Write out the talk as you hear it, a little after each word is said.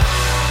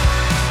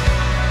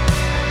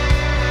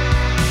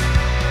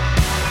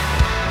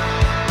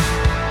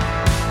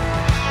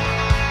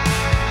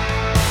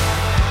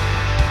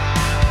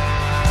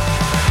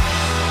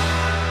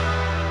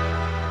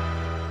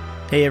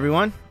Hey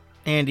everyone,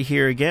 Andy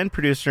here again,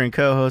 producer and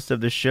co-host of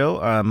the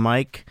show.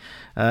 Mike,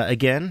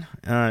 again,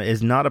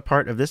 is not a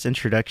part of this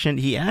introduction.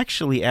 He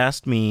actually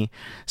asked me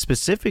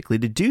specifically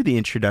to do the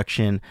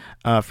introduction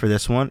for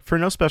this one for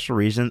no special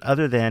reason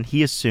other than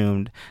he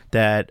assumed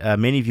that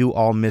many of you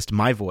all missed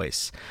my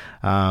voice,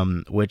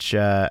 which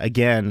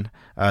again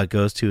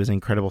goes to his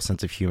incredible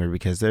sense of humor,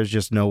 because there's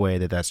just no way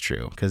that that's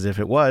true. Because if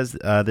it was,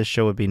 this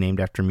show would be named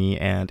after me,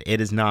 and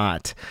it is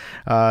not.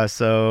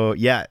 So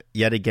yeah,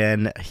 yet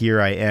again, here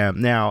I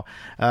am. Now,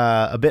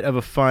 a bit of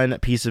a fun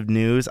piece of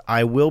news.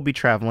 I will be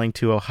traveling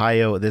to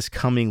Ohio this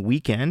coming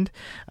weekend,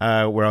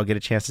 where I'll get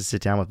a chance to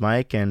sit down with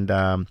Mike and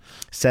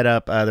set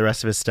up the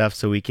rest of his stuff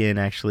so we can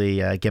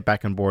actually get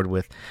back on board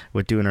with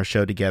doing our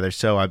show together.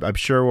 So I'm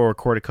sure we'll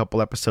record a couple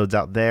episodes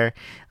out there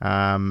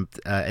in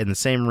the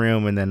same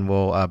room, and then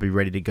we'll be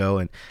ready to go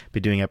and be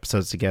doing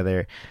episodes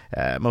together,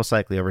 most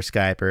likely over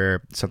Skype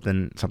or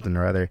something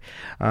or other.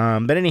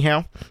 But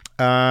anyhow,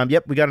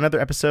 yep, we got another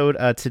episode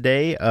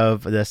today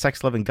of the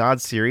Sex, Love, and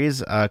God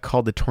series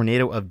called The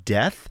Tornado of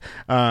Death.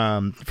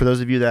 For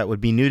those of you that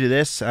would be new to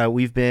this,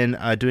 we've been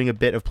doing a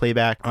bit of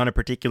playback on a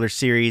particular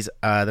series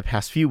the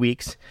past few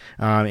weeks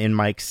in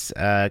Mike's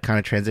kind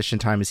of transition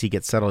time as he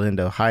gets settled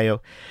into Ohio.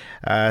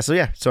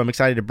 So I'm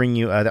excited to bring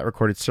you that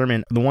recorded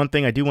sermon. The one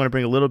thing I do want to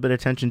bring a little bit of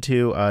attention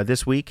to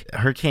this week,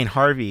 Hurricane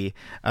Harvey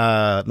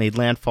made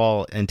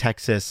landfall in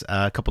Texas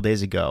a couple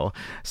days ago.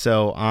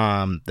 So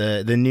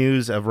the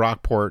news of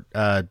Rockport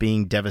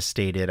being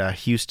devastated,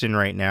 Houston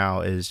right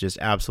now is just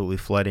absolutely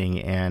flooding,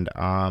 and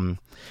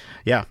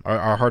yeah,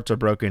 our hearts are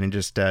broken and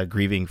just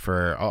grieving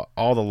for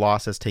all the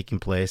loss that's taking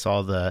place,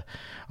 all the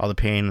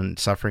pain and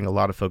suffering a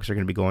lot of folks are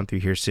going to be going through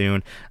here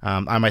soon.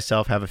 I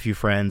myself have a few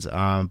friends,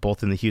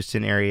 both in the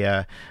Houston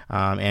area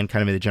and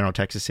kind of in the general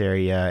Texas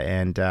area,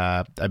 and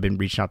I've been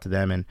reaching out to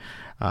them and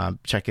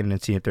checking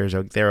and seeing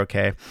if they're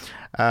okay.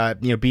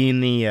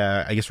 Being the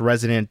I guess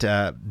resident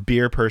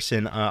beer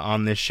person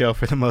on this show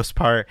for the most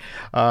part,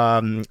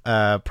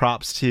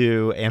 props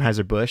to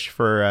Anheuser-Busch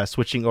for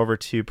switching over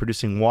to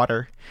producing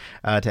water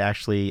to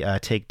actually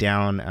take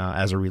down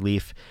as a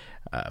relief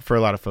for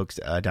a lot of folks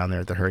down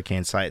there at the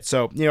hurricane site.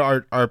 So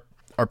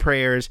our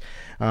prayers,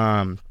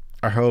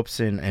 our hopes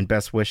and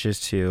best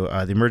wishes to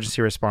the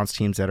emergency response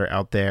teams that are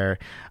out there.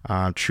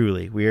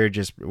 Truly,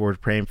 we're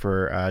praying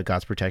for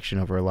God's protection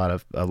over a lot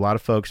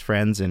of folks,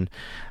 friends, and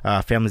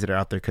families that are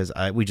out there, because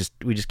we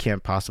just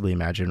can't possibly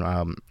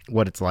imagine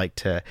what it's like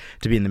to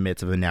be in the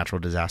midst of a natural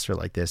disaster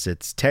like this.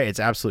 It's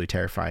absolutely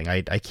terrifying.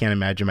 I can't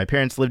imagine. My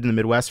parents lived in the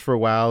Midwest for a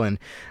while, and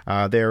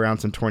they're around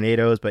some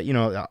tornadoes, but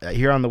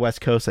here on the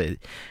West Coast,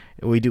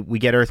 we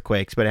get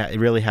earthquakes, but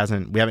we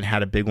haven't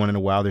had a big one in a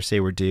while. They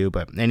say we're due,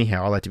 but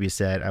anyhow, all that to be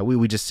said,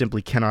 we just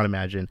simply cannot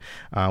imagine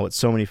what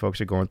so many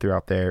folks are going through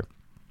out there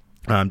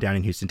down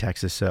in Houston,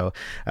 Texas. So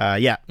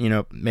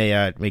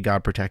may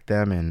God protect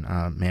them,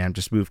 and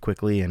just move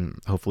quickly, and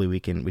hopefully we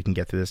can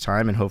get through this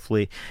time, and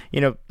hopefully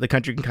the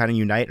country can kind of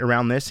unite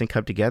around this and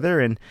come together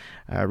and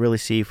really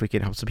see if we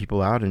can help some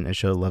people out and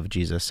show the love of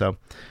Jesus. So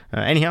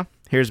anyhow,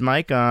 here's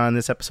Mike on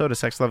this episode of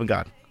Sex, Love, and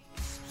God.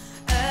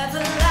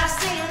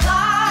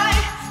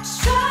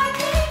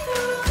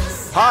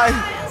 Hi.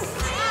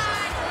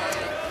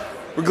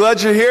 We're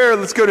glad you're here.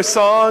 Let's go to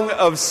Song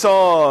of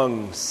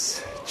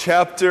Songs,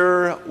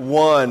 chapter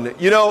 1.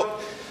 There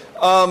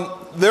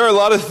are a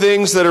lot of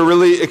things that are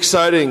really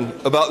exciting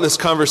about this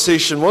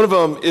conversation. One of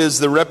them is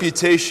the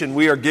reputation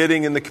we are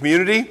getting in the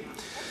community.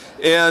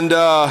 And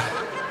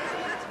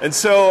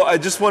so I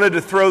just wanted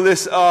to throw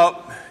this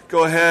up.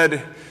 Go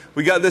ahead.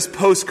 We got this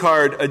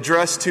postcard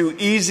addressed to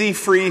Easy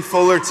Free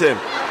Fullerton.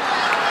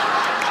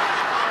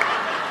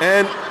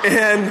 And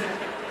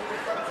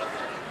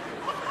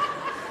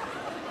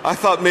I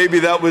thought maybe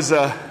that was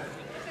a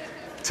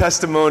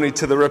testimony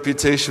to the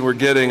reputation we're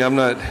getting. I'm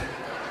not.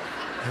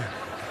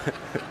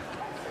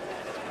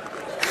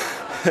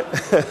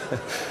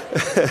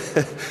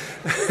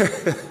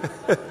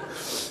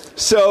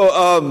 So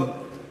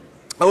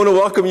I want to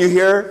welcome you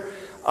here.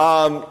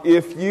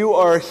 If you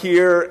are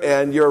here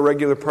and you're a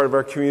regular part of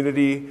our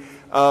community,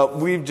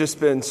 we've just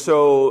been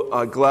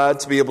so glad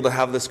to be able to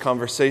have this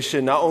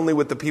conversation, not only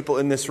with the people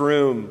in this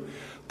room,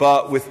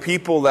 but with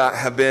people that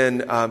have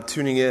been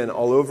tuning in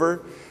all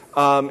over.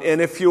 And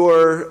if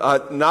you're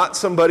not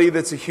somebody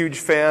that's a huge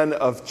fan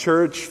of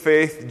church,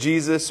 faith,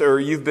 Jesus, or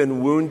you've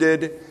been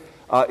wounded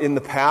in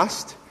the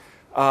past,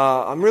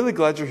 I'm really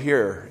glad you're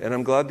here. And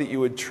I'm glad that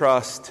you would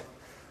trust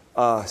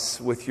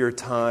us with your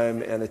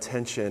time and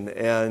attention.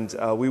 And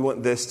we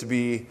want this to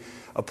be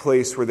a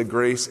place where the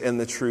grace and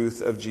the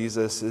truth of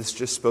Jesus is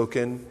just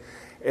spoken.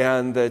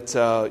 And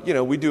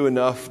that, we do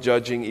enough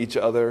judging each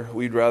other.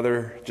 We'd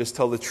rather just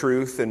tell the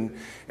truth and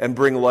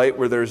bring light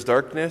where there's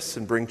darkness,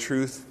 and bring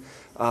truth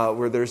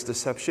where there's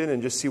deception,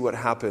 and just see what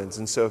happens.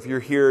 And so if you're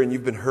here and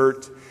you've been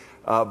hurt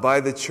by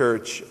the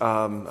church,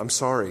 I'm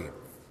sorry.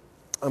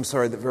 I'm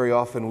sorry that very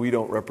often we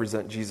don't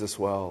represent Jesus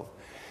well.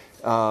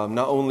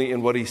 Not only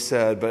in what he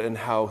said, but in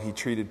how he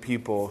treated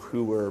people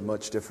who were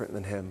much different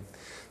than him.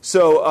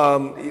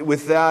 So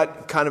with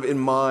that kind of in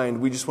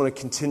mind, we just want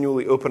to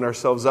continually open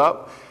ourselves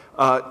up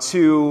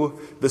to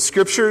the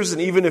Scriptures.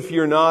 And even if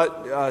you're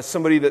not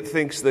somebody that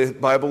thinks the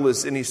Bible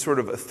is any sort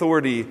of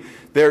authority,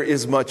 there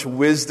is much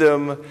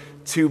wisdom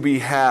to be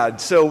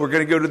had. So we're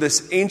going to go to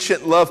this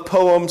ancient love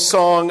poem,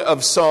 Song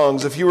of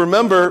Songs. If you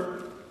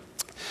remember,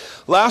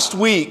 last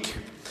week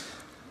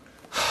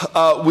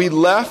we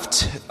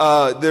left,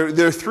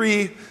 there are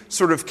three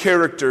sort of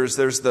characters.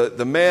 There's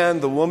the man,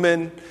 the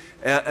woman,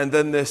 and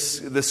then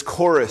this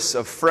chorus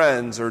of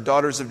friends or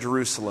daughters of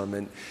Jerusalem.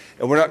 And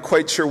we're not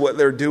quite sure what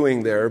they're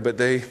doing there, but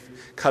they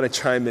kind of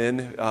chime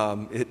in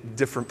at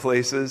different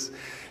places.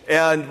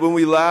 And when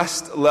we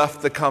last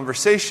left the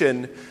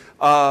conversation,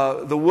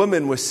 the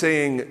woman was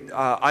saying,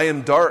 I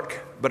am dark,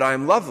 but I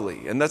am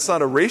lovely. And that's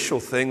not a racial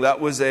thing. That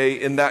was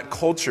in that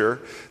culture,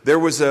 there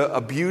was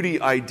a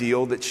beauty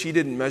ideal that she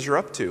didn't measure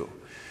up to.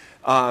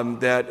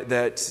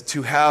 That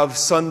to have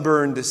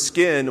sunburned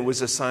skin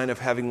was a sign of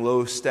having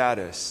low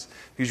status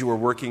because you were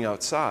working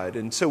outside.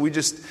 And so we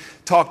just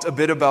talked a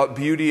bit about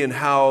beauty and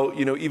how,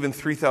 even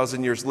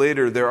 3,000 years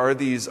later, there are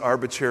these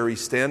arbitrary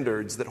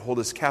standards that hold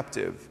us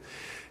captive.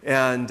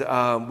 And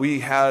we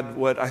had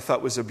what I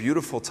thought was a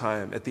beautiful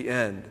time at the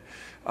end,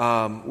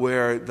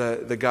 where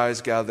the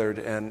guys gathered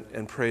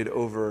and prayed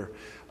over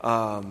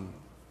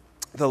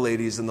the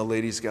ladies, and the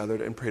ladies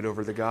gathered and prayed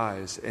over the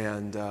guys.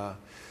 And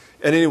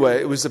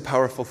anyway, it was a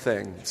powerful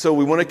thing. So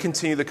we want to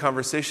continue the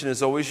conversation.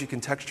 As always, you can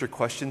text your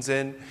questions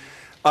in.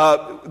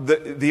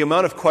 The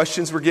amount of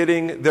questions we're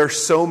getting, there's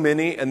so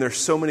many, and there's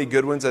so many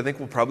good ones. I think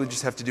we'll probably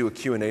just have to do a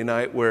Q&A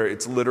night where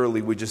it's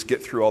literally we just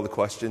get through all the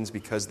questions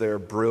because they're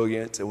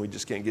brilliant and we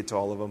just can't get to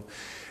all of them.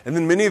 And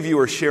then many of you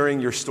are sharing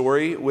your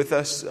story with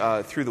us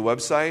through the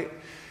website.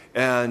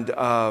 And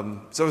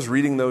so I was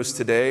reading those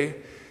today.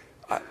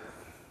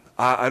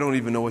 I don't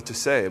even know what to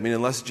say. I mean,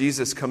 unless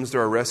Jesus comes to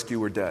our rescue,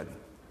 we're dead.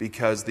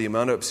 Because the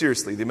amount of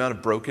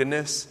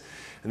brokenness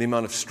and the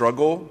amount of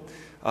struggle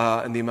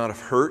and the amount of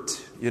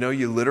hurt,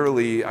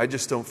 I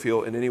just don't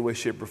feel in any way,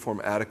 shape, or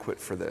form adequate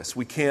for this.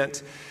 We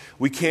can't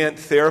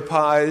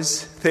therapize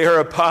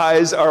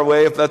our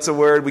way, if that's a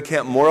word. We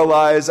can't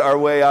moralize our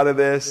way out of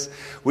this.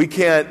 We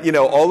can't,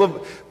 all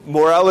of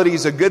morality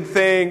is a good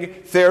thing.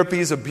 Therapy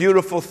is a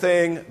beautiful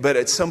thing. But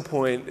at some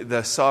point,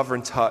 the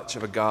sovereign touch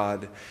of a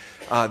God,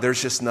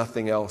 there's just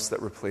nothing else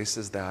that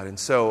replaces that. And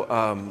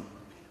so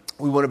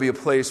we want to be a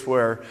place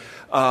where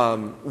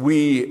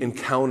we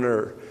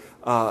encounter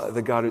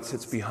the God who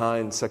sits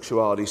behind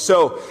sexuality.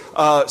 So,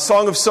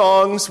 Song of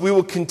Songs, we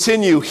will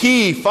continue.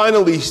 He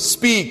finally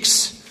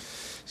speaks.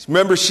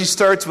 Remember, she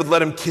starts with,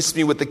 let him kiss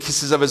me with the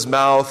kisses of his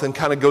mouth, and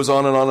kind of goes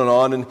on and on and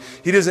on, and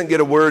he doesn't get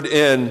a word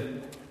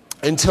in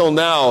until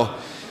now.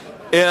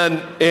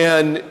 And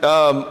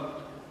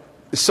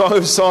Song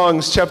of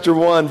Songs, chapter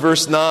 1,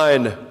 verse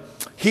 9,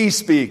 he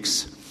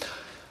speaks.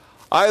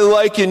 I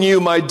liken you,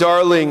 my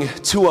darling,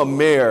 to a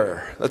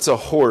mare, that's a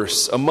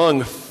horse,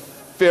 among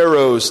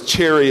Pharaoh's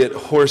chariot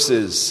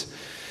horses.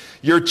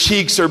 Your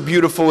cheeks are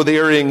beautiful with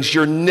earrings,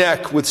 your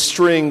neck with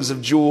strings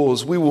of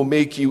jewels. We will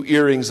make you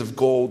earrings of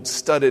gold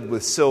studded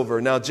with silver.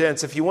 Now,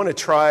 gents, if you want to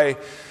try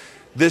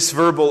this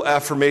verbal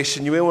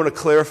affirmation, you may want to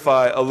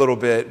clarify a little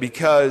bit,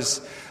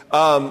 because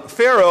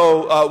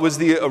Pharaoh was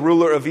the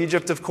ruler of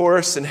Egypt, of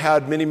course, and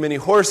had many, many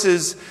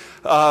horses.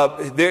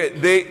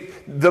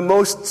 The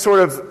most sort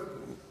of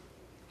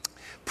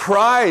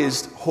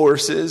prized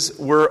horses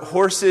were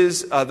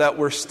horses that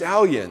were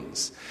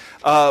stallions,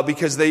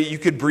 because you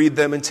could breed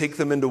them and take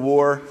them into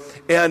war.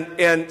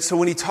 And so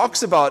when he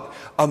talks about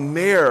a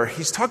mare,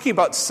 he's talking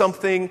about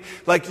something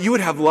like you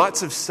would have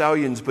lots of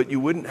stallions, but you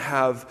wouldn't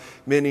have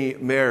many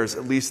mares.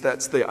 At least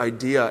that's the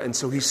idea. And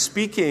so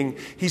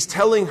he's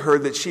telling her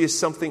that she is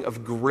something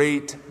of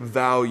great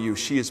value.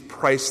 She is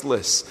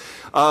priceless.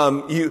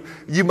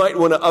 You might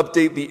want to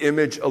update the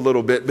image a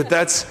little bit, but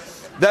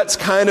that's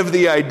kind of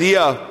the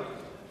idea.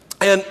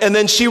 And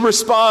then she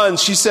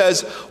responds, she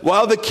says,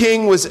 while the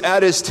king was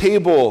at his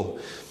table,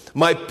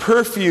 my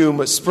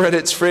perfume spread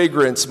its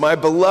fragrance. My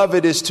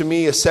beloved is to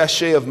me a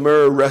sachet of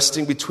myrrh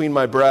resting between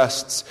my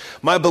breasts.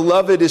 My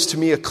beloved is to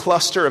me a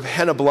cluster of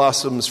henna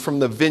blossoms from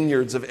the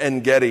vineyards of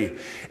En-Gedi.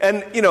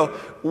 And,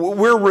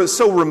 we're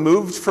so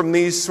removed from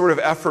these sort of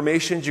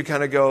affirmations, you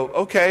kind of go,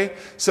 okay,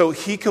 so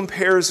he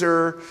compares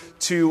her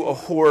to a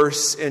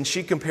horse and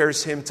she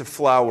compares him to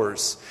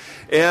flowers.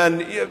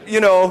 And,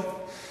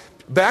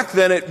 back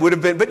then it would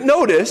have been, but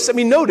notice,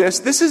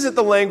 this isn't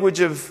the language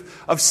of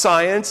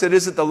science. It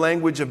isn't the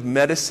language of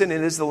medicine.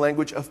 It is the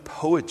language of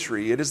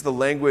poetry. It is the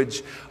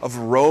language of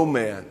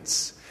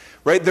romance,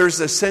 right? There's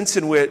a sense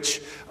in which,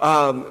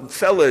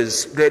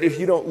 fellas, that if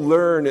you don't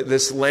learn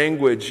this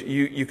language,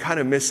 you kind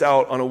of miss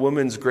out on a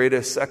woman's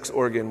greatest sex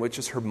organ, which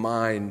is her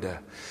mind,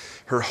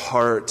 her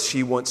heart.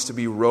 She wants to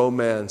be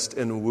romanced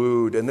and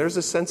wooed. And there's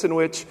a sense in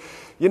which,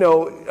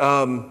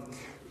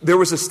 there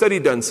was a study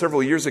done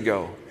several years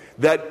ago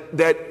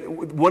that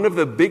one of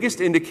the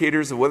biggest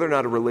indicators of whether or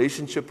not a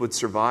relationship would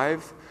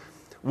survive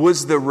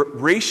was the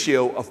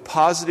ratio of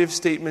positive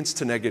statements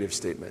to negative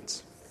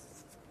statements.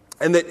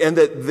 And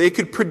that they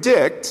could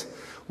predict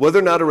whether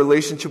or not a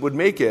relationship would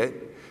make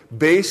it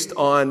based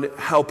on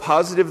how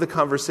positive the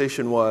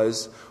conversation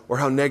was or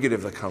how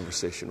negative the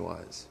conversation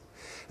was.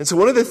 And so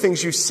one of the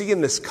things you see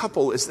in this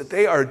couple is that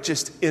they are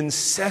just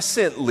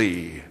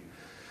incessantly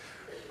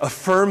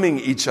affirming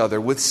each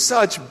other with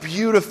such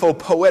beautiful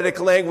poetic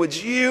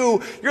language.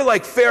 You're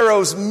like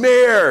Pharaoh's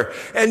mare,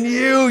 and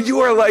you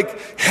are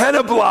like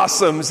henna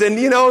blossoms. And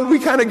we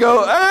kind of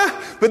go,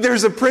 but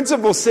there's a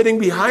principle sitting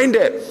behind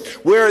it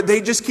where they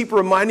just keep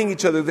reminding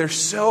each other they're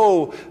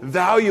so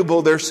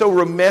valuable, they're so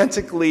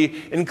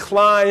romantically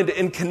inclined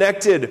and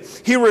connected.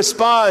 He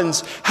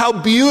responds, "How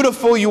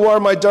beautiful you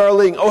are, my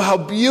darling. Oh, how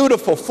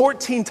beautiful."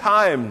 14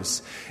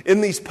 times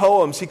in these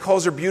poems, he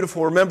calls her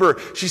beautiful. Remember,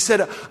 she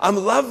said, "I'm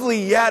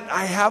lovely, yet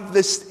I have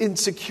this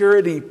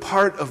insecurity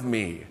part of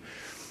me."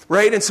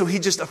 Right? And so he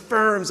just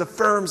affirms.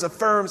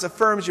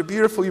 You're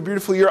beautiful, you're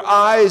beautiful. Your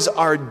eyes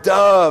are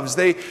doves.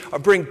 They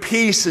bring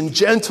peace and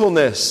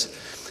gentleness.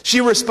 She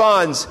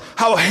responds,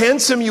 "How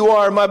handsome you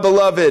are, my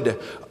beloved.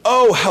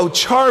 Oh, how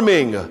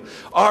charming.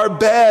 Our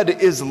bed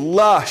is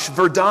lush."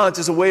 Verdant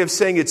is a way of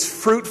saying it's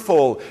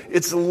fruitful,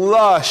 it's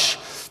lush.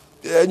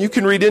 And you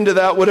can read into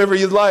that whatever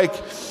you'd like.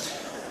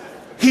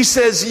 He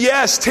says,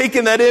 yes, take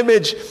in that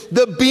image.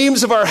 The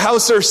beams of our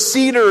house are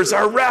cedars.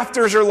 Our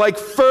rafters are like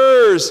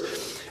firs.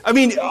 I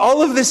mean,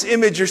 all of this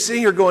image, you're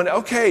sitting here going,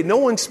 okay, no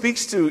one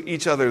speaks to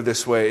each other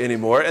this way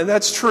anymore. And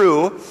that's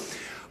true.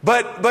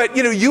 But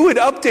you would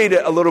update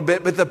it a little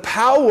bit. But the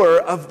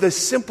power of the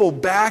simple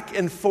back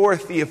and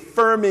forth, the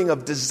affirming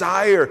of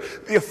desire,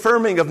 the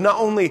affirming of not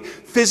only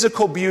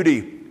physical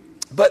beauty,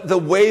 but the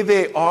way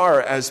they are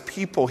as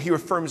people. He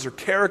affirms her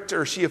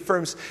character. She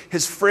affirms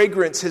his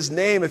fragrance, his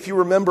name. If you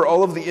remember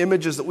all of the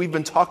images that we've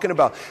been talking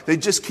about, they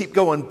just keep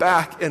going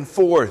back and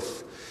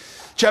forth.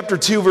 Chapter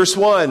 2, verse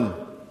 1.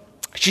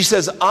 She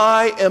says,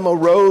 "I am a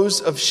rose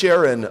of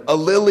Sharon, a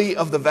lily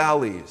of the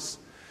valleys."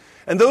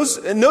 And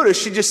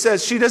notice she just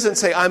says, she doesn't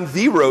say, "I'm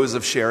the rose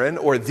of Sharon"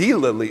 or "the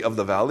lily of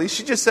the valleys."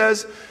 She just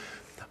says,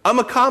 "I'm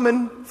a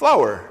common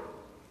flower.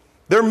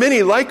 There are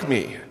many like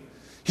me."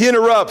 He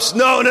interrupts,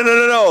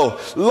 No.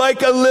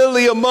 "Like a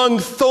lily among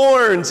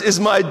thorns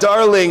is my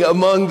darling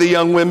among the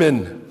young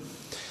women."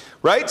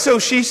 Right? So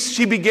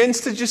she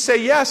begins to just say,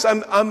 yes,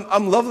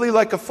 I'm lovely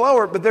like a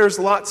flower, but there's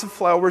lots of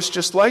flowers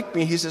just like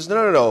me. He says,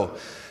 no.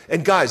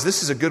 And guys,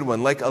 this is a good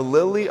one. "Like a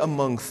lily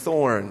among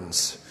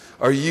thorns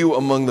are you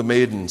among the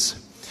maidens."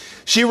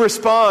 She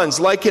responds,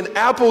 "Like an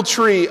apple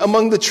tree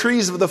among the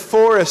trees of the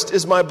forest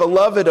is my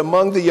beloved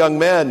among the young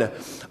men.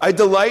 I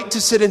delight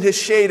to sit in his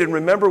shade." And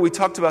remember, we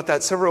talked about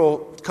that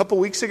couple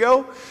weeks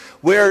ago,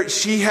 where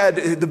she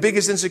had the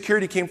biggest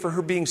insecurity came for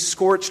her being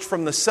scorched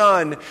from the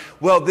sun.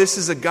 Well, this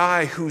is a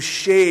guy whose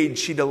shade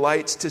she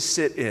delights to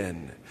sit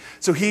in.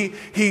 So he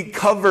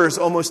covers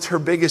almost her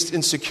biggest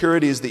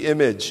insecurity as the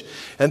image.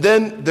 And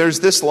then there's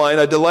this line,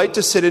 "I delight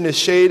to sit in his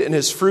shade, and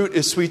his fruit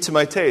is sweet to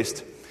my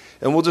taste."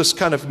 And we'll just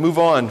kind of move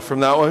on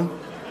from that one.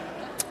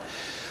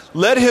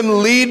 "Let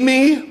him lead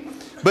me,"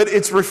 but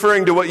it's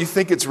referring to what you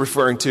think it's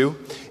referring to.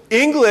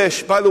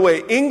 English, by the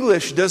way,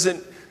 English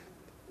doesn't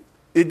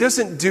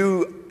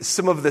do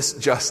some of this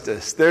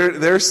justice.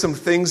 There's some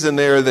things in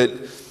there that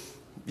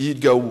you'd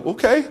go,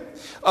 okay.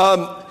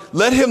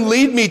 "Let him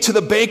lead me to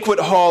the banquet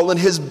hall, and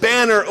his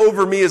banner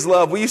over me is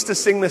love." We used to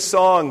sing this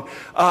song,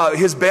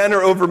 "His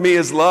banner over me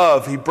is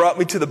love. He brought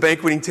me to the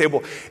banqueting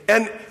table."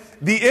 And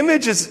the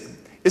image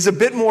is a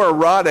bit more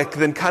erotic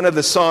than kind of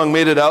the song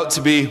made it out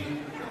to be.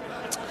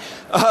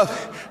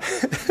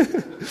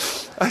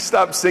 I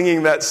stopped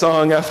singing that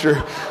song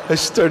after I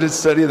started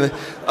studying it.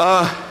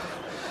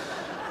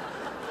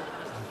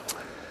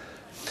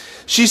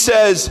 She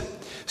says,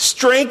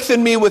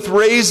 "Strengthen me with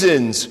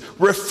raisins,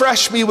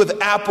 refresh me with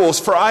apples,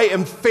 for I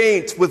am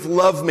faint with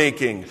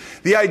lovemaking."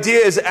 The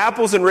idea is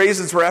apples and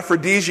raisins were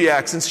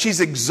aphrodisiacs, and she's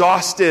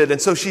exhausted.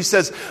 And so she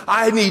says,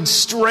 "I need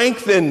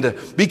strengthened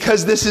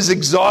because this is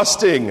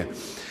exhausting."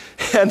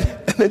 And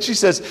then she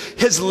says,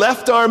 "His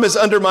left arm is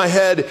under my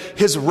head,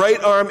 his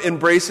right arm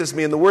embraces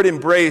me." And the word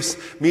embrace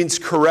means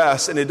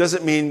caress, and it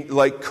doesn't mean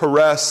like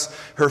caress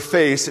her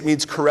face. It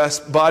means caress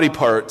body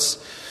parts.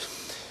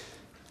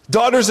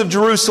 Daughters of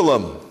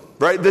Jerusalem,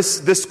 right?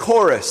 This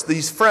chorus,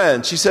 these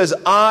friends, she says,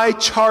 "I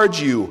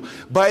charge you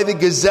by the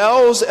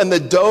gazelles and the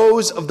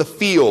does of the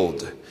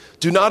field,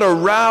 do not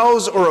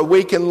arouse or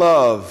awaken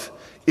love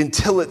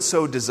until it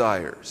so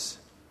desires."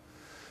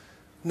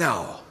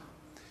 Now,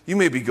 you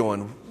may be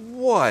going,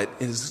 what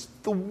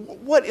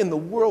in the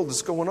world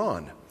is going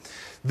on?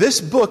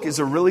 This book is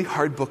a really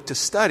hard book to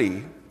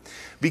study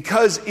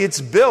because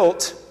it's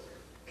built,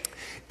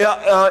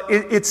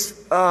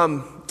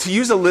 to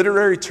use a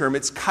literary term,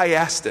 it's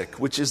chiastic,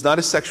 which is not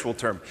a sexual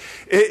term.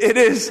 It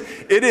is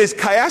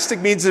chiastic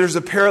means there's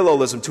a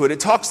parallelism to it. It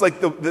talks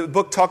like the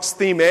book talks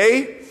theme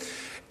A,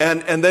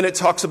 and then it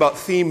talks about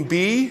theme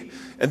B,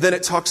 and then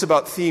it talks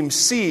about theme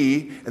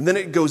C, and then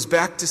it goes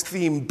back to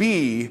theme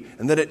B,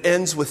 and then it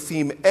ends with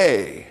theme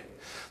A.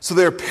 So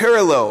there are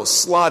parallels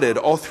slotted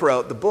all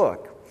throughout the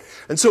book.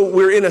 And so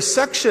we're in a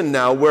section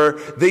now where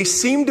they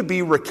seem to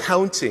be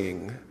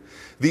recounting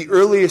the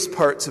earliest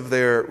parts of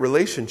their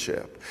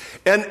relationship.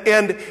 And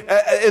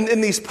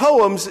in these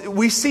poems,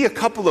 we see a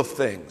couple of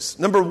things.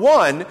 Number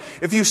one,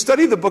 if you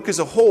study the book as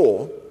a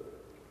whole,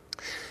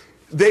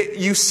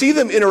 you see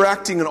them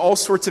interacting in all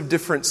sorts of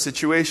different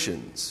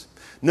situations.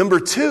 Number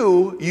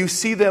two, you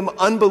see them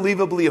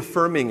unbelievably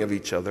affirming of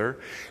each other.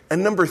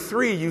 And number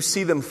three, you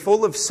see them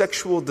full of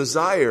sexual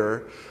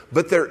desire,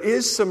 but there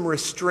is some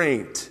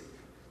restraint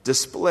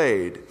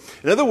displayed.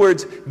 In other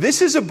words,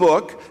 this is a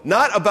book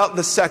not about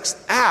the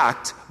sex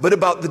act, but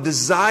about the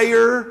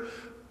desire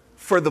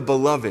for the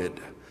beloved.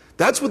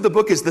 That's what the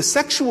book is. The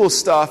sexual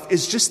stuff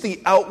is just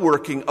the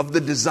outworking of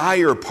the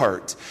desire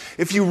part.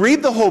 If you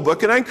read the whole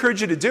book, and I encourage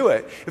you to do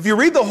it, if you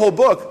read the whole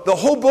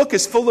book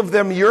is full of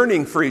them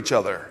yearning for each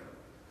other.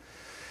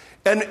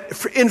 And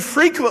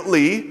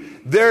infrequently,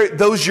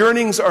 those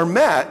yearnings are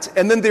met,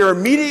 and then they're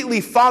immediately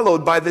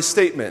followed by this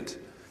statement: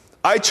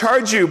 I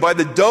charge you by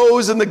the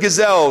does and the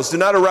gazelles, do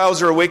not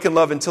arouse or awaken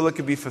love until it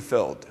can be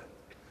fulfilled.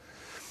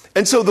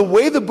 And so the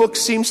way the book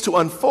seems to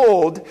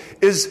unfold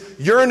is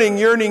yearning,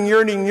 yearning,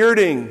 yearning,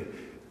 yearning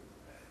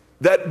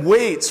that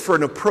waits for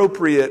an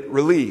appropriate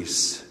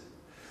release.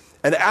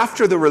 And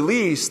after the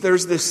release,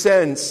 there's this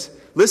sense,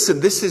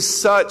 listen, this is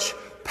such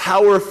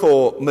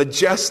powerful,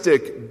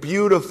 majestic,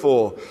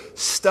 beautiful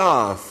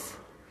stuff.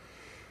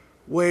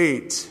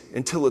 Wait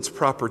until it's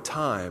proper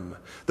time.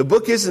 The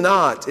book is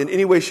not in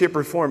any way, shape,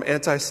 or form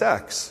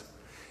anti-sex.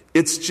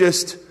 It's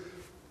just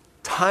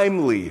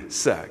timely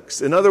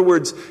sex. In other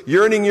words,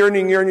 yearning,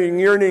 yearning, yearning,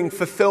 yearning,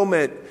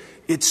 fulfillment.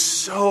 It's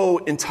so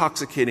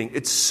intoxicating.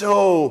 It's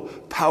so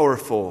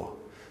powerful.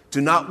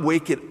 Do not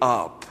wake it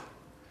up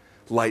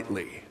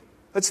lightly.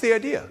 That's the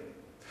idea.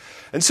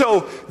 And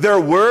so their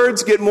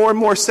words get more and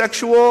more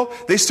sexual.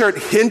 They start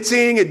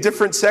hinting at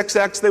different sex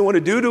acts they want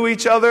to do to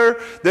each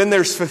other. Then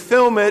there's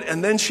fulfillment.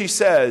 And then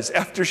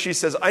after she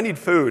says, I need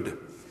food.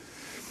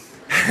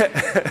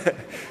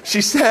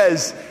 She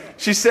says,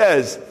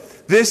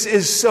 this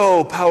is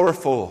so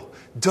powerful.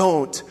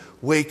 Don't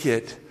wake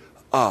it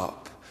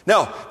up.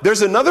 Now,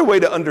 there's another way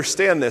to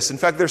understand this. In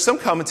fact, there's some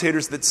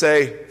commentators that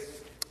say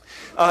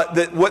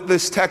that what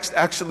this text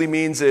actually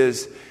means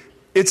is,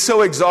 it's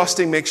so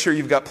exhausting, make sure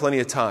you've got plenty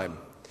of time.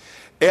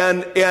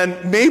 And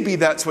maybe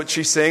that's what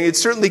she's saying.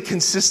 It's certainly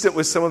consistent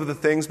with some of the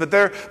things, but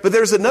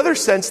there's another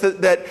sense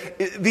that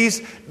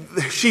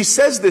she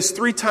says this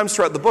 3 times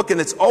throughout the book, and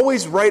it's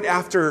always right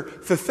after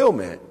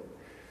fulfillment.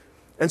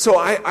 And so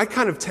I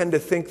kind of tend to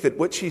think that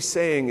what she's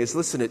saying is,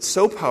 listen, it's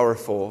so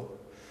powerful,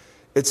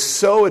 it's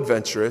so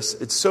adventurous,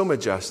 it's so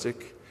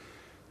majestic,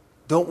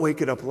 don't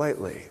wake it up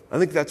lightly. I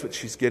think that's what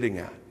she's getting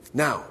at.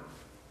 Now,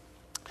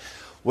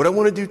 what I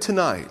want to do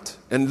tonight,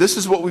 and this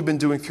is what we've been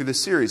doing through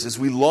this series, is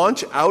we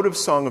launch out of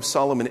Song of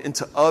Solomon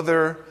into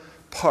other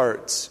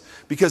parts,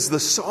 because the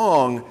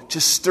song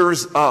just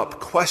stirs up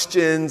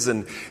questions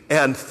and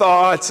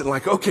thoughts and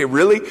like, okay,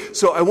 really?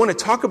 So I want to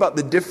talk about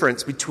the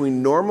difference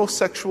between normal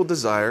sexual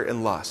desire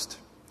and lust,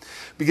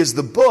 because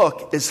the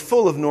book is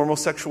full of normal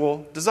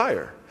sexual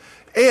desire.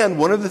 And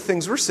one of the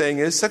things we're saying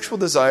is sexual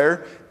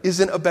desire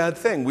isn't a bad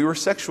thing. We were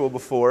sexual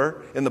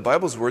before, in the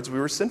Bible's words, we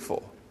were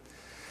sinful.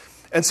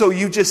 And so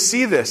you just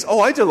see this. Oh,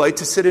 I delight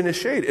to sit in his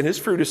shade, and his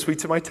fruit is sweet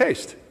to my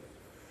taste.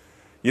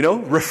 You know,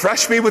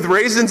 refresh me with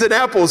raisins and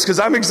apples because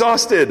I'm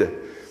exhausted.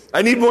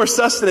 I need more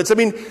sustenance. I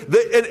mean,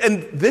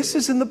 and this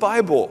is in the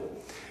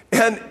Bible.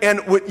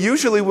 And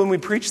usually when we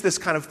preach this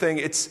kind of thing,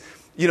 it's,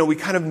 you know, we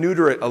kind of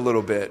neuter it a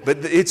little bit.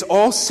 But it's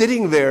all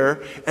sitting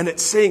there, and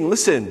it's saying,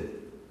 listen,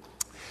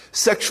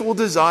 sexual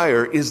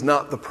desire is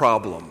not the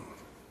problem.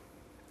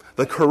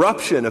 The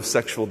corruption of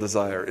sexual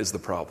desire is the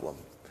problem.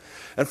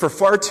 And for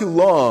far too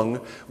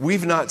long,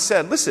 we've not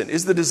said, listen,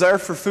 is the desire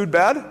for food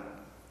bad?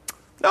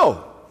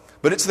 No,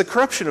 but it's the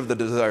corruption of the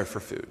desire for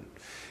food.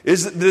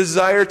 Is the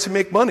desire to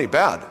make money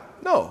bad?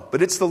 No,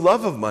 but it's the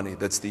love of money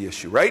that's the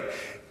issue, right?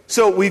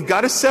 So we've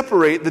got to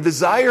separate the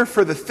desire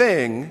for the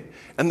thing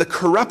and the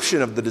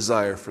corruption of the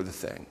desire for the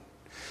thing.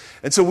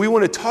 And so we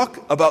want to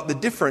talk about the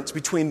difference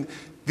between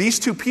these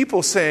two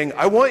people saying,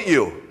 I want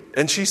you,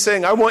 and she's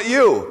saying, I want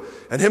you.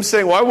 And him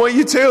saying, well, I want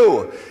you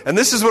too. And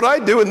this is what I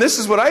do, and this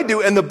is what I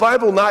do. And the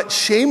Bible not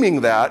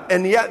shaming that.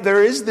 And yet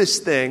there is this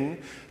thing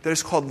that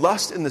is called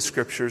lust in the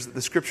Scriptures, that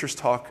the Scriptures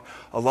talk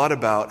a lot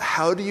about.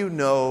 How do you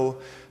know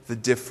the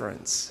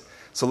difference?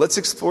 So let's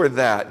explore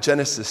that.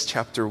 Genesis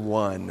chapter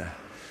 1.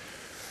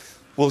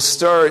 We'll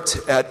start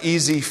at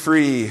easy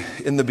free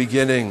in the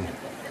beginning.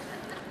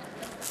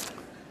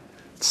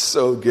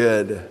 So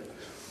good.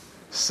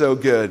 So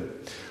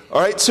good.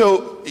 All right,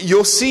 so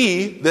you'll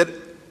see that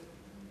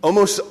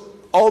almost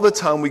all the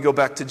time we go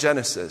back to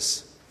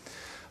Genesis.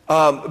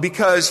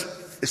 Because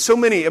so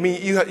many, I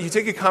mean, you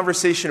take a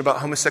conversation about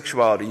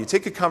homosexuality, you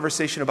take a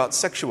conversation about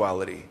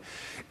sexuality,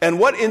 and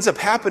what ends up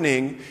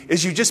happening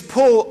is you just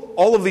pull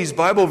all of these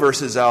Bible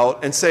verses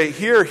out and say,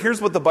 here's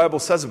what the Bible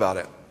says about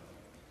it.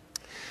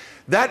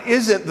 that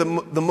isn't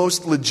the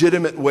most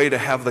legitimate way to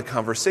have the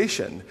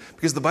conversation,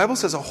 because the Bible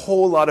says a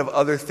whole lot of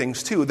other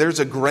things too. There's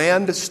a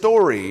grand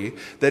story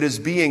that is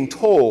being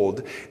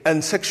told,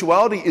 and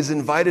sexuality is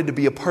invited to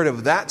be a part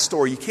of that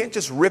story. You can't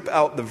just rip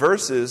out the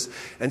verses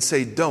and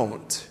say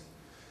don't,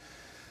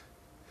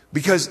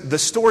 because the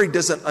story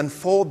doesn't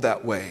unfold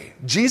that way.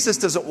 Jesus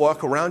doesn't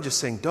walk around just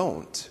saying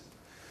don't.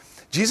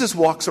 Jesus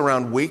walks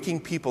around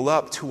waking people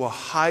up to a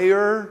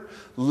higher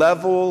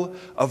level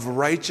of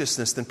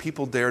righteousness than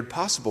people dared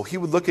possible. He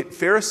would look at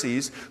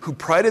Pharisees who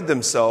prided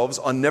themselves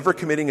on never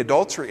committing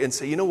adultery and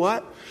say, you know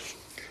what?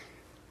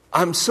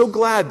 I'm so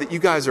glad that you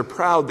guys are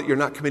proud that you're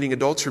not committing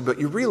adultery, but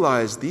you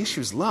realize the issue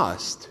is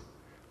lust,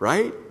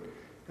 right?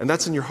 And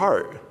that's in your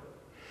heart.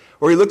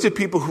 Or he looked at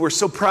people who were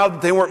so proud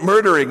that they weren't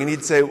murdering, and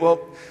he'd say,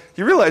 well,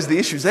 you realize the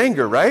issue is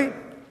anger, right?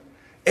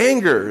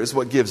 Anger is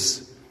what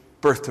gives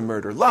birth to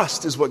murder.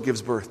 Lust is what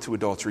gives birth to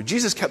adultery.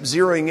 Jesus kept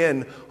zeroing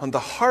in on the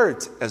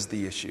heart as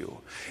the issue.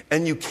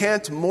 And you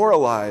can't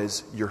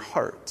moralize your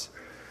heart.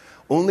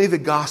 Only the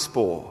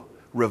gospel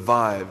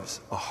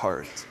revives a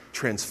heart,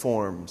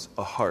 transforms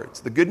a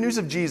heart. The good news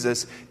of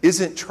Jesus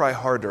isn't try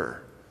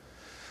harder.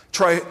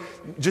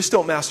 Just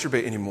don't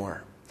masturbate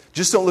anymore.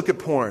 Just don't look at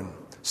porn.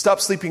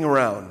 Stop sleeping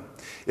around.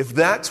 If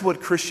that's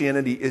what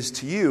Christianity is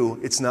to you,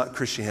 it's not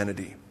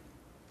Christianity.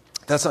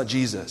 That's not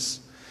Jesus.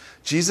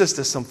 Jesus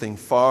does something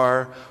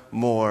far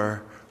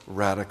more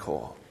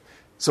radical.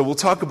 So we'll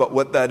talk about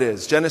what that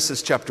is.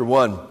 Genesis chapter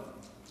 1.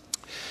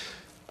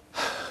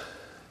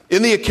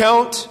 In the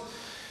account,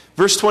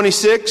 verse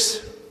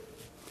 26,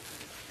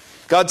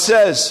 God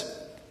says,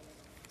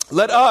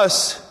 let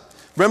us,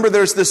 remember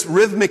there's this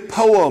rhythmic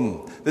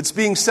poem that's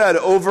being said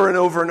over and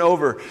over and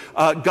over.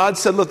 God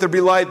said, let there be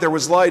light. There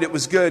was light. It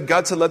was good.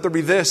 God said, let there be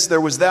this. There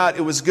was that.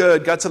 It was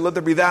good. God said, let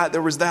there be that.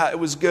 There was that. It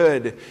was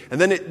good. And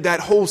then that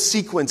whole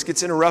sequence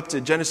gets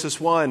interrupted. Genesis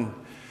 1.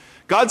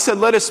 God said,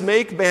 let us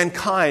make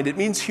mankind. It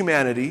means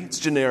humanity. It's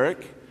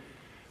generic.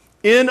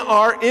 In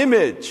our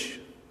image.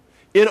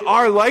 In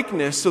our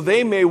likeness. So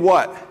they may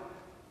what?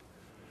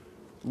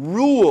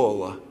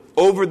 Rule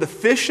over the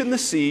fish in the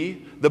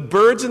sea, the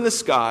birds in the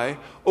sky,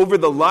 over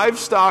the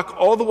livestock,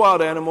 all the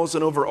wild animals,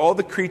 and over all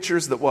the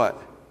creatures that what?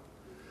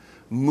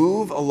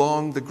 Move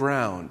along the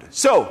ground.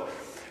 So,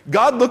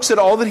 God looks at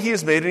all that he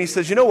has made and he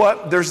says, you know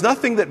what? There's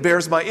nothing that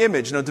bears my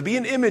image. Now, to be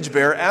an image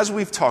bearer, as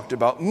we've talked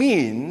about,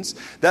 means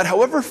that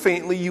however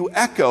faintly you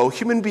echo,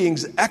 human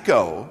beings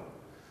echo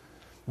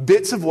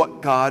bits of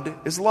what God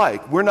is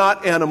like. We're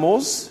not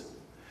animals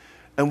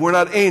and we're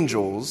not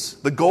angels.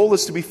 The goal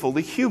is to be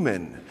fully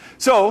human.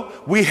 So,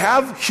 we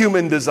have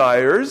human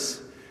desires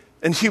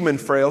and human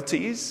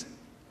frailties,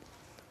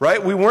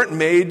 right? We weren't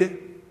made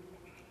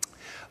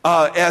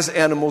as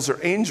animals or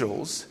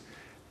angels,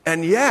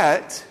 and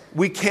yet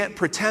we can't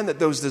pretend that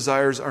those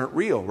desires aren't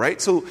real, right?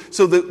 So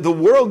the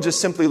world just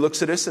simply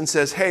looks at us and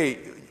says, hey,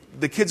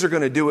 the kids are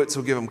going to do it,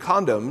 so give them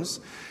condoms,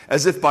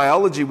 as if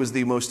biology was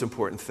the most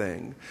important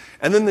thing.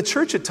 And then the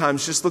church at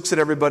times just looks at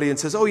everybody and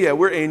says, oh yeah,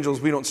 we're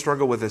angels, we don't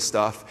struggle with this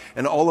stuff,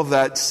 and all of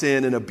that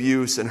sin and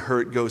abuse and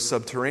hurt goes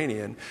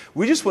subterranean.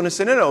 We just want to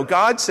say, no,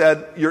 God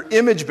said you're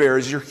image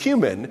bearers, you're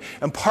human,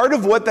 and part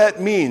of what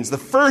that means, the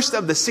first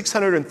of the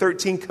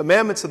 613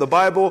 commandments of the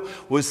Bible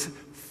was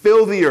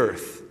fill the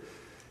earth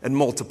and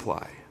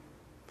multiply.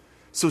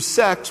 So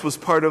sex was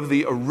part of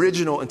the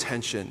original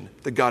intention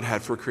that God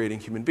had for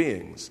creating human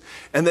beings.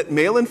 And that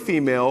male and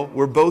female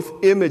were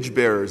both image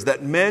bearers.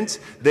 That meant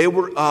they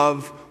were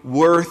of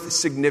worth,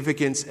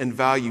 significance, and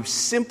value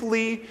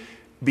simply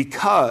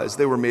because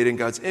they were made in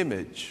God's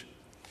image.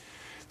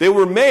 They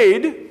were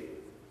made,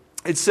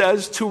 it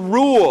says, to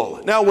rule.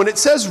 Now, when it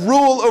says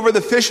rule over the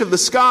fish of the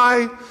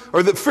sky,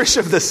 or the fish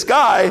of the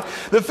sky,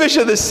 the fish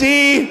of the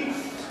sea,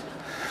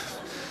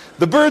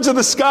 the birds of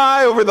the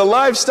sky, over the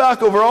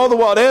livestock, over all the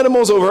wild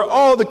animals, over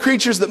all the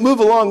creatures that move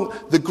along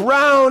the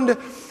ground.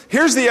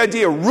 Here's the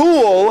idea.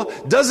 Rule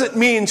doesn't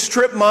mean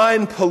strip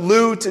mine,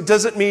 pollute. It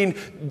doesn't mean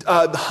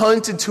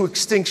hunt into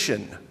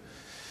extinction.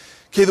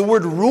 Okay, the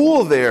word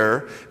rule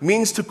there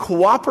means to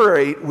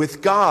cooperate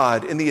with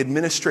God in the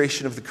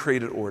administration of the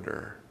created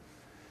order.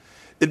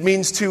 It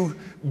means to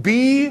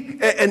be,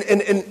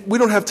 and we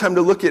don't have time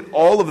to look at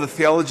all of the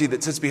theology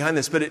that sits behind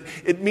this, but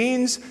it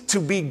means to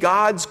be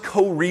God's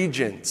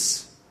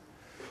co-regents.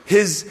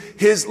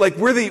 Like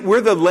we're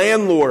the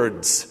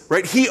landlords,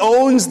 right? He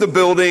owns the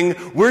building.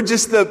 We're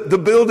just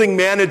the building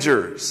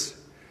managers.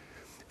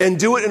 And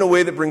do it in a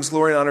way that brings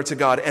glory and honor to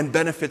God and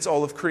benefits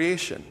all of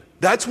creation.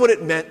 That's what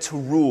it meant to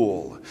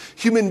rule.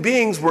 Human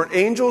beings weren't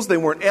angels. They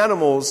weren't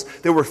animals.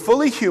 They were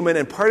fully human,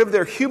 and part of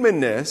their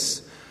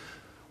humanness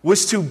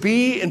was to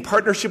be in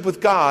partnership with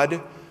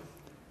God,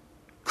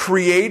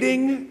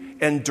 creating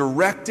and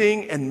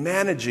directing and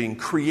managing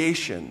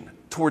creation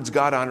towards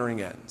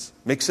God-honoring ends.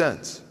 Makes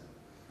sense?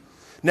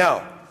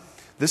 Now,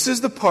 this is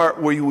the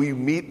part where we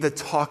meet the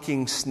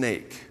talking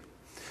snake.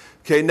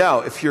 Okay,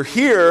 now, if you're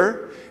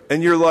here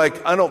and you're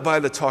like, I don't buy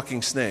the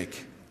talking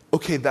snake,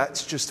 okay,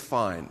 that's just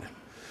fine.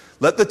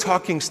 Let the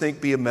talking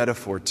snake be a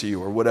metaphor to you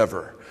or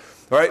whatever.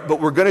 All right, but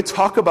we're going to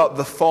talk about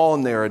the fall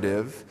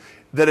narrative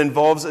that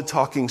involves a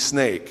talking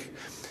snake.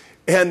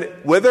 And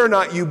whether or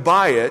not you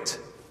buy it,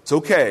 it's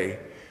okay.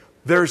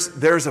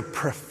 There's a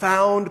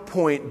profound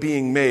point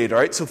being made. All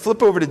right, so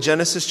flip over to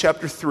Genesis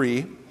chapter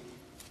 3,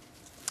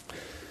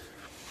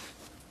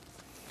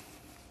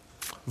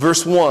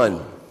 verse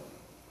 1.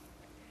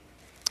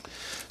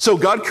 So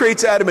God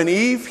creates Adam and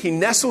Eve. He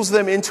nestles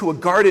them into a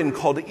garden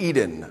called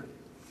Eden.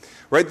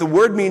 Right? The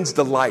word means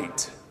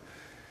delight.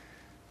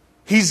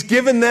 He's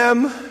given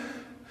them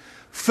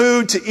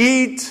food to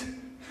eat.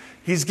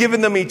 He's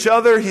given them each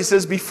other. He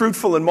says, be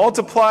fruitful and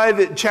multiply.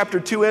 Chapter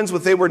 2 ends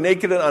with they were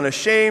naked and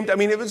unashamed. I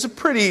mean, it was a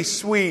pretty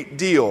sweet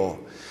deal.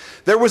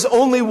 There was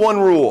only one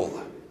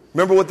rule.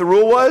 Remember what the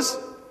rule was?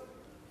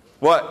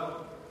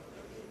 What?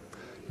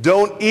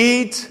 Don't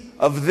eat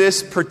of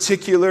this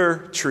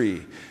particular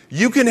tree.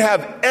 You can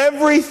have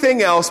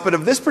everything else, but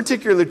of this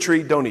particular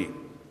tree, don't eat.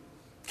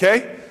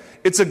 Okay?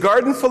 It's a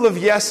garden full of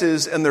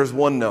yeses, and there's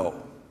one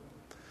no.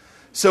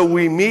 So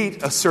we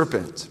meet a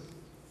serpent.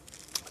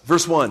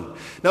 Verse 1.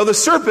 Now the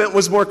serpent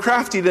was more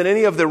crafty than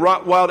any of the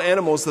wild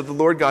animals that the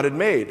Lord God had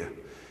made.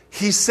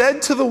 He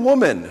said to the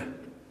woman,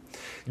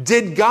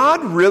 did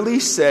God really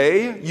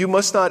say you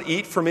must not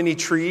eat from any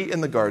tree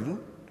in the garden?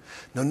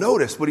 Now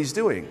notice what he's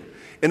doing.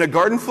 In a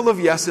garden full of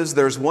yeses,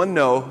 there's one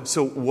no.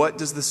 So what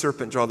does the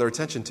serpent draw their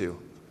attention to?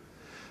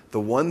 The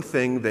one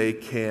thing they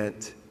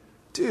can't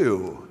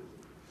do.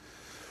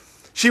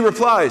 She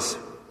replies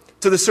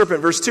to the serpent,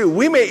 verse 2,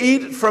 we may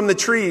eat fruit from the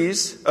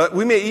trees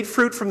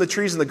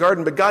in the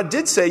garden, but God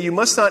did say you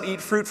must not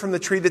eat fruit from the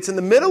tree that's in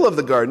the middle of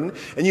the garden,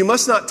 and you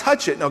must not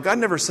touch it. Now, God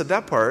never said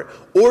that part,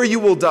 or you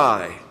will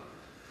die.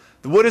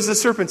 What does the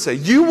serpent say?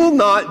 You will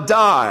not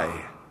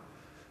die.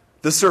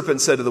 The serpent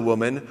said to the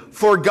woman,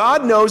 for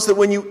God knows that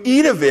when you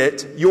eat of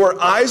it,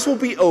 your eyes will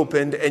be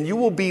opened and you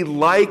will be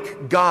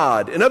like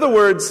God. In other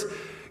words,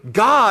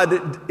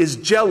 God is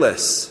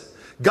jealous.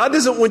 God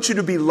doesn't want you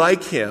to be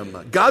like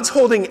him. God's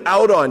holding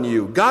out on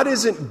you. God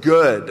isn't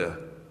good.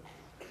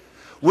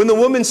 When the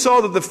woman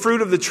saw that the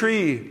fruit of the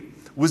tree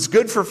was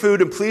good for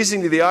food and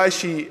pleasing to the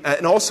eyes,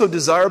 and also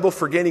desirable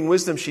for gaining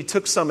wisdom, she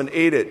took some and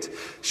ate it.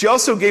 She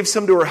also gave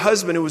some to her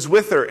husband who was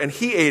with her, and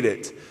he ate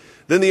it.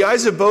 Then the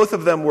eyes of both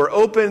of them were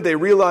opened. They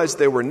realized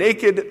they were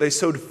naked. They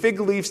sewed fig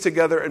leaves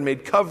together and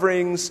made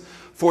coverings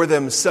for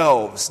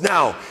themselves.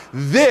 Now,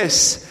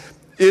 this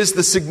is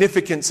the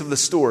significance of the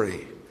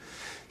story.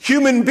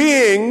 Human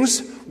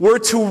beings were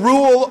to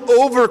rule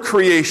over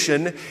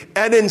creation,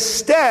 and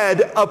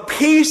instead, a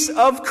piece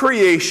of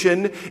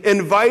creation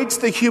invites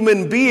the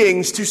human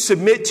beings to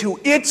submit to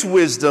its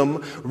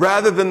wisdom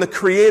rather than the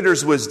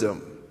Creator's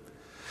wisdom.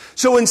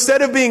 So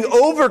instead of being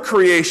over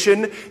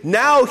creation,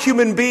 now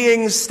human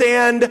beings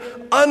stand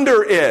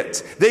under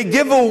it. They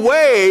give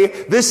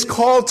away this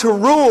call to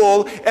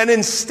rule, and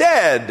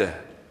instead,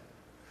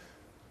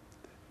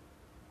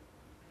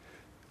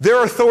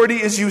 their authority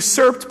is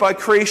usurped by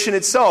creation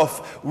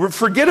itself.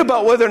 Forget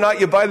about whether or not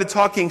you buy the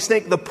talking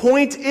snake. The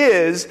point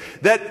is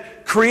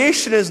that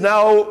creation is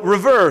now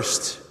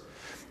reversed.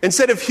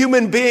 Instead of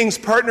human beings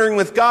partnering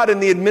with God in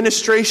the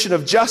administration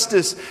of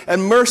justice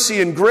and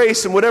mercy and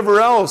grace and whatever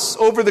else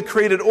over the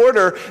created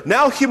order,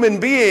 now human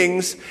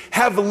beings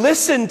have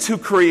listened to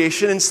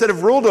creation instead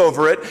of ruled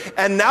over it,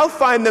 and now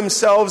find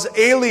themselves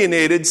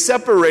alienated,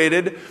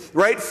 separated,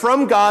 right,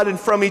 from God and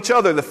from each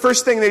other. The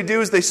first thing they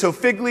do is they sew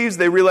fig leaves.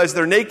 They realize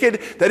they're naked.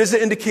 That is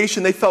an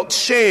indication they felt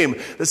shame.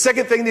 The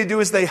second thing they do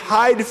is they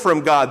hide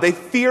from God. They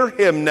fear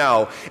him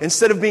now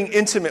instead of being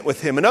intimate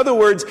with him. In other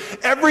words,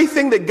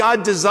 everything that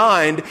God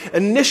designed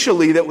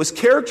initially that was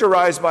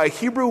characterized by a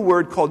Hebrew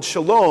word called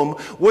shalom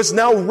was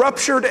now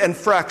ruptured and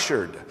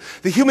fractured.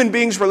 The human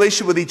being's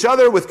relationship with each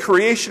other, with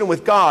creation, and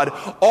with God,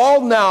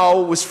 all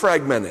now was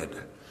fragmented.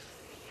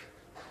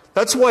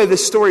 That's why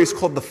this story is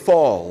called the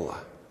fall.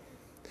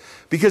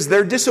 Because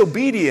their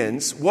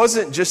disobedience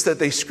wasn't just that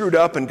they screwed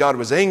up and God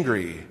was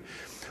angry,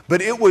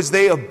 but it was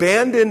they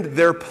abandoned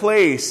their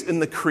place in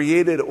the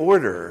created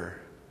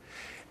order,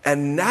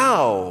 and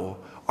now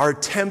are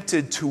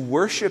tempted to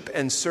worship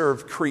and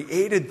serve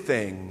created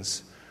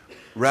things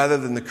rather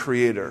than the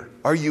Creator.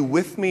 Are you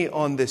with me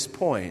on this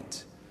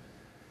point?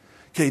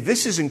 Okay,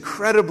 this is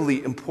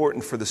incredibly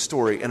important for the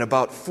story, and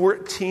about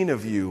 14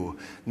 of you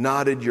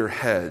nodded your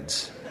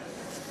heads.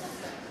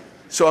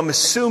 So I'm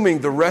assuming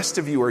the rest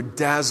of you are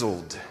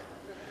dazzled.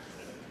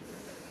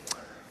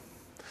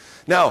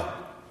 Now,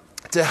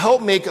 to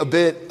help make a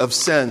bit of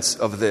sense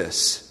of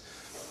this,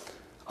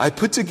 I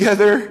put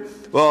together,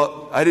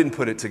 well, I didn't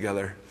put it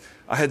together.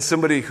 I had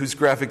somebody who's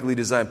graphically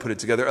designed put it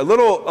together. A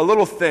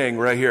little thing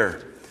right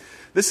here.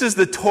 This is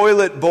the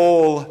toilet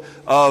bowl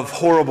of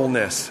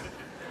horribleness.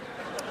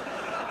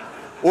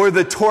 Or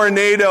the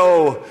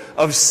tornado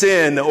of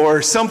sin,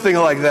 or something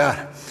like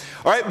that.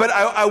 All right, but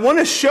I want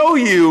to show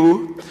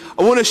you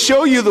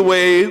the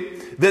way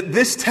that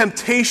this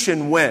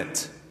temptation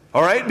went.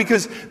 All right,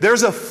 because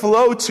there's a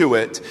flow to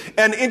it.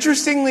 And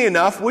interestingly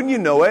enough, wouldn't you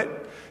know it,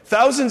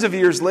 thousands of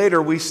years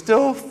later, we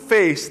still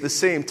face the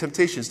same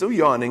temptation. Still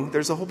yawning.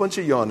 There's a whole bunch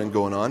of yawning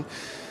going on.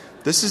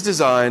 This is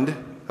designed,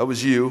 that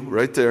was you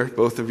right there,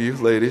 both of you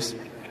ladies.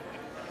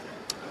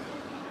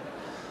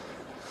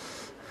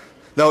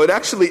 No, it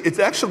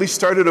actually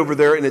started over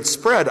there and it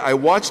spread. I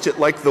watched it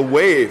like the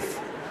wave.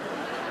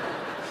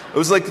 It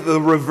was like the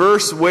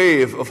reverse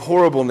wave of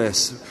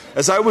horribleness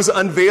as I was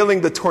unveiling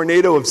the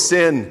tornado of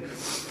sin.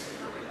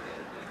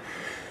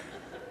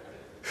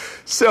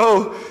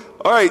 So,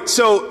 all right,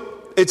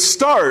 so it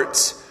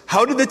starts.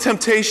 How did the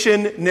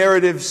temptation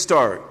narrative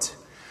start?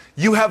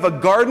 You have a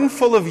garden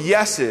full of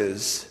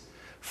yeses.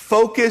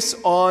 Focus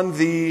on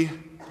the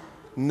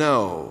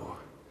no.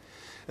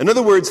 In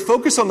other words,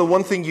 focus on the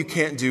one thing you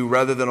can't do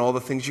rather than all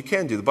the things you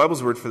can do. The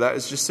Bible's word for that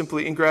is just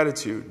simply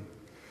ingratitude.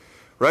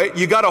 Right?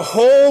 You got a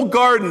whole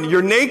garden.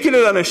 You're naked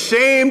and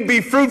unashamed. Be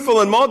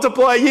fruitful and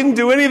multiply. You can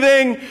do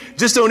anything.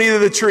 Just don't eat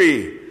of the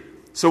tree.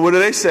 So what do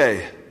they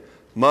say?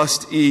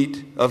 Must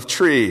eat of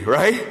tree,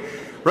 right?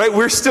 Right?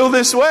 We're still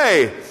this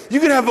way. You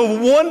can have a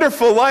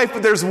wonderful life,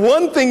 but there's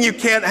one thing you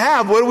can't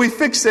have. What do we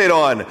fixate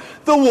on?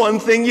 The one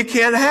thing you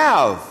can't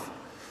have.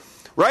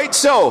 Right?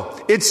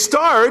 So, it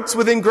starts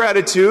with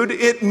ingratitude.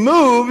 It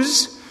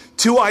moves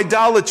to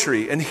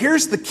idolatry. And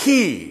here's the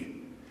key.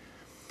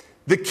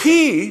 The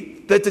key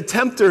that the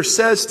tempter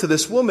says to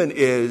this woman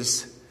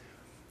is,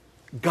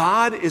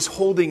 God is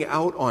holding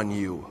out on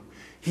you.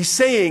 He's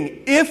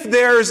saying, if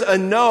there's a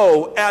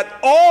no at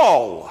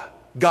all,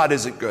 God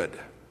isn't good.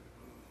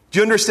 Do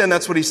you understand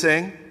that's what he's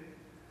saying?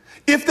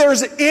 If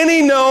there's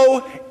any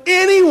no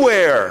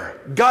anywhere,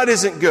 God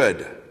isn't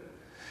good.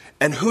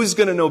 And who's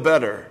going to know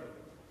better?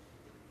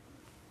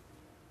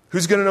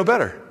 Who's going to know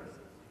better?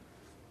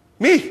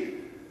 Me.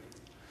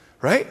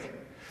 Right?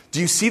 Do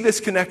you see this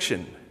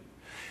connection?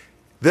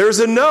 There's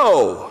a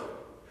no.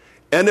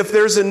 And if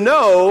there's a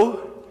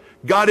no,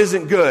 God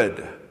isn't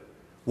good.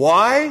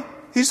 Why?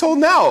 He's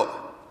holding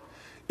out.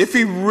 If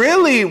he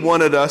really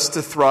wanted us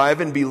to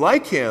thrive and be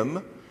like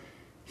him,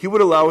 he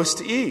would allow us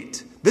to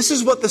eat. This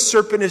is what the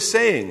serpent is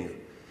saying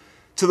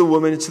to the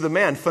woman and to the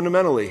man,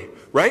 fundamentally.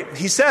 Right?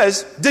 He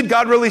says, did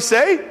God really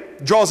say?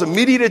 Draws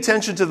immediate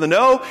attention to the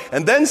no,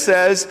 and then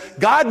says,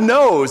 God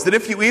knows that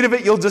if you eat of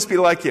it, you'll just be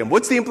like him.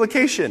 What's the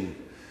implication?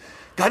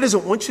 God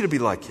doesn't want you to be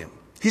like him.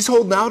 He's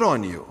holding out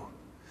on you.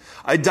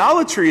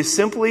 Idolatry is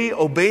simply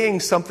obeying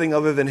something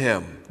other than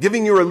him,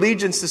 giving your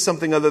allegiance to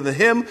something other than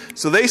him.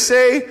 So they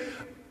say,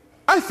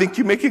 I think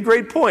you make a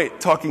great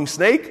point, talking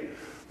snake.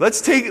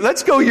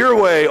 Let's go your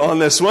way on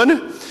this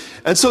one.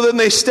 And so then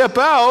they step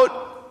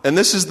out, and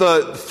this is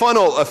the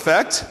funnel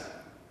effect.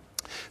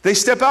 They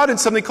step out in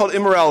something called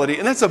immorality,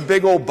 and that's a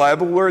big old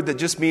Bible word that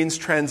just means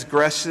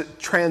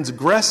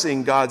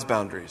transgressing God's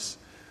boundaries.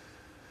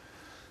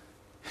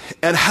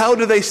 And how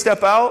do they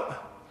step out?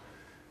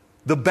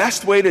 The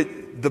best way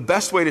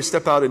to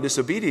step out in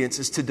disobedience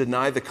is to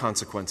deny the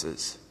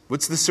consequences.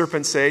 What's the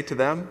serpent say to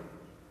them?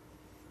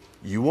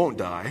 You won't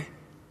die,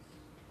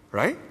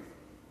 right?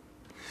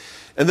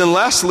 And then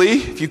lastly,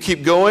 if you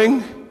keep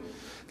going,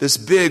 this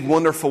big,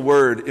 wonderful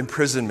word,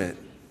 imprisonment.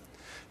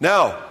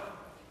 Now,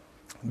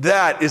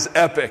 that is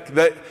epic.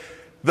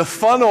 The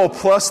funnel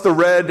plus the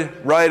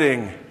red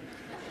writing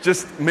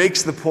just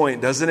makes the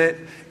point, doesn't it?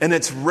 And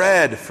it's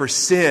red for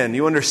sin.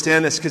 You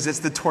understand this because it's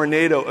the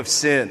tornado of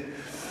sin.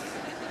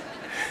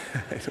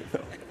 I don't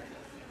know.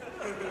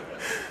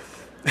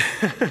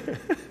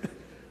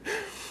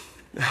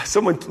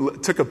 Someone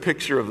took a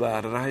picture of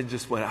that, and I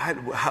just went,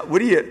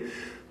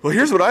 well,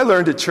 here's what I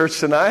learned at church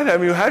tonight. I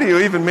mean, how do you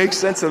even make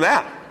sense of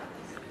that?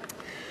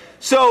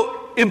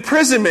 So,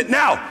 imprisonment.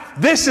 Now,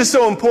 this is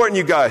so important,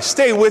 you guys.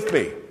 Stay with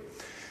me.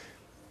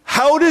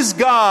 How does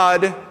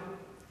God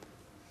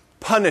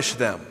punish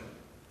them?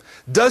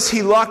 Does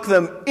he lock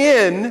them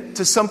in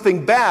to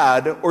something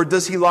bad, or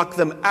does he lock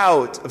them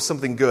out of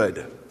something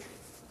good?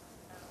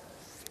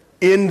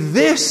 In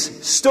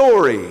this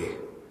story,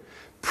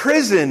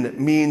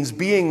 prison means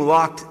being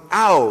locked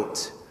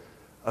out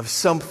of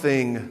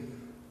something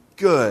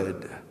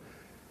good.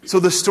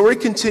 So the story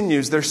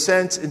continues. They're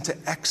sent into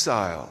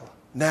exile.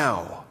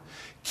 Now,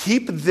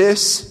 keep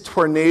this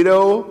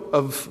tornado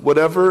of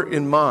whatever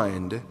in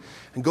mind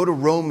and go to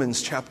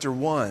Romans chapter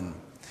 1.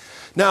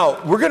 Now,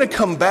 we're going to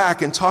come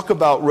back and talk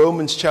about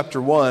Romans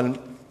chapter 1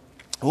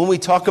 when we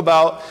talk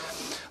about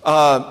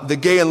the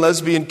gay and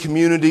lesbian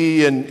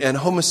community and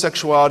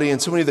homosexuality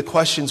and so many of the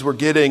questions we're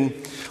getting.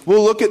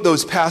 We'll look at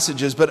those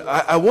passages, but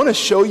I want to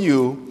show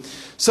you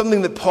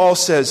something that Paul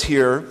says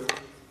here.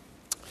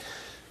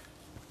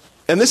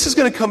 And this is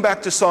going to come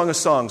back to Song of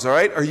Songs, all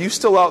right? Are you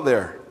still out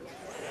there?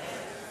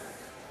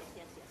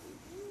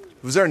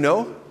 Was there a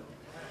no?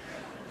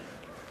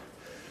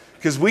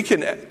 Because we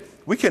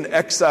can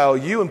exile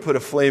you and put a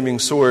flaming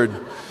sword,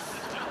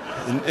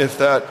 and if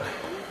that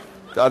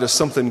is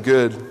something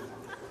good.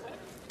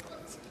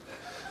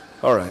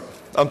 All right,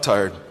 I'm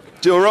tired.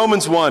 Do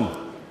Romans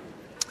 1.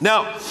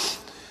 Now,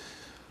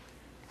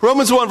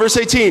 Romans 1, verse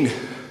 18.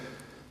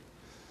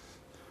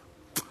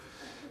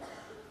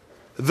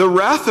 The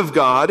wrath of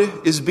God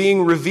is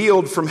being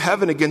revealed from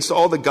heaven against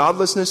all the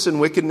godlessness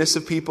and wickedness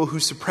of people who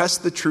suppress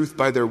the truth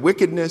by their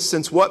wickedness,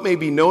 since what may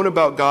be known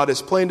about God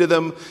is plain to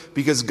them,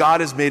 because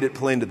God has made it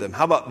plain to them.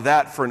 How about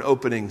that for an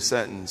opening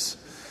sentence?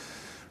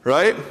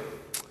 Right?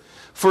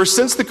 For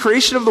since the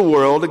creation of the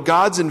world,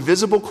 God's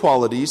invisible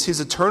qualities, his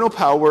eternal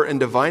power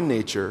and divine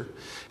nature,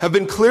 have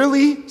been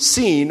clearly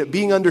seen,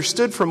 being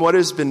understood from what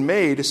has been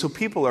made, so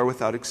people are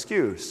without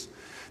excuse.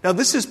 Now,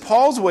 this is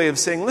Paul's way of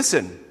saying,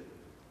 listen,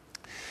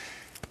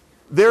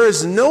 there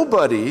is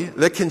nobody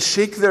that can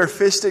shake their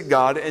fist at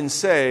God and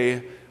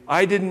say,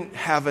 I didn't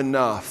have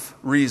enough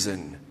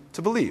reason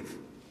to believe.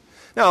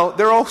 Now,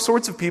 there are all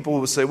sorts of people who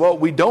will say, well,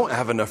 we don't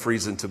have enough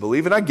reason to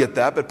believe, and I get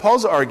that, but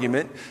Paul's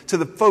argument to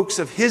the folks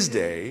of his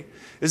day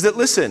is that,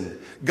 listen,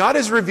 God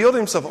has revealed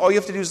himself. All you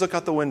have to do is look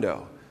out the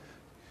window.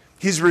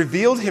 He's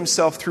revealed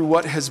himself through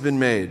what has been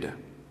made.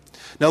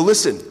 Now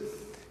listen,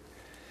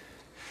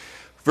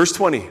 verse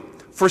 20.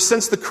 For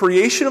since the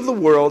creation of the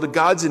world,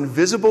 God's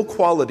invisible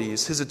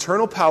qualities, his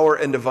eternal power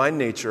and divine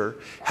nature,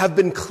 have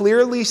been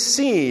clearly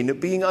seen,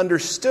 being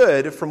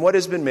understood from what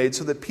has been made,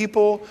 so that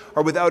people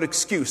are without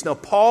excuse. Now,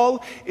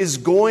 Paul is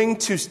going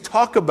to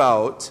talk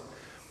about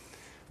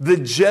the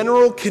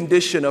general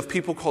condition of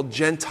people called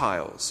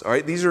Gentiles. All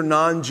right, these are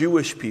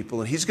non-Jewish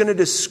people, and he's going to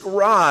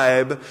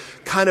describe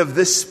kind of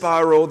this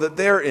spiral that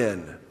they're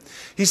in.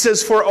 He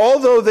says, for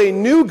although they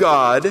knew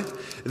God,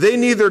 they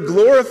neither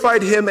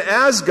glorified him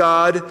as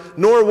God,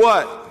 nor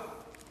what?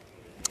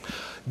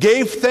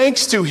 Gave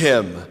thanks to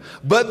him.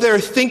 But their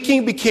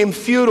thinking became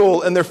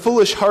futile, and their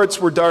foolish hearts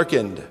were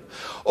darkened.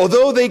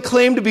 Although they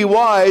claimed to be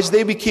wise,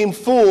 they became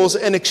fools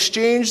and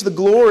exchanged the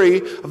glory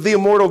of the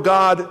immortal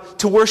God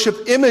to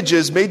worship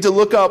images made to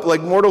look up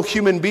like mortal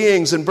human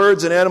beings and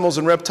birds and animals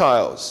and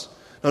reptiles.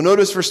 Now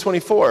notice verse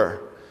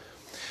 24.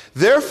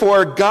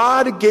 Therefore,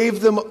 God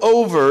gave them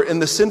over in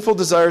the sinful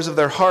desires of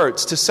their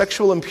hearts to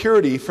sexual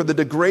impurity for the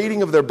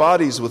degrading of their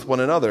bodies with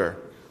one another.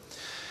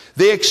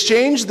 They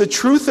exchanged the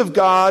truth of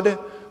God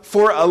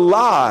for a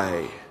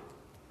lie.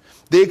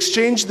 They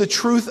exchanged the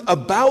truth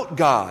about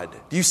God.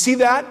 Do you see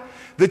that?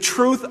 The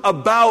truth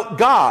about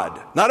God.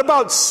 Not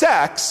about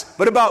sex,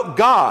 but about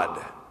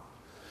God.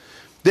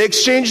 They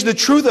exchanged the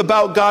truth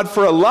about God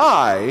for a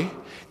lie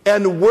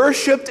and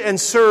worshiped and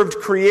served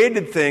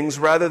created things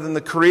rather than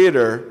the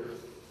Creator,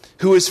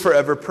 who is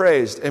forever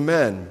praised.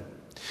 Amen.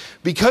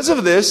 Because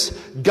of this,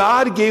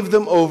 God gave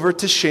them over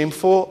to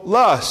shameful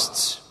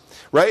lusts.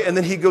 Right? And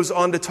then he goes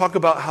on to talk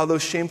about how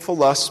those shameful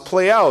lusts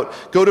play out.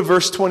 Go to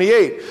verse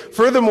 28.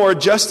 Furthermore,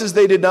 just as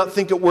they did not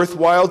think it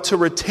worthwhile to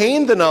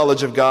retain the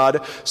knowledge of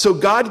God, so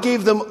God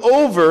gave them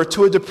over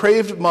to a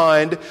depraved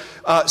mind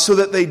so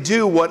that they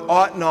do what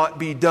ought not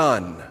be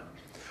done.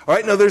 All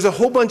right, now there's a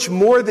whole bunch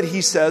more that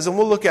he says, and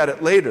we'll look at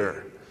it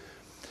later.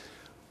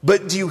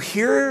 But do you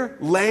hear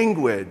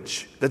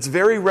language that's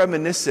very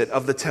reminiscent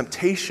of the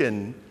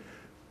temptation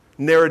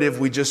narrative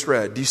we just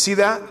read? Do you see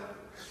that?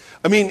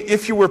 I mean,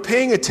 if you were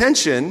paying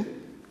attention,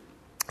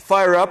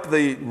 fire up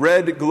the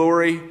red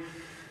glory,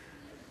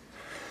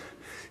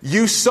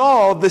 you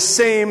saw the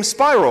same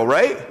spiral,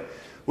 right?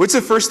 What's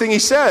the first thing he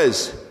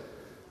says?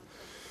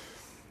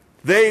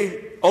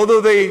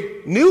 Although they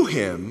knew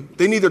him,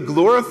 they neither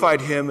glorified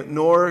him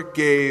nor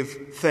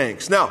gave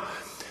thanks. Now,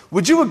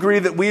 would you agree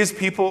that we as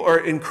people are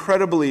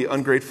incredibly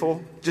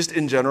ungrateful, just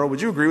in general?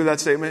 Would you agree with that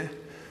statement?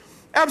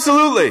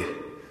 Absolutely.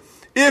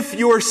 If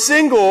you're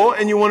single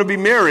and you want to be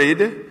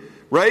married,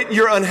 right,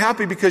 you're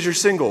unhappy because you're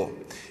single.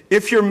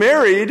 If you're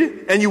married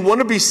and you want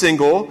to be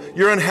single,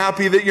 you're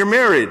unhappy that you're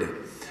married.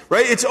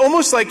 Right? It's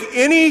almost like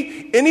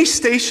any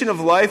station of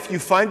life you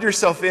find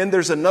yourself in,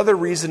 there's another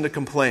reason to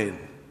complain.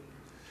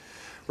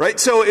 Right?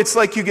 So it's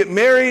like you get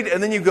married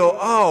and then you go,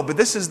 oh, but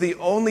this is the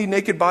only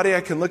naked body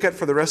I can look at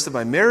for the rest of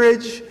my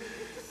marriage.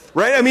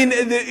 Right? I mean,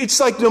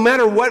 it's like no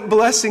matter what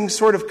blessing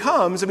sort of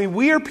comes, I mean,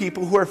 we are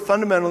people who are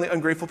fundamentally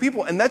ungrateful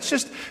people. And that's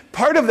just,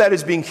 part of that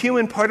is being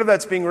human, part of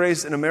that's being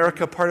raised in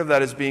America, part of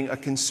that is being a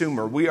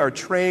consumer. We are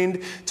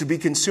trained to be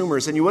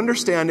consumers. And you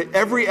understand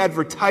every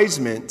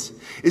advertisement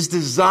is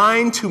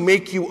designed to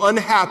make you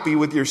unhappy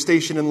with your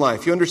station in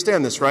life. You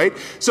understand this, right?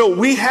 So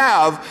we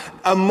have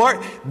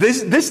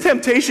this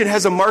temptation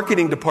has a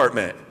marketing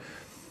department.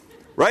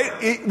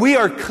 Right? We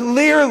are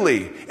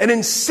clearly and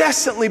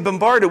incessantly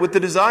bombarded with the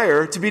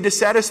desire to be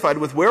dissatisfied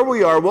with where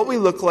we are, what we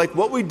look like,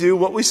 what we do,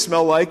 what we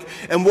smell like,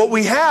 and what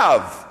we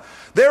have.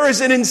 There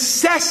is an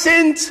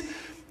incessant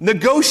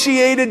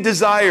negotiated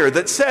desire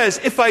that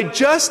says, if I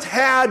just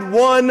had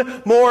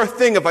one more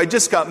thing, if I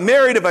just got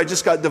married, if I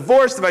just got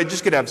divorced, if I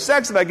just could have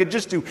sex, if I could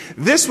just do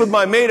this with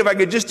my mate, if I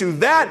could just do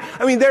that.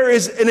 I mean, there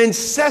is an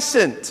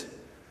incessant,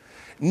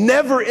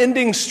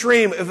 never-ending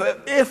stream of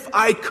if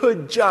I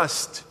could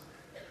just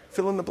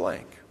fill in the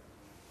blank.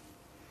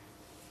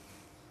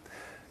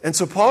 And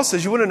so Paul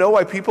says, you want to know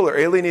why people are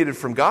alienated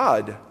from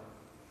God?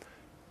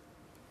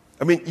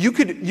 I mean, you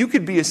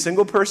could be a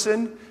single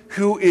person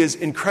who is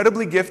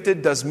incredibly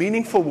gifted, does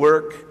meaningful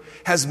work,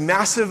 has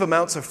massive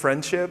amounts of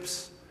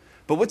friendships,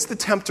 but what's the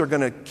tempter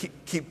going to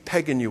keep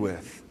pegging you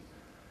with?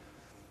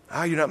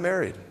 You're not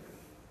married.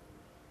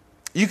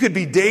 You could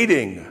be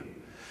dating,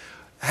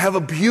 have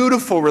a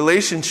beautiful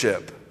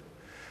relationship,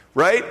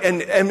 right?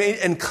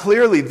 And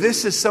clearly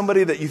this is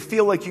somebody that you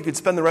feel like you could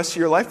spend the rest of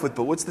your life with,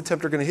 but what's the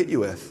tempter going to hit you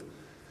with?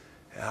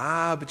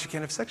 But you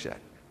can't have sex yet.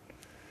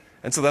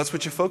 And so that's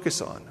what you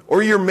focus on.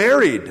 Or you're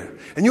married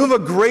and you have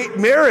a great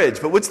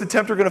marriage, but what's the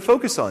tempter going to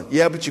focus on?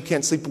 Yeah, but you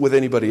can't sleep with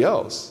anybody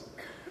else.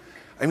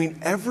 I mean,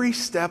 every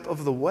step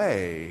of the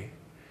way,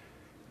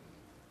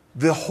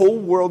 the whole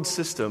world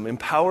system,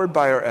 empowered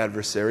by our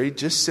adversary,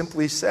 just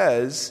simply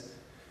says,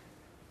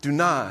 do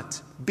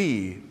not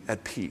be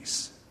at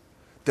peace.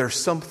 There's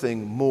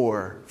something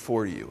more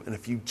for you. And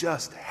if you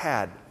just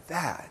had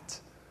that.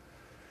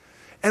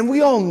 And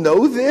we all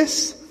know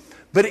this,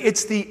 but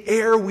it's the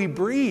air we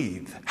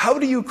breathe. How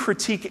do you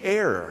critique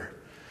air?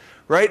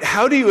 Right?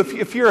 How do you,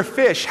 if you're a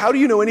fish, how do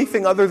you know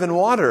anything other than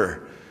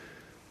water?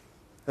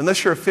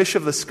 Unless you're a fish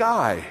of the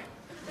sky.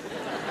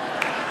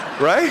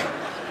 Right?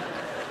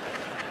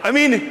 I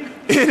mean,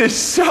 it is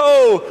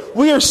so,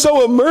 we are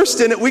so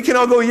immersed in it, we can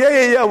all go,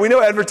 yeah, we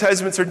know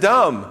advertisements are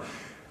dumb.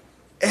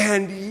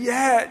 And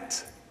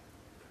yet,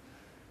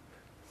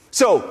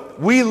 so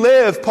we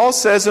live, Paul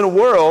says, in a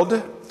world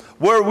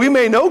where we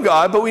may know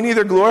God, but we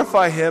neither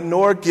glorify Him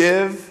nor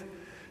give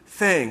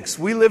thanks.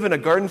 We live in a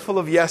garden full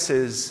of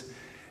yeses,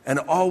 and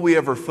all we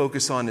ever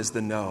focus on is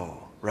the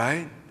no,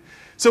 right?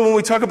 So when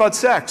we talk about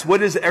sex,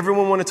 what does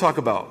everyone want to talk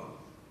about?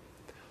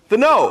 The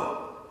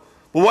no.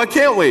 Well, why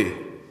can't we?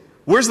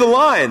 Where's the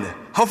line?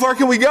 How far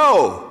can we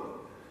go?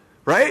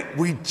 Right?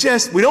 We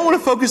don't want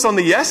to focus on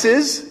the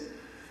yeses.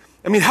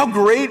 I mean, how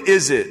great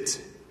is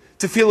it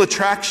to feel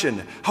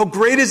attraction? How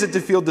great is it to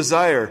feel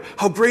desire?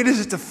 How great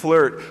is it to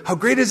flirt? How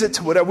great is it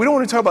to whatever? We don't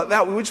want to talk about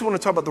that. We just want to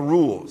talk about the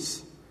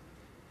rules.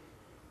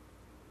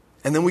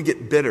 And then we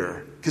get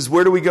bitter. Because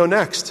where do we go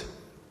next?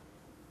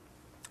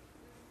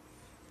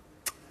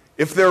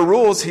 If there are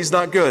rules, He's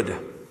not good.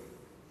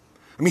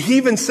 I mean, he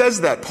even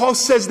says that. Paul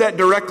says that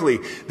directly.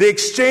 They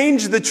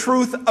exchange the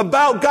truth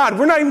about God.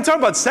 We're not even talking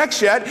about sex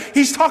yet.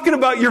 He's talking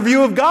about your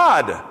view of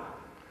God.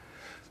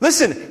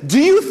 Listen, do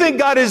you think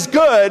God is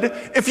good?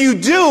 If you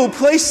do,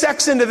 place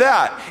sex into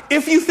that.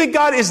 If you think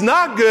God is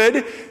not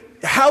good,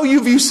 how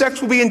you view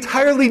sex will be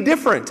entirely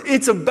different.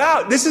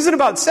 This isn't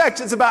about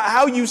sex, it's about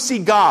how you see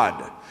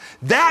God.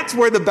 That's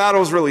where the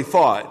battle's really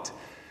fought.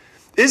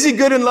 Is He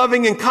good and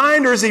loving and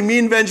kind, or is He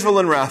mean, vengeful,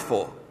 and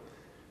wrathful?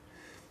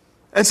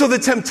 And so the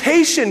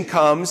temptation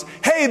comes,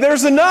 hey,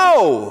 there's a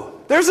no.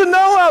 There's a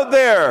no out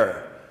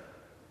there.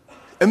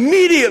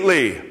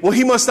 Immediately, well,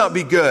 He must not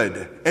be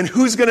good. And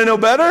who's going to know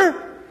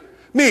better?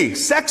 Me.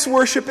 Sex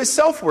worship is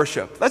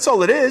self-worship. That's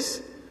all it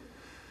is.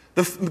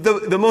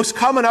 The most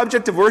common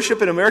object of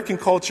worship in American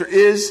culture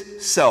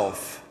is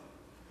self.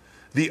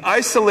 The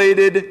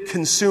isolated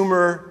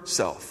consumer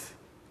self.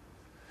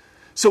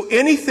 So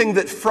anything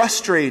that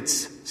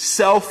frustrates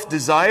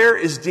self-desire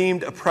is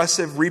deemed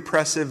oppressive,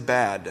 repressive,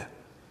 bad.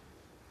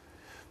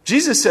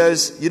 Jesus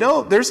says,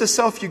 there's a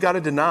self you got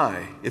to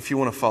deny if you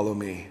want to follow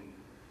me.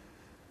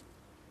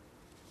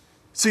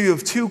 So you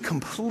have two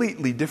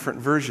completely different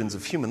versions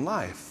of human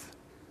life.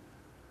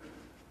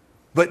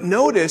 But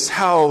notice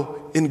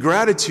how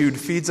ingratitude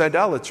feeds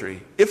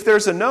idolatry. If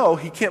there's a no,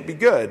 He can't be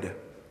good.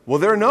 Well,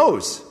 there are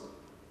no's.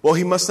 Well,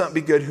 He must not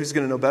be good. Who's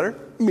going to know better?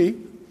 Me.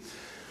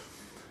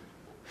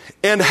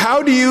 And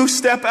how do you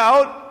step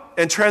out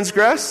and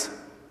transgress?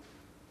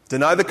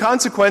 Deny the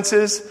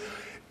consequences.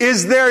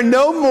 Is there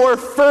no more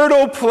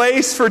fertile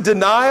place for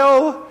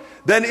denial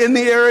than in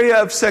the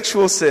area of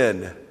sexual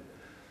sin?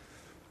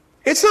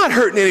 It's not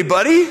hurting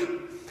anybody.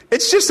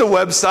 It's just a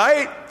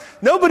website.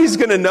 Nobody's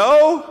going to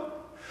know.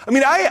 I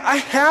mean, I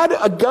had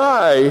a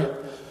guy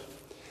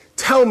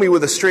tell me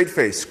with a straight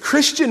face,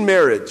 Christian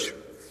marriage.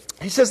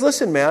 He says,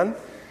 listen, man,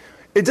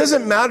 it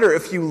doesn't matter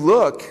if you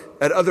look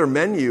at other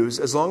menus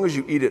as long as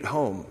you eat at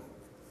home.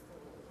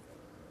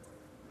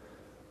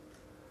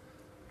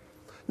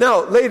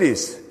 Now,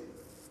 ladies,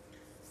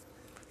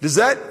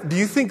 do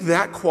you think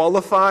that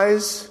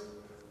qualifies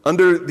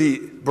under the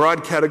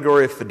broad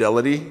category of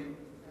fidelity?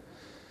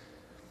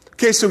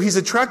 Okay, so he's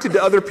attracted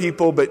to other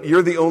people, but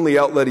you're the only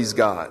outlet he's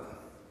got.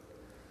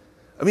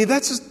 I mean,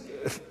 that's just,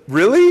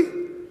 really?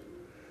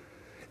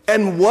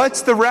 And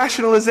what's the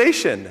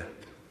rationalization?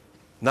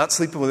 Not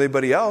sleeping with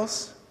anybody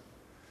else.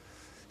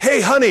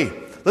 Hey, honey,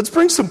 let's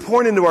bring some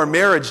porn into our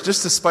marriage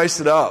just to spice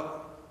it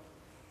up.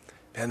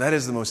 And that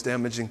is the most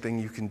damaging thing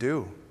you can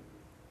do.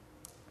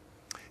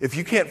 If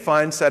you can't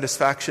find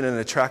satisfaction and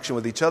attraction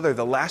with each other,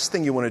 the last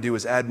thing you want to do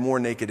is add more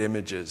naked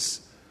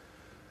images.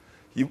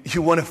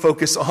 You want to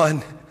focus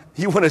on,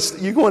 you want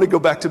to go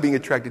back to being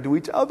attracted to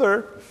each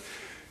other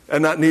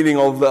and not needing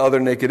all the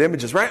other naked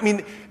images, right? I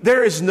mean,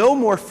 there is no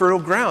more fertile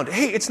ground.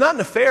 Hey, it's not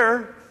an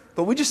affair,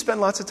 but we just spend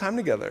lots of time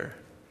together,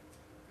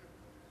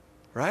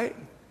 right?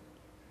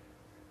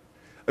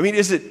 I mean,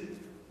 is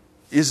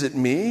it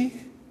me?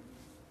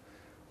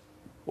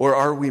 Or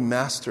are we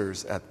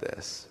masters at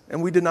this?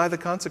 And we deny the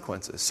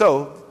consequences.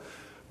 So,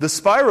 the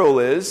spiral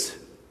is,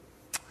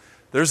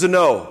 there's a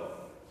no.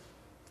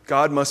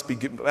 God must be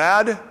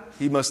bad.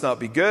 He must not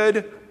be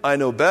good. I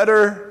know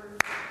better.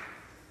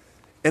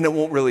 And it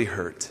won't really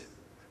hurt.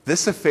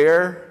 This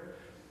affair,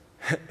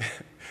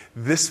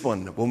 this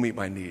one will meet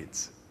my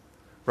needs.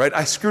 Right?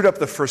 I screwed up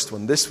the first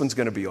one. This one's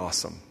going to be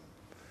awesome.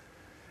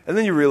 And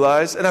then you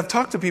realize, and I've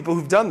talked to people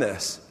who've done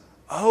this.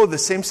 Oh, the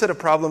same set of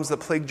problems that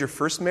plagued your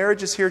first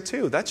marriage is here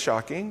too. That's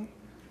shocking.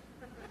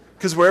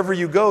 Because wherever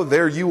you go,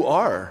 there you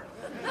are.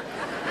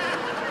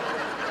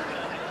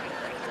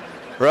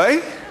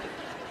 Right?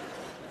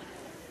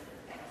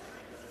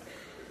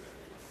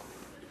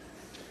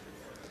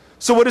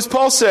 So what does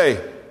Paul say?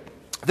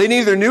 They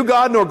neither knew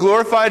God nor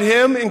glorified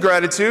him in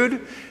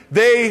gratitude.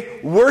 They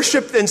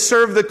worshiped and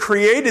served the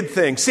created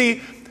thing.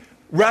 See,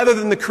 rather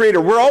than the creator.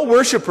 We're all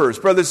worshipers,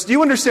 brothers. Do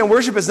you understand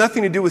worship has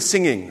nothing to do with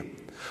singing?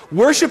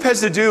 Worship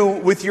has to do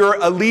with your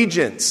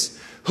allegiance.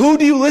 Who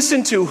do you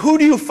listen to? Who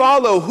do you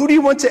follow? Who do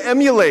you want to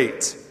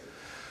emulate?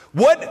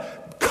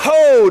 What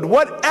code,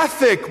 what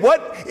ethic,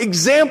 what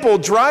example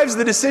drives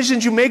the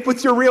decisions you make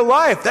with your real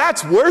life?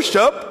 That's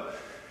worship.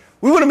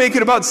 We want to make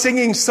it about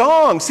singing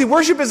songs. See,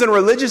 worship isn't a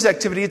religious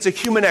activity, it's a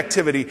human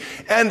activity.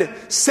 And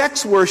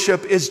sex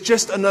worship is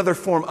just another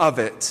form of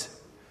it.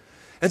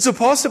 And so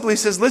Paul simply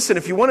says, listen,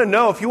 if you want to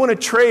know, if you want to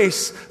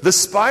trace the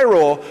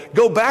spiral,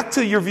 go back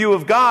to your view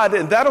of God,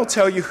 and that'll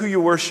tell you who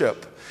you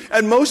worship.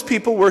 And most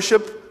people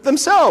worship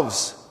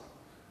themselves.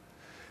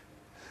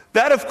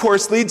 That, of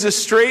course, leads us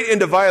straight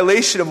into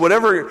violation of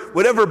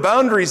whatever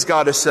boundaries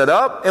God has set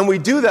up, and we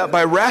do that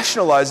by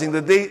rationalizing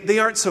that they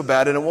aren't so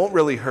bad and it won't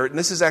really hurt, and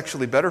this is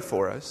actually better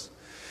for us.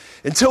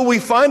 Until we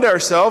find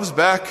ourselves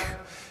back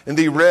in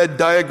the red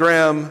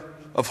diagram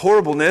of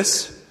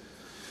horribleness,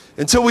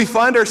 until we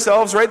find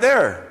ourselves right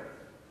there.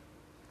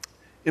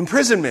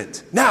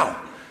 Imprisonment. Now,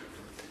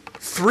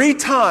 3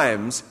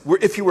 times,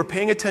 if you were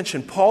paying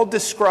attention, Paul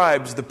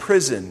describes the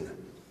prison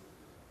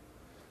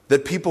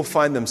that people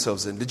find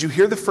themselves in. Did you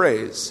hear the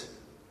phrase?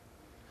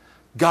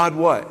 God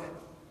what?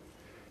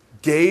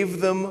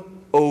 Gave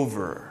them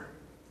over.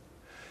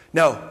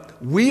 Now,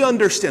 we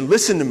understand,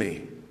 listen to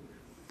me.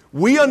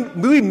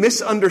 We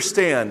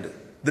misunderstand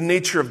the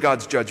nature of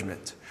God's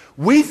judgment.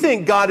 We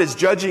think God is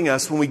judging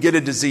us when we get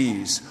a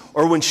disease,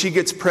 or when she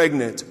gets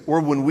pregnant, or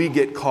when we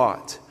get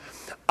caught.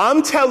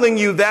 I'm telling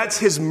you that's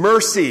His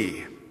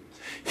mercy.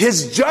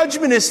 His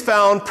judgment is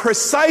found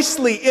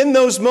precisely in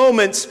those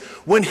moments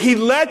when He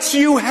lets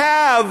you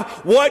have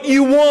what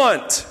you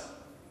want.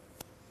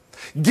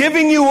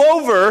 Giving you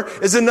over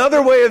is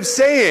another way of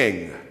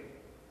saying,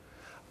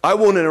 I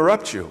won't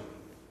interrupt you.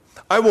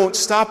 I won't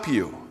stop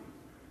you.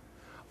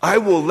 I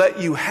will let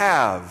you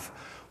have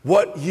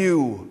what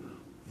you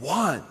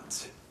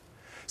want.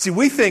 See,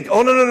 we think,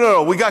 oh,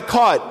 no, we got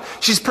caught.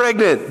 She's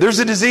pregnant. There's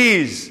a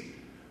disease.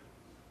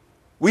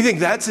 We think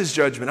that's His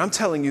judgment. I'm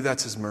telling you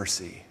that's His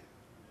mercy.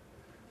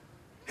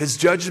 His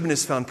judgment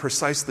is found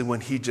precisely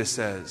when He just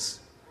says,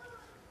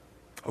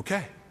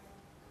 okay,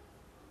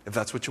 if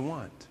that's what you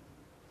want.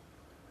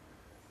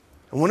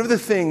 And one of the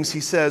things He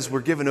says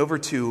we're given over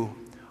to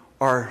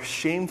are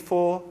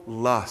shameful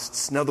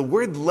lusts. Now, the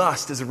word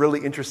lust is a really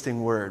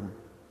interesting word.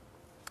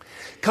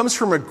 It comes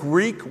from a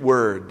Greek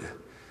word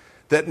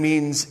that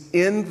means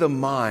in the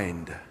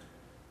mind.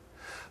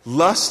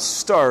 Lust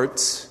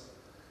starts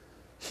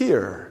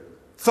here.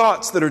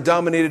 Thoughts that are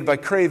dominated by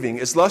craving.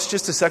 Is lust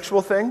just a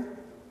sexual thing?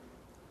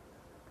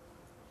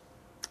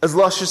 Is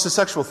lust just a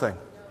sexual thing?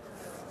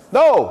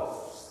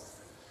 No.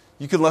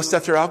 You can lust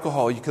after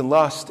alcohol. You can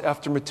lust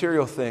after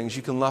material things.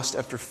 You can lust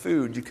after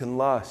food. You can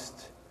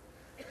lust.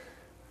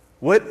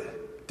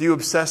 What do you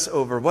obsess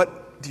over?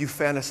 What do you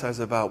fantasize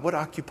about? What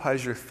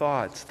occupies your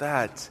thoughts?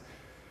 That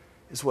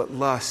is what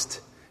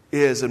lust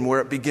is and where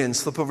it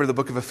begins. Flip over to the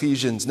book of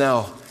Ephesians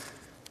now.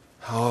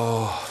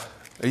 Oh,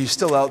 are you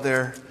still out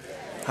there?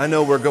 I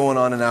know we're going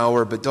on an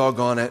hour, but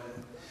doggone it.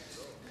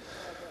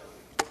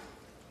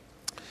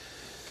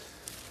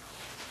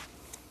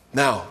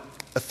 Now,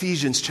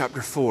 Ephesians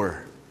chapter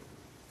 4.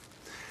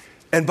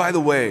 And by the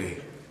way,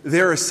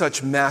 there is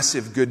such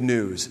massive good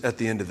news at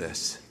the end of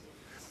this.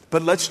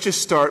 But let's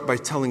just start by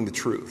telling the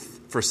truth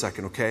for a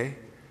second, okay?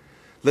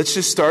 Let's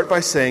just start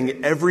by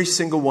saying every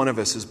single one of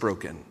us is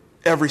broken.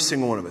 Every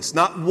single one of us.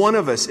 Not one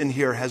of us in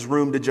here has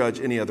room to judge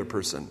any other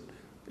person.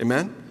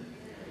 Amen?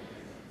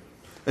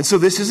 And so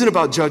this isn't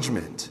about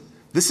judgment.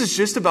 This is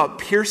just about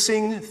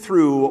piercing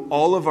through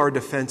all of our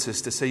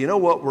defenses to say, you know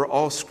what, we're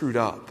all screwed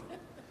up.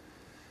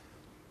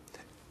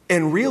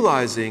 And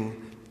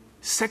realizing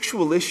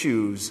sexual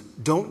issues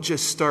don't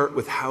just start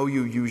with how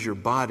you use your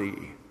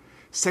body.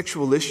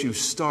 Sexual issues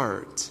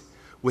start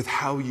with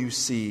how you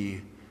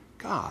see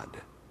God.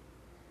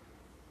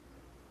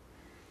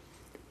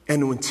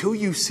 And until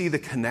you see the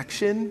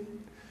connection,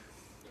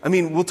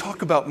 we'll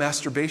talk about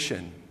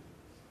masturbation.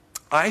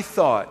 I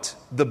thought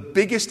the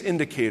biggest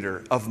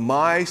indicator of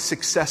my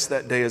success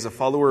that day as a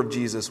follower of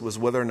Jesus was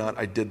whether or not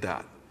I did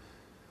that.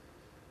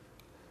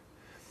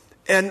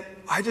 And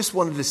I just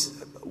wanted to,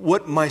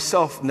 what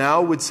myself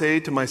now would say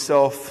to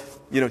myself,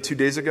 2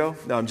 days ago?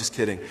 No, I'm just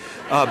kidding.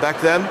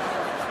 Back then,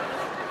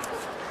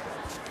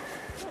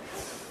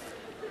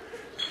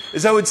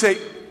 is I would say,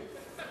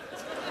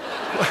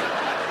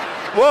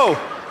 whoa,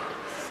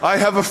 I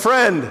have a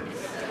friend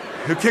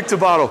who kicked a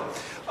bottle.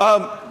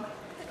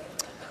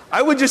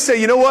 I would just say,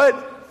 you know what?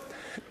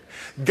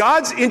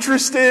 God's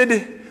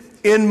interested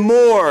in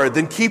more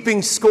than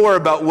keeping score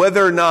about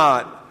whether or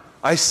not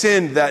I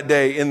sinned that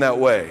day in that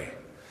way.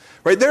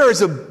 Right? There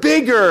is a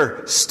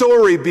bigger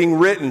story being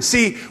written.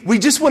 See, we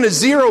just want to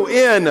zero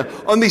in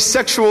on these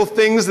sexual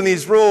things and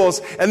these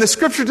rules, and the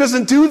Scripture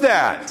doesn't do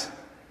that.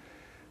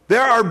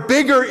 There are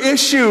bigger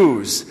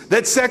issues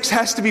that sex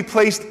has to be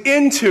placed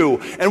into,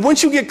 and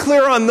once you get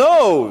clear on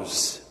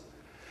those,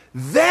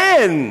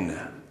 then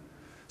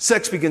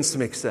sex begins to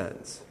make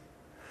sense.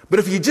 But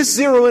if you just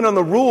zero in on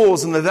the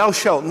rules and the thou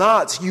shalt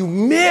nots, you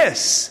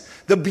miss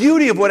the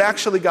beauty of what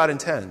actually God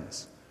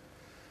intends.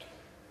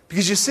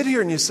 Because you sit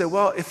here and you say,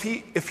 well, if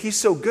he's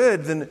so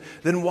good,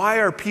 then why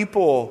are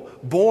people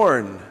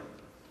born,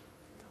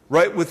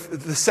 right,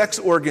 with the sex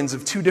organs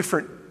of two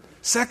different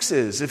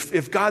sexes?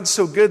 If God's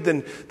so good,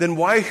 then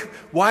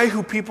why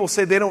do people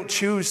say they don't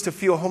choose to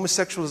feel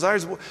homosexual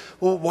desires?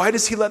 Well, why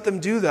does he let them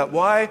do that?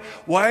 Why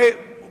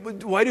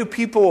do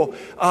people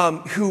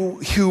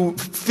who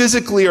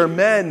physically are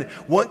men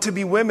want to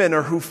be women,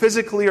 or who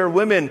physically are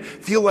women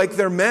feel like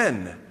they're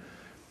men?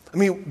 I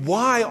mean,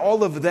 why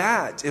all of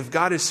that if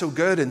God is so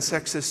good and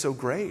sex is so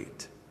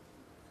great?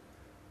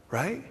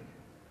 Right?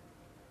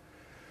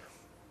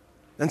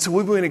 And so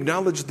we want to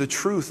acknowledge the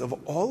truth of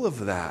all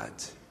of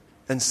that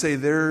and say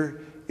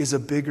there is a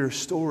bigger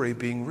story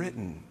being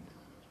written.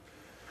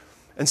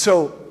 And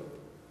so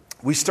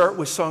we start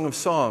with Song of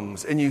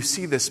Songs, and you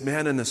see this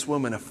man and this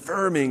woman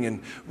affirming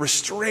and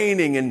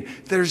restraining, and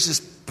there's this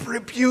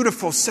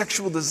beautiful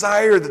sexual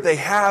desire that they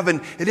have, and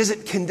it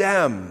isn't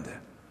condemned.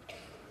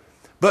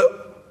 But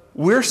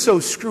we're so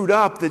screwed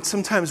up that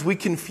sometimes we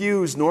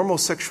confuse normal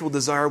sexual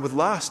desire with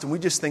lust, and we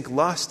just think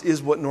lust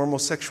is what normal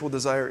sexual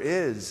desire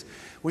is.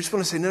 We just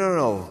want to say,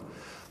 no.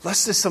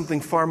 Lust is something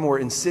far more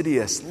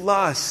insidious.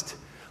 Lust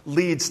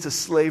leads to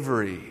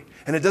slavery.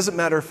 And it doesn't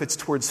matter if it's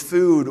towards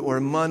food or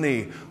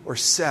money or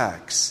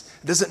sex.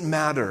 It doesn't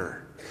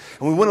matter.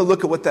 And we want to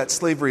look at what that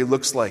slavery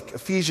looks like.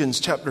 Ephesians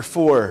chapter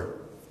 4,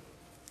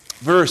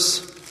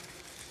 verse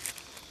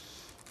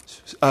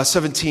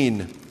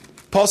 17.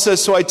 Paul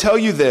says, so I tell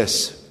you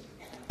this,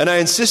 and I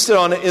insisted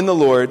on it in the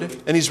Lord,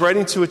 and he's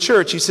writing to a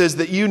church. He says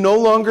that you no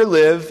longer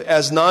live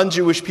as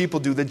non-Jewish people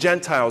do, the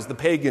Gentiles, the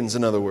pagans,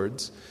 in other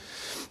words,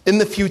 in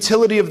the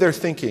futility of their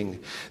thinking.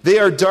 They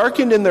are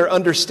darkened in their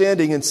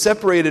understanding and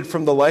separated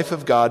from the life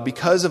of God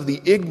because of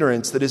the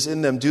ignorance that is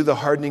in them due to the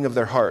hardening of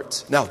their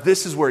hearts. Now,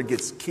 this is where it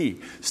gets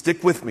key.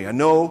 Stick with me. I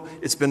know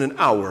it's been an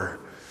hour.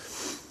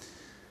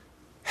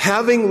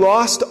 Having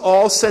lost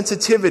all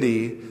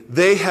sensitivity,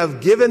 they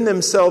have given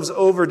themselves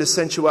over to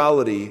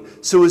sensuality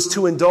so as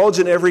to indulge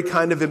in every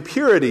kind of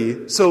impurity,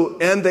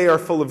 and they are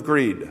full of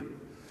greed.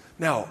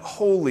 Now,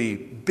 holy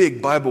big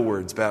Bible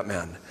words,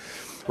 Batman.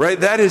 Right?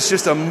 That is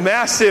just a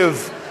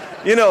massive,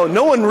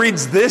 no one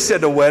reads this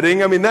at a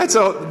wedding. I mean, that's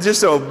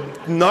just a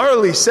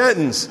gnarly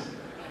sentence.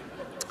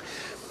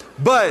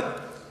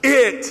 But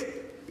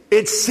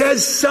it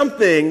says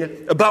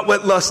something about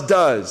what lust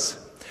does.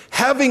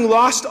 Having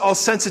lost all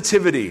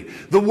sensitivity.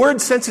 The word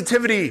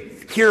sensitivity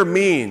here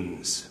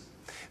means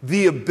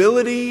the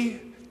ability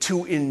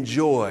to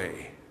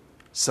enjoy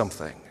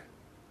something.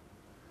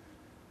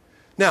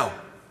 Now,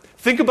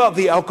 think about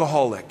the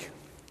alcoholic.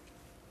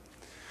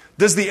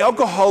 Does the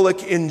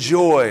alcoholic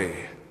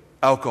enjoy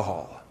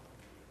alcohol?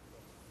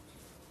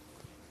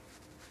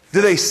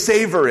 Do they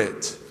savor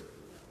it?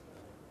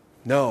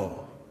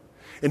 No.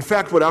 In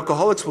fact, what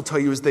alcoholics will tell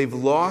you is they've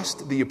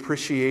lost the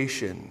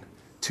appreciation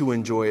to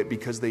enjoy it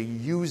because they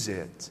use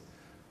it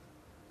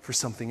for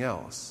something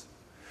else.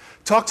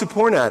 Talk to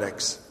porn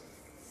addicts.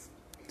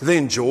 Do they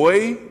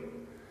enjoy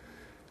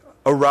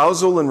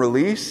arousal and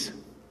release?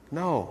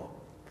 No.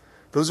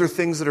 Those are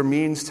things that are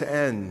means to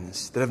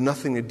ends, that have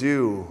nothing to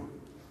do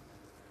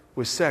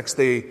with sex.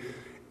 They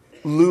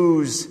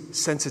lose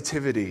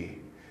sensitivity.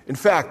 In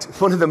fact,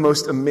 one of the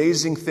most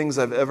amazing things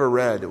I've ever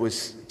read, it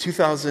was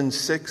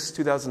 2006,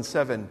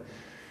 2007,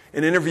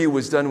 an interview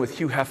was done with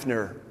Hugh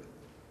Hefner.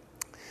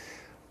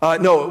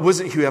 No, it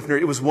wasn't Hugh Hefner.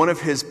 It was one of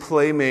his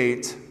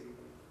Playmate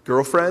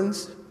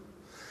girlfriends.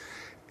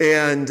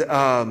 And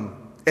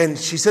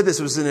she said this.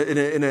 It was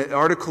in an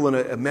article in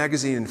a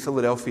magazine in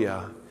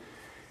Philadelphia.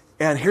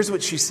 And here's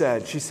what she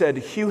said. She said,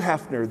 Hugh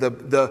Hefner,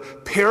 the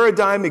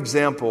paradigm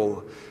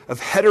example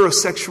of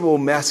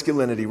heterosexual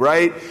masculinity,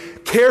 right?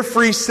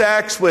 Carefree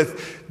sex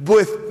with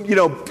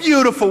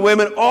beautiful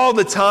women all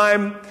the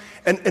time.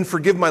 And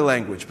forgive my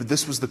language, but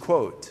this was the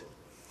quote.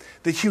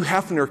 That Hugh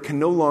Hefner can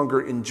no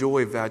longer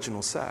enjoy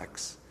vaginal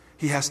sex.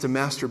 He has to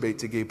masturbate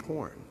to gay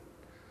porn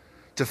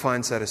to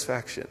find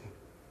satisfaction.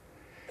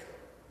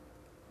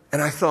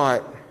 And I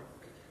thought,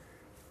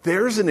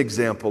 there's an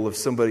example of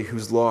somebody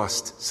who's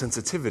lost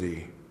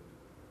sensitivity,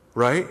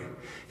 right?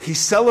 He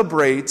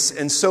celebrates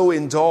and so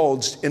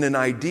indulged in an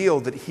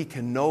ideal that he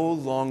can no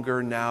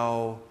longer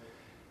now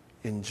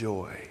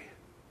enjoy.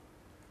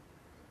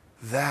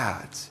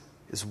 That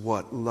is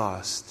what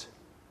lust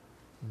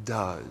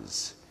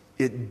does.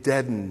 It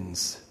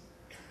deadens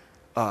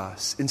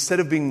us. Instead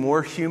of being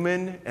more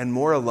human and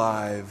more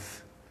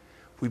alive,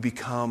 we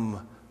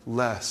become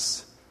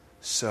less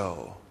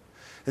so.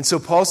 And so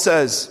Paul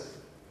says,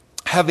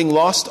 having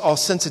lost all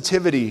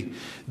sensitivity,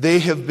 they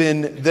have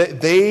been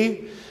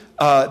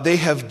they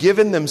have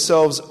given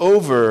themselves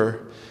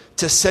over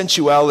to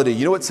sensuality.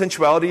 You know what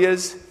sensuality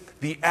is?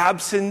 The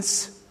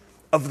absence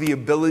of the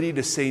ability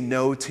to say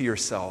no to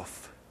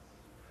yourself.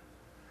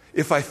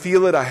 If I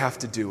feel it, I have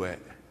to do it.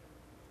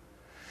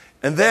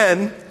 And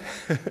then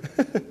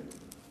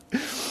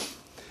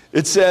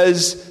it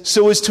says,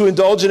 so as to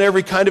indulge in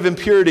every kind of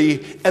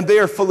impurity, and they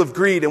are full of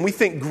greed. And we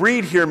think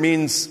greed here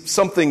means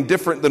something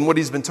different than what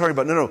he's been talking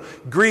about. No.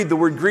 Greed, the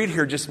word greed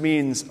here just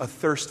means a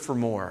thirst for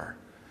more.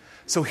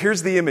 So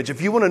here's the image.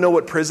 If you want to know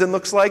what prison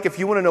looks like, if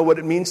you want to know what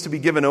it means to be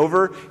given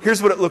over,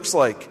 here's what it looks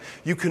like.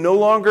 You can no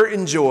longer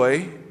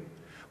enjoy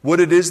what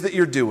it is that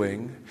you're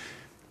doing.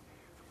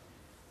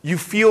 You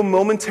feel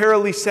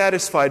momentarily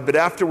satisfied, but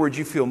afterwards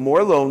you feel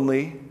more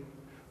lonely,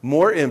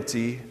 more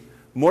empty,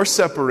 more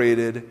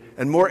separated,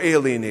 and more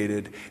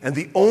alienated. And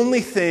the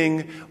only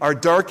thing our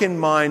darkened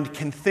mind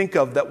can think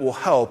of that will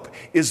help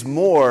is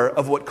more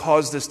of what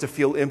caused us to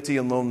feel empty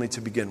and lonely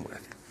to begin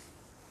with.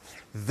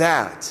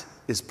 That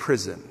is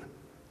prison,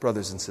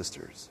 brothers and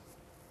sisters.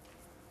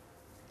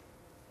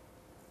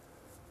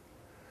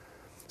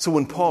 So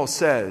when Paul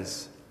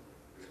says,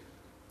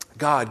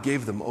 God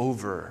gave them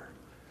over,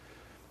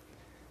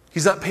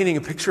 he's not painting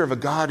a picture of a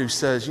God who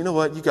says, you know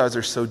what, you guys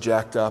are so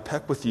jacked up,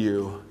 heck with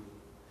you.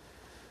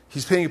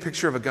 He's painting a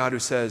picture of a God who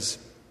says,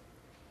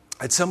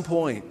 at some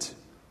point,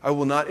 I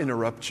will not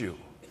interrupt you.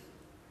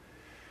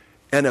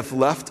 And if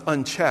left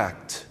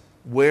unchecked,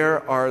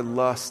 where our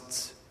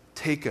lusts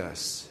take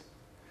us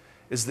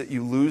is that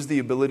you lose the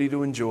ability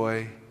to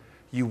enjoy,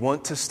 you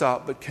want to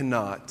stop but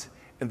cannot,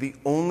 and the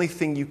only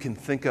thing you can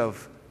think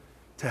of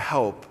to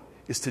help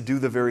is to do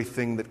the very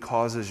thing that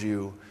causes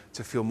you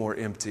to feel more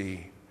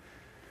empty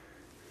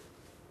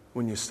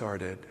when you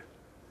started.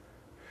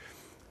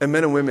 And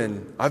men and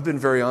women, I've been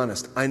very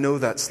honest. I know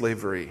that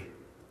slavery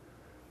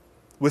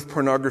with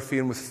pornography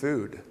and with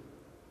food.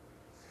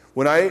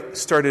 When I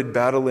started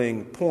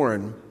battling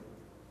porn,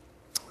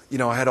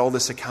 I had all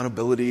this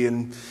accountability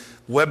and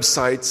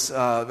websites,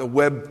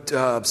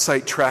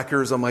 site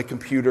trackers on my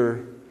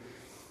computer.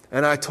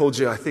 And I told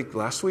you, I think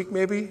last week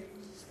maybe,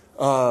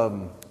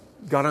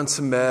 got on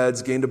some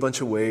meds, gained a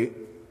bunch of weight.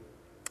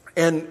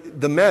 And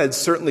the meds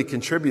certainly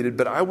contributed,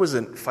 but I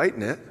wasn't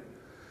fighting it.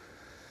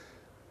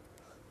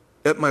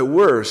 At my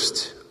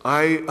worst,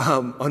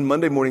 on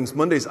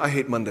Mondays, I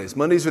hate Mondays.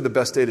 Mondays are the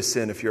best day to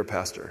sin if you're a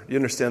pastor. You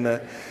understand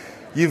that?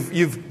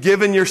 You've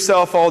given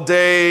yourself all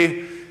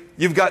day.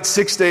 You've got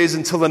 6 days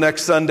until the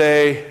next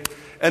Sunday.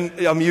 And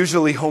I'm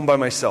usually home by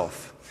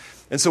myself.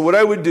 And so what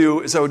I would do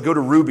is I would go to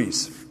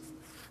Ruby's.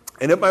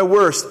 And at my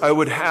worst, I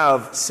would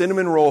have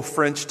cinnamon roll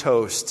French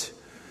toast,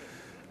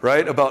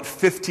 right? About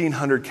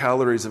 1,500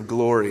 calories of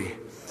glory.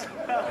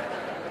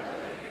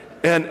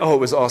 And, it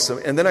was awesome.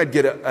 And then I'd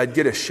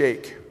get a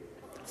shake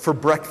for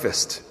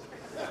breakfast.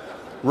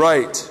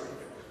 Right.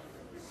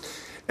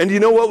 And you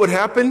know what would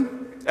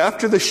happen?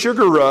 After the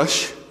sugar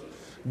rush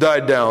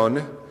died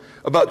down,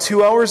 about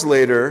 2 hours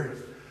later,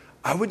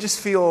 I would just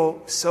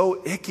feel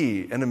so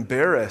icky and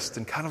embarrassed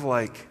and kind of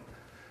like,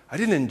 I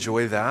didn't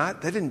enjoy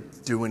that. That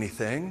didn't do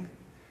anything.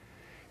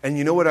 And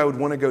you know what I would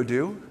want to go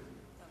do?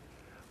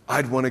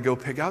 I'd want to go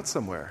pig out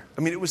somewhere.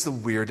 I mean, it was the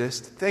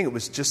weirdest thing. It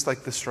was just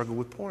like the struggle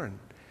with porn.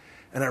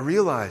 And I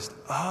realized,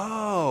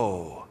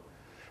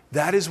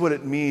 that is what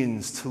it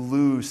means to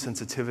lose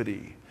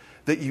sensitivity.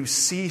 That you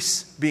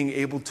cease being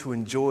able to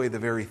enjoy the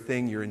very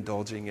thing you're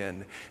indulging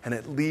in. And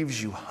it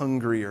leaves you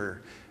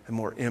hungrier and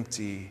more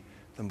empty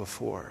than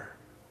before.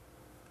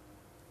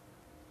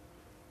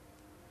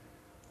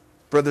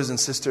 Brothers and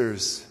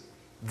sisters,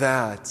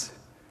 that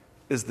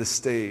is the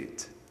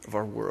state of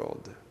our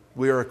world.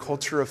 We are a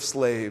culture of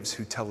slaves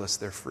who tell us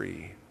they're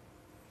free.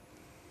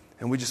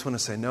 And we just want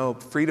to say, no,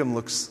 freedom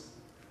looks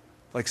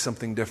like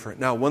something different.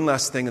 Now, one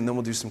last thing, and then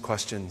we'll do some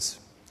questions.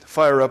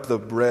 Fire up the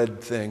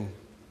bread thing.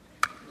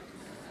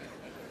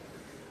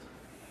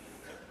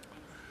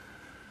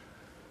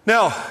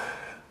 Now,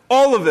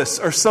 all of us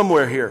are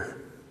somewhere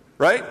here,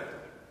 right?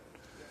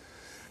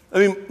 I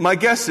mean, my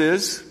guess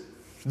is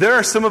there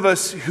are some of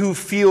us who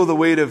feel the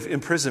weight of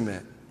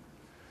imprisonment.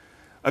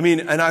 I mean,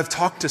 and I've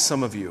talked to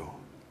some of you.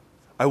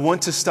 I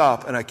want to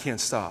stop and I can't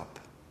stop.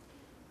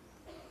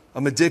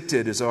 I'm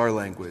addicted is our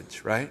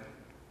language, right?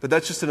 But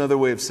that's just another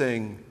way of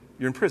saying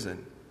you're in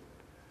prison.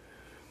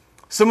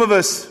 Some of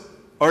us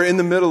are in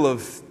the middle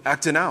of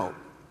acting out.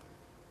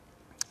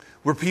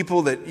 We're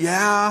people that,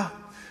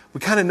 we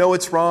kind of know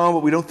it's wrong, but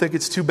we don't think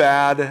it's too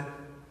bad.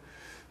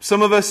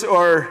 Some of us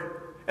are,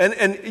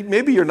 and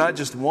maybe you're not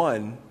just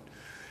one.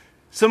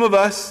 Some of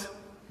us,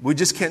 we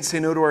just can't say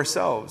no to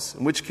ourselves,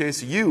 in which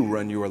case you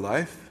run your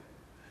life.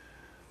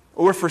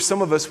 Or for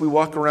some of us, we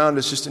walk around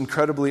as just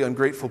incredibly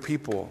ungrateful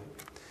people.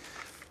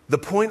 The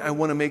point I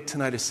want to make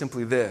tonight is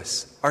simply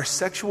this. Our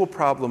sexual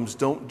problems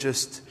don't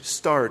just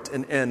start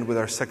and end with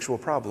our sexual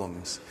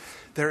problems.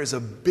 There is a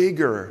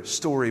bigger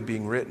story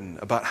being written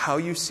about how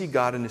you see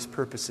God and His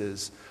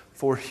purposes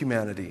for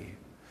humanity.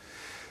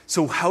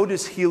 So how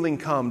does healing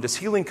come? Does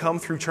healing come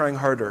through trying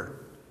harder?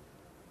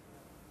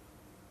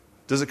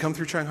 Does it come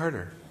through trying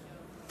harder?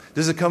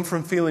 Does it come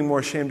from feeling more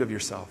ashamed of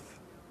yourself?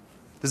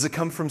 Does it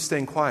come from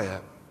staying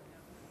quiet?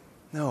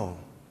 No.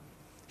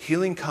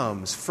 Healing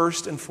comes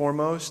first and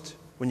foremost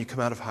when you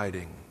come out of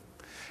hiding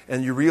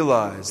and you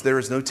realize there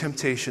is no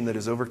temptation that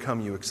has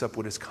overcome you except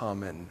what is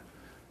common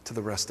to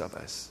the rest of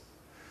us.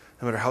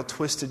 No matter how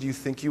twisted you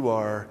think you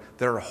are,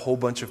 there are a whole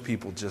bunch of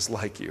people just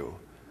like you.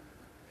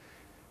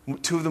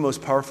 Two of the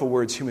most powerful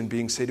words human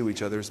beings say to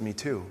each other is, me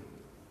too.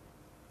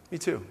 Me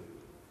too.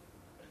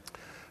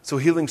 So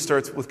healing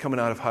starts with coming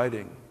out of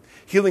hiding.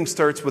 Healing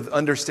starts with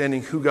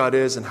understanding who God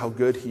is and how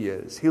good He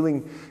is.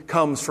 Healing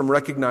comes from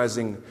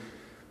recognizing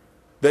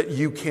that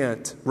you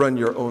can't run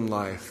your own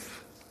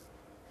life.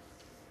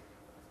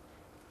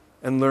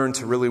 And learn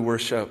to really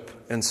worship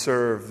and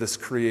serve this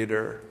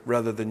Creator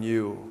rather than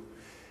you.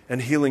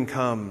 And healing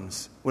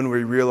comes when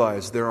we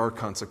realize there are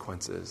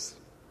consequences.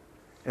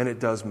 And it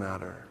does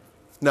matter.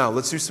 Now,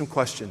 let's do some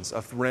questions.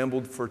 I've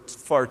rambled for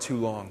far too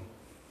long.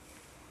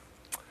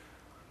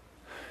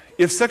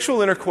 If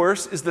sexual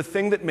intercourse is the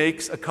thing that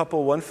makes a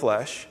couple one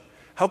flesh,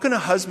 how can a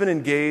husband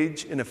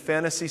engage in a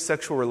fantasy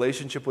sexual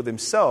relationship with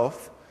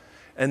himself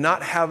and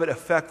not have it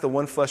affect the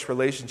one flesh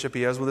relationship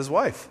he has with his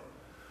wife?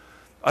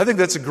 I think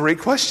that's a great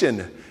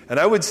question. And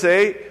I would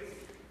say,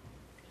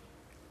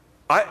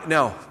 I'm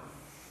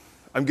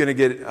going to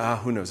get,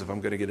 who knows if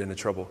I'm going to get into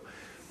trouble.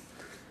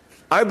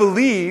 I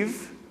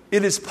believe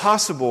it is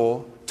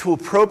possible to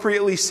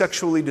appropriately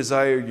sexually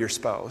desire your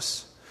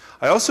spouse.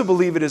 I also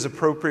believe it is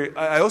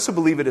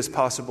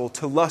possible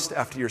to lust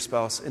after your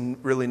spouse in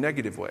really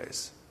negative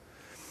ways.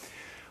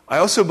 I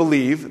also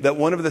believe that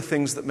one of the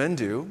things that men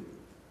do,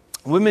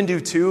 women do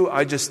too,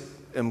 I just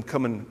am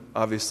coming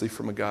obviously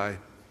from a guy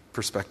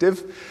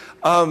perspective,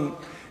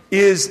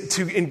 is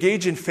to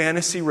engage in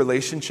fantasy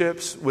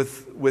relationships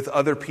with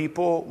other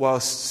people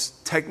while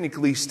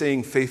technically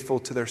staying faithful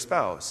to their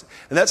spouse.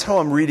 And that's how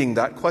I'm reading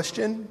that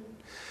question,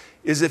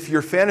 is if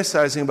you're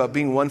fantasizing about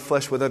being one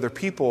flesh with other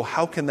people,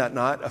 how can that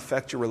not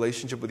affect your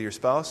relationship with your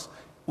spouse?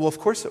 Well, of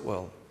course it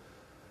will.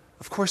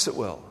 Of course it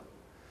will.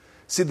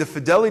 See, the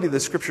fidelity the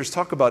Scriptures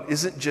talk about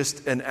isn't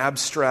just an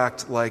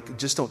abstract, like,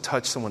 just don't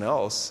touch someone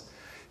else.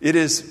 It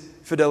is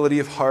fidelity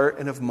of heart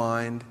and of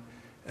mind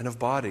and of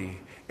body.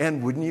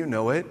 And wouldn't you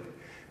know it,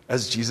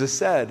 as Jesus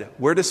said,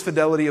 where does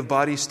fidelity of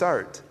body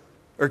start?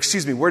 Or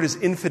where does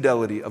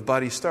infidelity of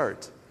body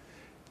start?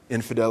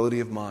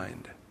 Infidelity of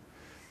mind.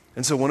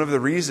 And so one of the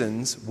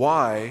reasons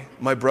why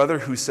my brother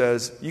who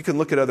says you can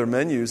look at other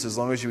menus as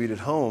long as you eat at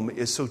home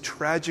is so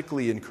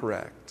tragically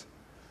incorrect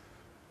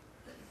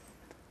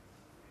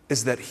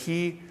is that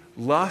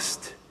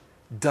lust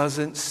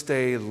doesn't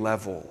stay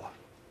level.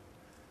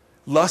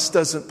 Lust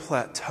doesn't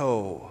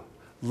plateau.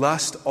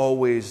 Lust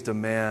always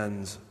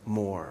demands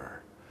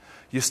more.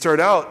 You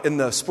start out in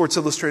the Sports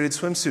Illustrated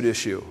swimsuit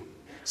issue.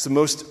 It's the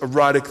most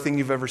erotic thing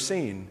you've ever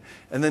seen.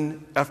 And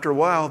then after a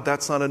while,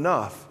 that's not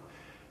enough.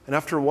 And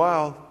after a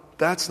while,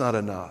 that's not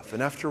enough.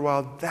 And after a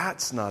while,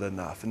 that's not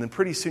enough. And then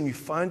pretty soon you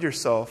find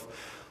yourself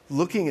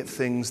looking at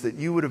things that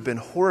you would have been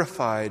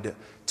horrified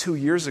 2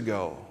 years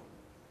ago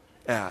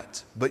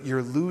at, but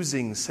you're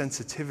losing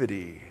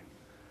sensitivity.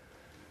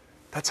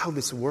 That's how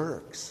this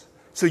works.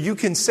 So you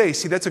can say,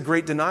 see, that's a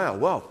great denial.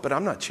 Well, but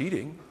I'm not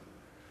cheating.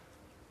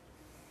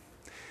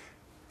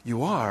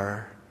 You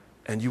are,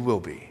 and you will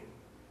be,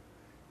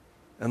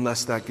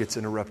 unless that gets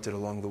interrupted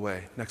along the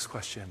way. Next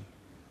question.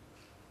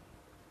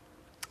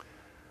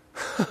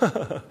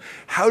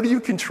 How do you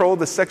control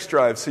the sex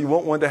drive so you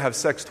won't want to have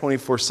sex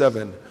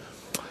 24/7?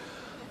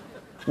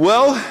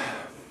 Well,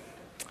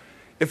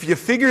 if you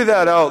figure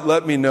that out,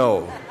 let me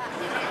know.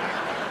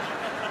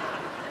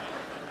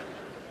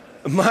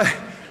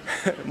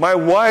 My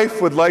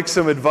wife would like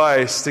some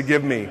advice to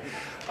give me.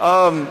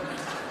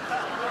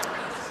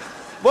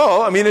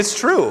 Well, I mean, it's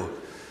true.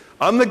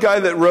 I'm the guy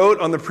that wrote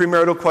on the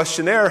premarital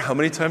questionnaire, how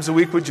many times a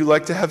week would you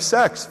like to have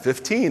sex?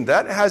 15.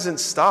 That hasn't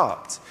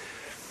stopped.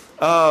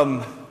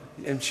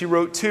 And she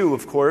wrote 2,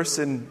 of course,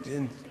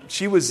 and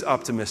she was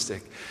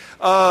optimistic.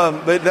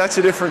 But that's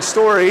a different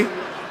story.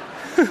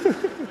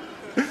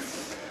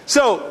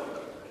 So,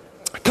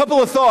 a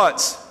couple of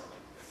thoughts.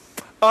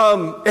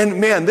 And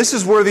man, this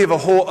is worthy of a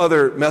whole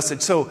other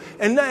message. So,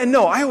 and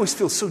no, I always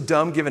feel so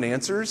dumb giving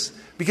answers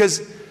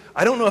because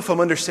I don't know if I'm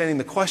understanding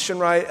the question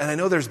right, and I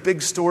know there's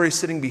big stories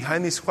sitting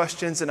behind these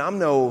questions, and I'm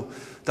no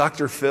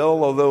Dr.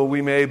 Phil, although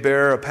we may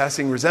bear a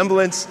passing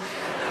resemblance.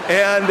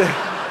 And,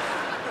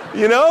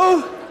 you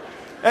know,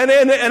 and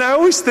I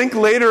always think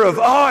later of,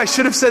 I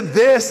should have said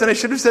this, and I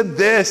should have said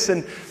this,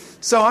 and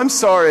so I'm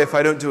sorry if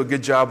I don't do a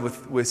good job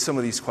with some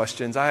of these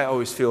questions. I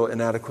always feel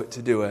inadequate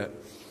to do it.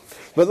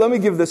 But let me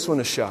give this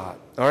one a shot.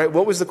 All right,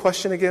 what was the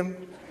question again?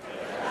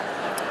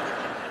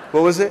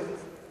 What was it?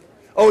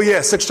 Oh,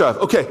 yeah, sex drive.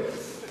 Okay.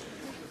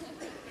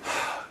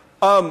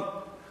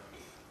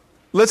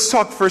 Let's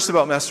talk first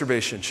about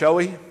masturbation, shall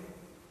we?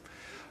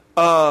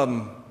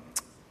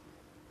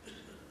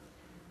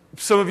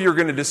 Some of you are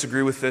going to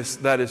disagree with this.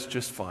 That is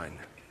just fine.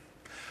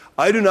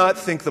 I do not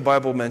think the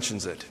Bible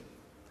mentions it.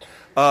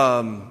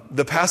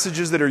 The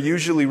passages that are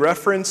usually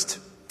referenced,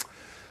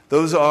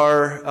 those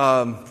are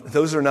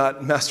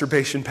not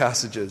masturbation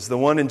passages. The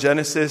one in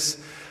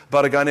Genesis,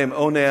 about a guy named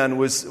Onan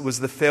was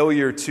the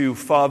failure to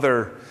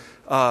father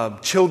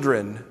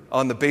children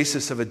on the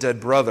basis of a dead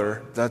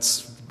brother.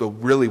 That's a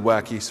really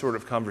wacky sort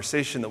of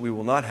conversation that we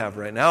will not have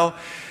right now.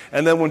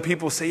 And then when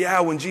people say, yeah,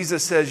 when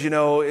Jesus says,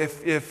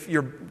 if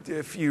your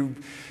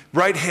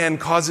right hand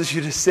causes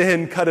you to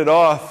sin, cut it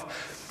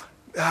off.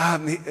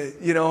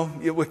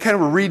 We're kind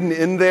of reading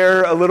in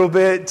there a little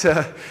bit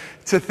to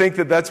think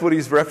that that's what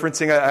he's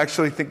referencing. I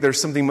actually think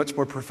there's something much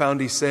more profound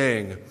he's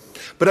saying.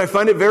 But I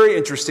find it very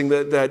interesting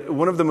that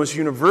one of the most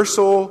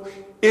universal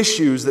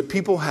issues that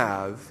people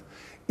have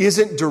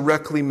isn't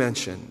directly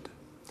mentioned.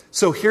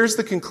 So here's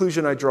the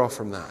conclusion I draw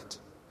from that.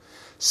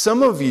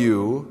 Some of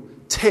you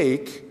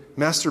take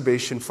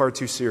masturbation far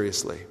too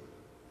seriously.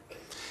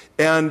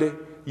 And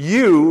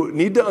you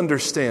need to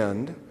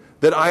understand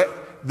that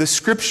the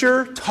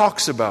Scripture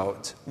talks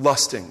about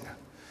lusting,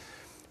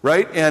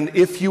 right? And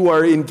if you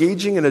are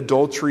engaging in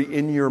adultery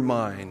in your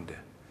mind,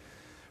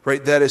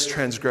 right, that is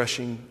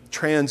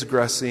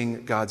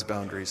transgressing God's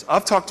boundaries.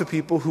 I've talked to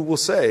people who will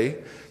say,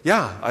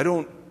 yeah, I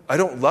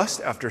don't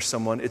lust after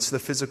someone, it's the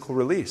physical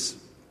release.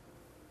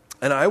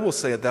 And I will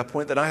say at that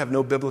point that I have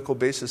no biblical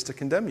basis to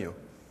condemn you.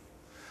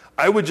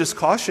 I would just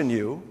caution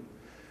you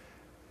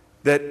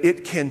that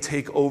it can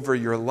take over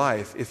your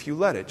life if you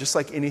let it, just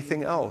like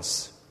anything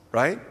else,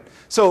 right?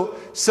 So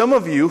some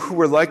of you who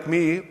were like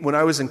me, when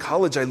I was in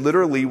college, I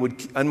literally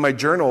would, in my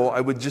journal, I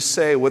would just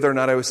say whether or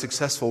not I was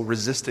successful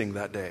resisting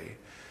that day.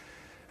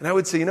 And I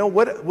would say,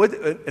 what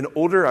an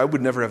older, I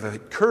would never have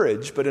had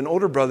courage, but an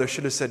older brother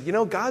should have said,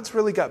 God's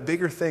really got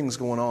bigger things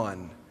going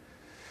on.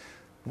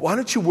 Why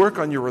don't you work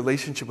on your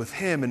relationship with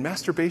Him, and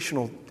masturbation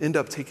will end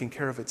up taking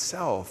care of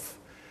itself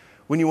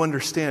when you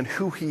understand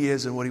who He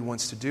is and what He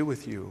wants to do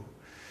with you.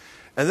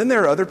 And then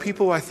there are other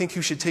people I think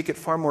who should take it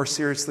far more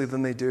seriously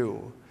than they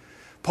do.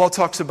 Paul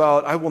talks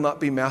about, I will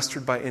not be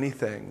mastered by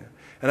anything.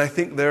 And I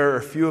think there are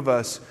a few of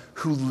us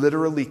who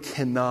literally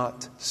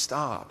cannot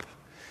stop.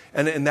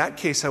 And in that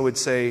case, I would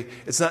say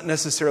it's not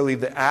necessarily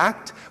the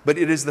act, but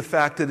it is the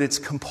fact that it's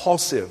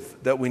compulsive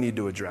that we need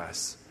to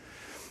address.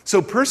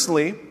 So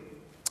personally,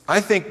 I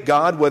think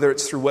God, whether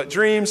it's through wet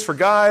dreams for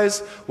guys,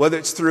 whether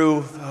it's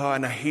through,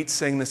 and I hate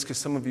saying this because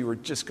some of you are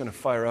just going to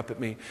fire up at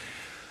me,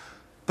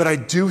 but I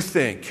do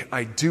think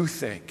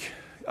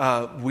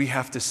we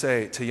have to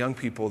say to young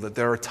people that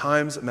there are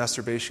times that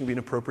masturbation can be an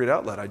appropriate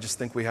outlet. I just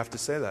think we have to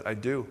say that. I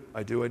do.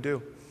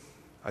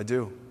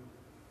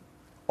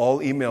 All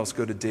emails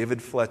go to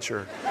David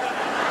Fletcher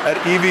at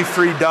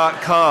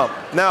evfree.com.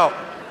 Now,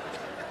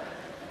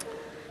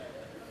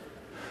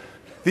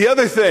 the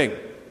other thing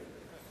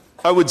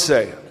I would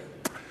say,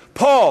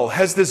 Paul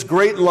has this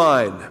great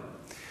line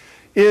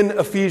in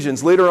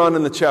Ephesians, later on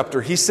in the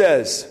chapter. He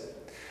says,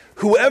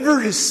 whoever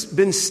has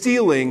been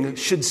stealing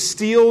should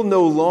steal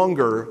no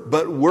longer,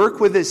 but work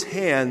with his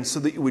hands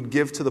so that you would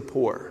give to the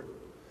poor.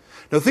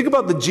 Now think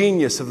about the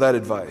genius of that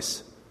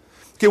advice.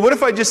 Okay, what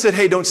if I just said,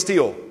 hey, don't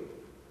steal?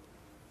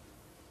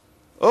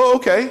 Oh,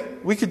 okay,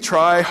 we could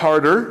try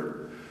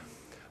harder.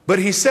 But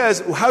he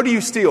says, well, how do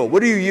you steal?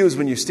 What do you use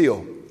when you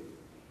steal?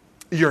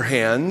 Your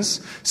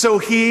hands. So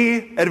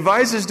he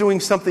advises doing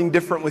something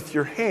different with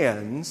your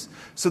hands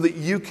so that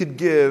you could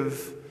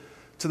give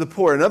to the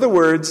poor. In other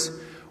words,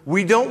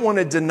 we don't want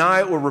to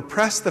deny or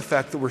repress the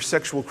fact that we're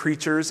sexual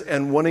creatures,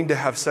 and wanting to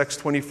have sex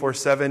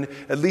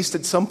 24/7, at least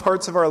at some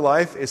parts of our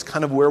life, is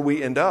kind of where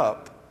we end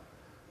up.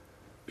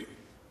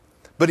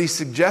 But he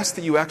suggests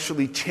that you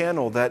actually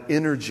channel that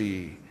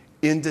energy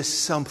into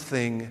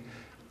something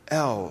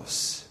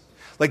else.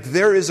 Like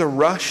there is a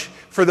rush.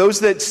 For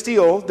those that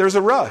steal, there's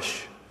a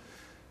rush.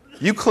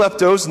 You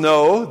kleptos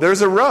know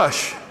there's a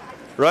rush,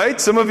 right?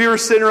 Some of you are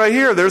sitting right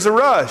here. There's a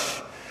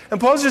rush. And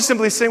Paul's just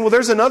simply saying, well,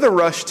 there's another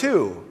rush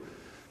too.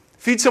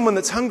 Feed someone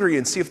that's hungry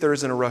and see if there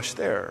isn't a rush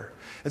there.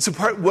 And so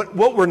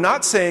what we're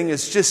not saying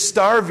is just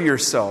starve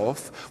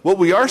yourself. What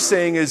we are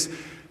saying is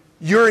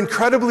you're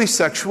incredibly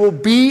sexual,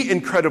 be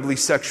incredibly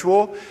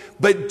sexual,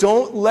 but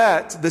don't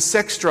let the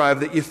sex drive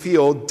that you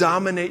feel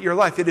dominate your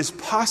life. It is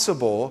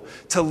possible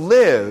to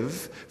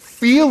live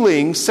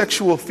feeling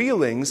sexual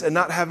feelings and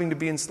not having to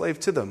be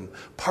enslaved to them.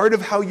 Part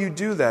of how you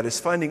do that is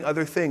finding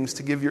other things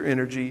to give your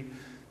energy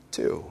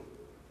to.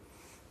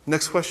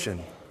 Next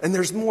question. And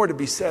there's more to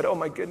be said. Oh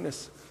my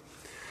goodness.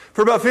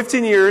 For about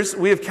 15 years,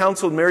 we have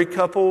counseled married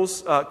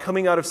couples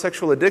coming out of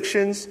sexual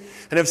addictions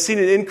and have seen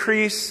an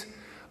increase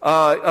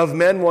of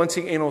men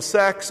wanting anal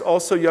sex.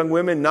 Also young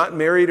women not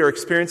married or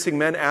experiencing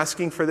men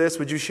asking for this.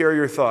 Would you share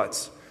your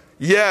thoughts?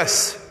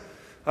 Yes,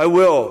 I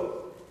will.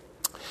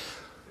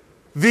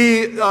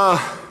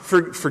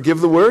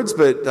 Forgive the words,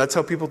 but that's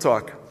how people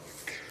talk.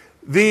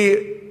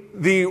 The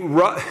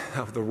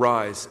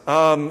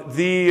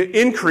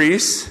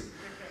increase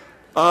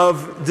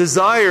of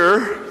desire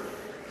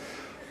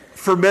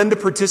for men to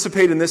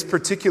participate in this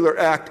particular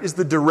act is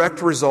the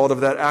direct result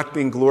of that act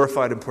being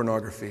glorified in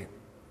pornography.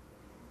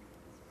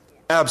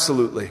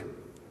 Absolutely.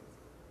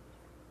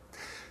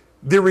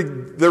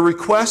 The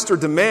request or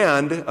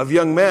demand of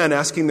young men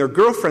asking their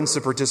girlfriends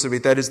to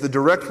participate, that is the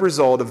direct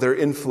result of their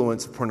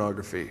influence of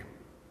pornography.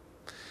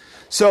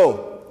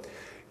 So,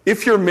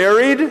 If you're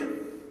married,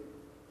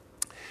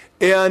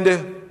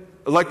 and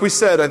like we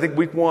said, I think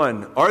week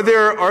 1, are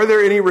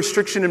there any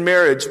restriction in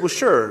marriage? Well,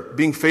 sure.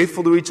 Being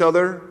faithful to each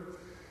other,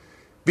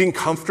 being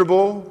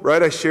comfortable,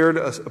 right? I shared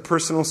a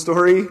personal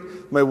story.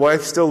 My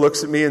wife still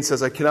looks at me and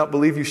says, I cannot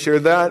believe you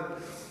shared that.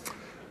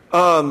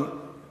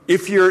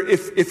 If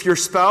your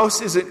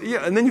spouse isn't,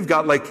 yeah, and then you've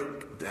got like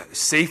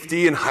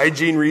safety and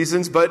hygiene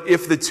reasons, but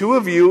if the two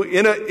of you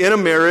in a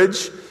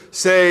marriage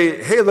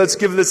say, hey, let's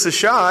give this a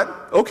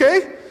shot,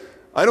 okay.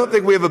 I don't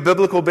think we have a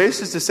biblical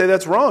basis to say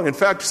that's wrong. In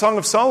fact, Song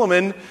of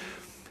Solomon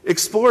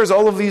explores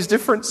all of these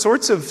different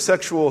sorts of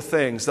sexual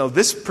things. Now,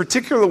 this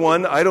particular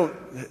one I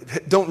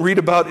don't read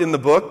about in the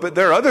book, but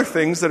there are other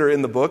things that are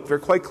in the book very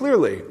quite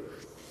clearly.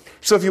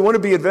 So if you want to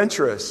be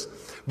adventurous.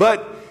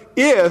 But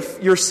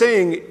if you're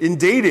saying in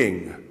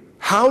dating,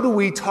 how do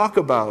we talk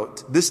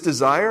about this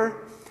desire?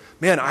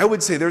 Man, I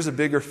would say there's a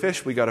bigger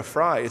fish we got to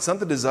fry. It's not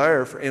the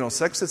desire for anal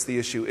sex that's the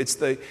issue. It's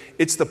the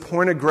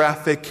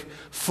pornographic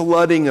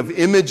flooding of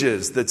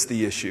images that's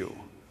the issue.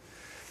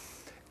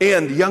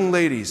 And young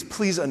ladies,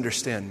 please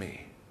understand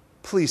me.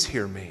 Please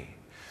hear me.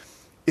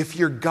 If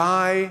your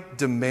guy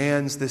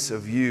demands this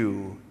of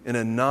you in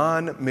a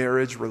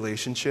non-marriage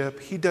relationship,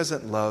 he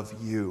doesn't love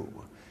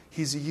you.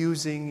 He's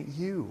using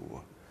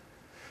you.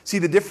 See,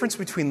 the difference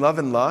between love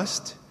and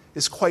lust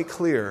is quite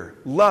clear.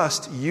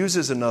 Lust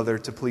uses another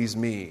to please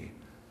me.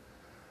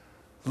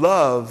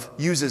 Love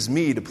uses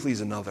me to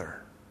please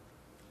another.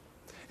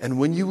 And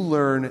when you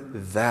learn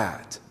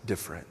that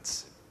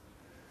difference,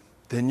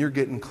 then you're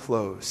getting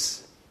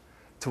close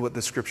to what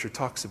the Scripture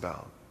talks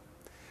about.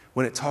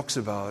 When it talks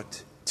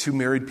about two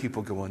married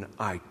people going,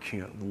 I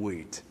can't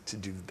wait to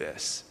do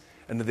this.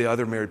 And the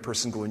other married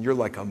person going, you're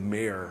like a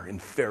mare in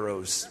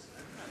Pharaoh's.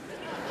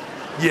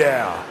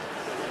 Yeah.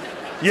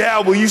 Yeah,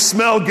 well, you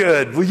smell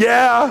good. Well,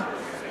 yeah.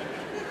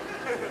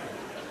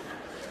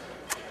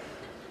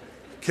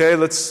 Okay,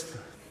 I'm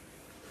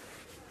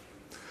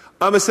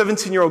a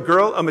 17-year-old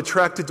girl. I'm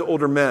attracted to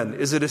older men.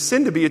 Is it a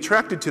sin to be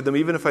attracted to them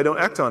even if I don't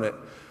act on it?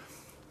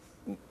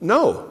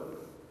 No.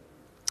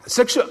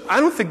 I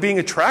don't think being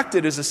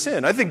attracted is a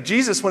sin. I think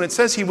Jesus, when it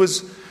says he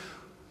was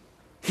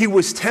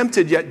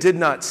tempted yet did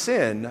not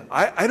sin,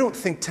 I don't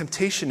think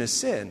temptation is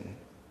sin.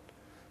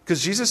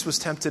 Because Jesus was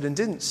tempted and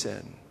didn't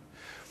sin.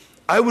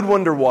 I would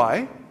wonder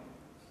why.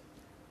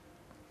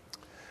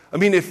 I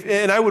mean,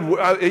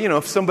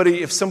 if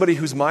somebody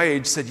who's my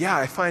age said, yeah,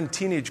 I find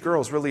teenage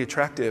girls really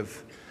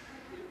attractive.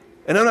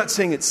 And I'm not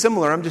saying it's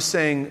similar. I'm just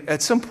saying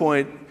at some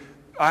point,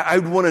 I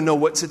would want to know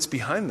what sits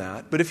behind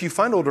that. But if you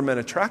find older men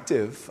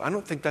attractive, I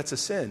don't think that's a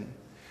sin.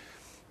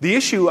 The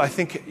issue, I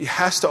think,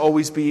 has to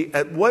always be,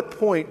 at what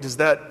point does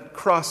that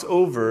cross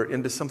over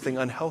into something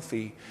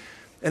unhealthy?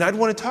 And I'd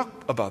want to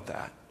talk about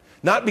that.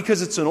 Not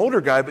because it's an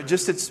older guy, but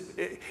just it's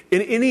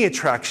in any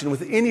attraction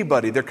with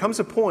anybody. There comes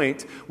a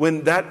point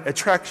when that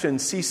attraction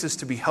ceases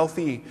to be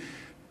healthy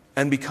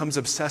and becomes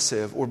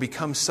obsessive or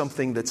becomes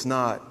something that's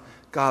not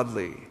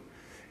godly.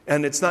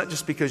 And it's not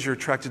just because you're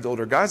attracted to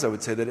older guys, I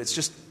would say, that it's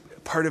just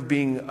part of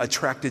being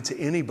attracted to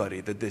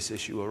anybody that this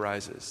issue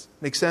arises.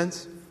 Make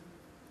sense?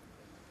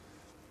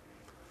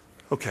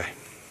 Okay.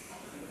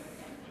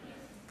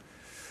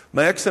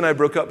 My ex and I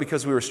broke up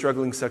because we were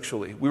struggling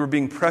sexually. We were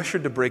being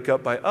pressured to break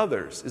up by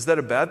others. Is that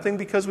a bad thing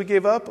because we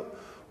gave up?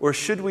 Or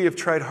should we have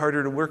tried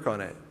harder to work on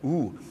it?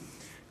 Ooh,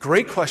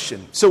 great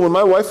question. So when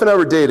my wife and I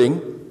were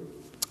dating,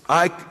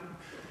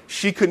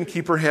 she couldn't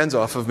keep her hands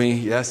off of me.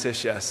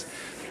 Yes.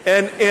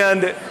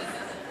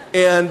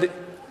 And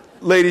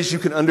ladies, you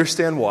can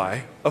understand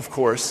why, of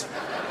course.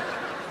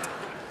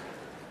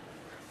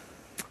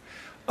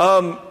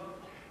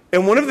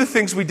 And one of the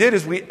things we did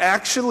is we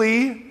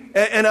actually,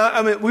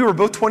 we were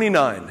both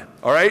 29,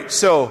 all right?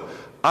 So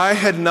I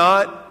had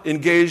not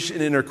engaged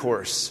in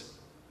intercourse.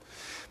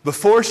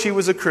 Before she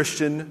was a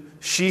Christian,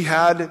 she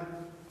had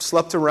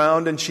slept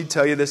around, and she'd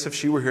tell you this if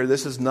she were here.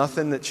 This is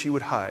nothing that she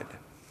would hide.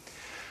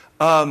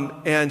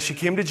 And she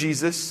came to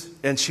Jesus,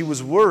 and she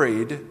was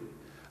worried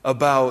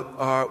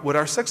about what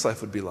our sex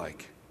life would be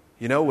like.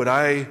 You know, would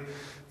I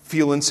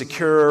feel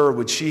insecure?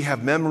 Would she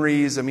have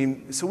memories? I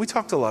mean, so we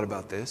talked a lot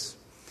about this.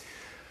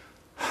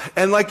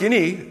 And like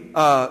any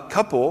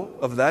couple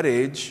of that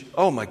age,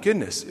 oh my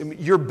goodness, I mean,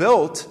 you're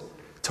built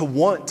to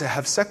want to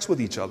have sex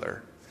with each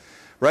other,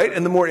 right?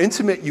 And the more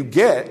intimate you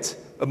get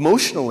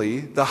emotionally,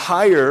 the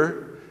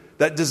higher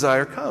that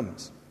desire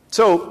comes.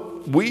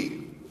 So we're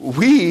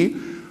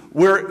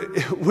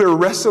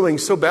wrestling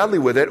so badly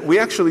with it, we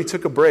actually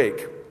took a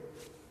break.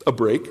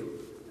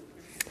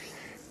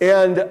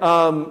 And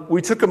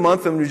we took a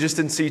month and we just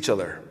didn't see each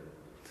other.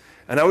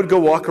 And I would go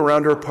walk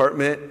around her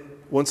apartment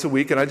once a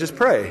week and I'd just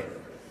pray.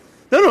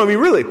 No, I mean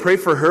really, pray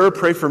for her,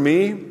 pray for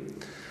me.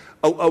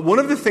 One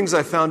of the things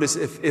I found is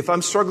if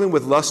I'm struggling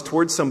with lust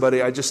towards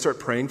somebody, I just start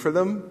praying for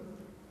them.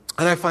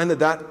 And I find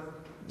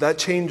that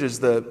changes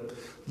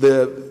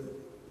the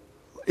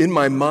in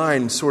my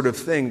mind sort of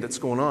thing that's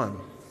going on.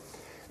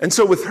 And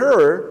so with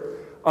her,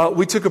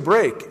 we took a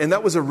break, and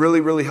that was a really,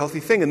 really healthy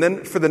thing. And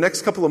then for the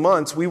next couple of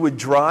months, we would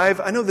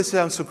drive. I know this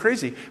sounds so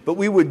crazy, but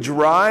we would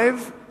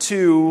drive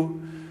to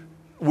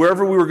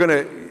wherever we were going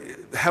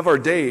to have our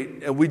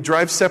date, and we'd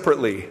drive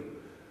separately.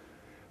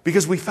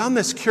 Because we found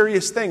this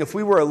curious thing. If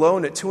we were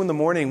alone at 2 in the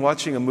morning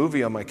watching a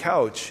movie on my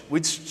couch,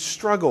 we'd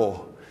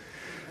struggle.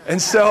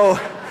 And so,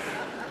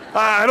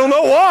 I don't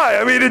know why.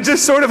 I mean, it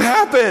just sort of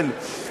happened.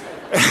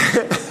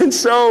 And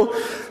so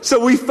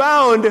we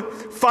found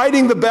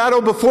fighting the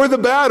battle before the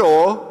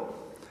battle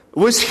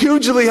was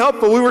hugely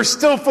helpful. We were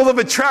still full of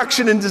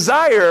attraction and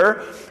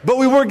desire, but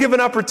we weren't given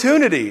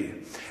opportunity.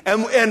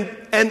 And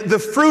the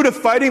fruit of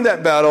fighting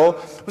that battle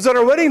was on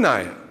our wedding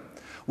night.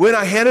 When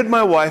I handed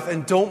my wife,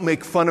 and don't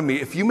make fun of me.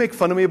 If you make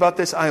fun of me about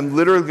this, I am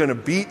literally going to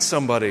beat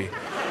somebody.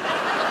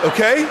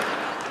 Okay?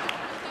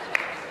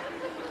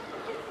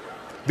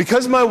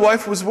 Because my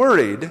wife was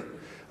worried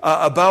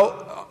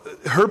about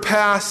her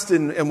past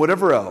and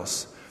whatever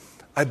else,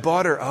 I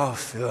bought her,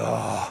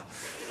 I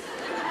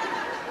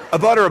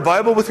bought her a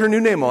Bible with her new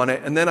name on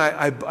it, and then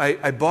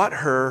I bought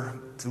her,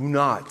 do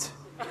not.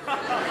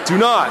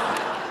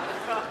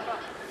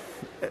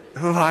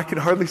 Oh, I can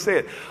hardly say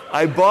it.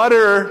 I bought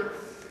her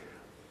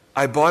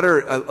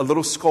a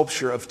little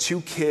sculpture of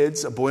 2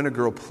 kids, a boy and a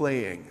girl,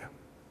 playing.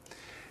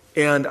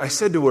 And I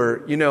said to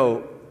her,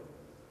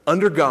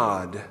 under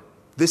God,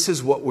 this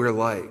is what we're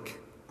like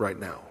right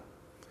now.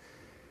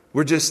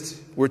 We're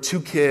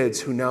 2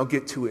 kids who now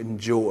get to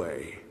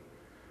enjoy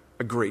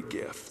a great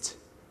gift.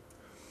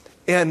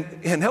 And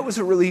that was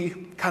a really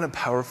kind of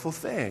powerful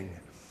thing.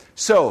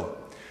 So,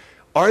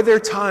 are there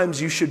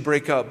times you should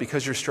break up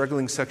because you're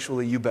struggling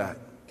sexually? You bet.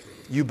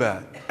 You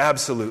bet.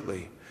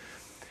 Absolutely.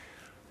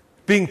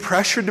 Being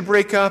pressured to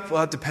break up,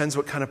 well, it depends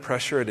what kind of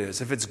pressure it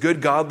is. If it's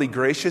good, godly,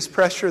 gracious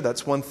pressure,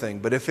 that's one thing.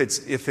 But if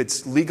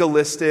it's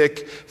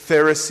legalistic,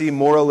 Pharisee,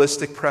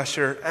 moralistic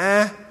pressure,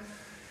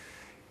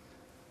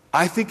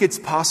 I think it's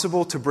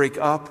possible to break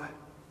up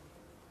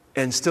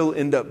and still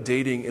end up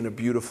dating in a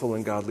beautiful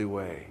and godly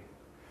way.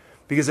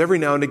 Because every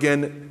now and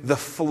again, the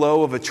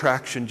flow of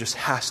attraction just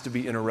has to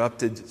be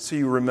interrupted so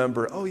you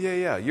remember, oh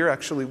yeah,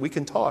 we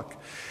can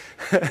talk.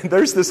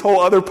 There's this whole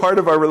other part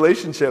of our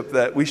relationship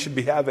that we should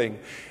be having,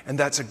 and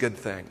that's a good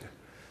thing.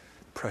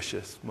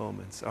 Precious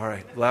moments. All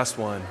right, last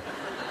one.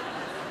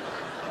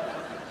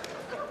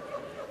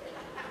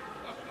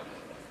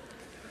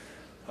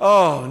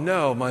 Oh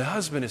no, my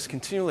husband has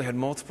continually had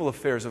multiple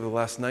affairs over the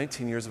last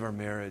 19 years of our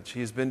marriage.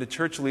 He has been to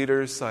church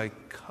leaders,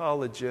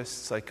 psychologists,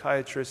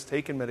 psychiatrists,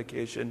 taken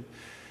medication.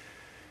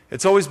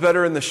 It's always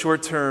better in the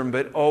short term,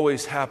 but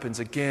always happens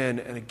again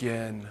and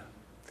again.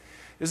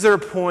 Is there a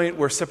point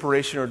where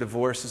separation or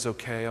divorce is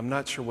okay? I'm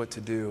not sure what to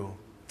do.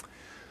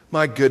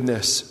 My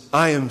goodness,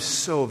 I am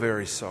so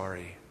very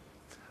sorry.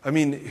 I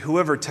mean,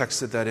 whoever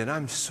texted that in,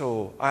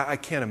 I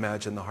can't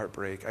imagine the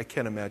heartbreak. I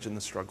can't imagine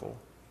the struggle.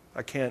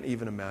 I can't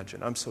even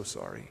imagine. I'm so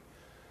sorry.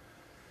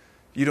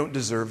 You don't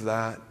deserve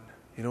that.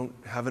 You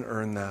haven't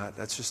earned that.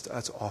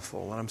 That's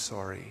awful, and I'm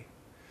sorry.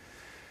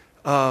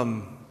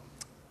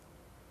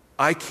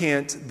 I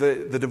can't,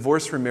 the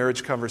divorce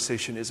remarriage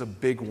conversation is a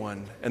big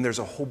one, and there's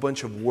a whole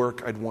bunch of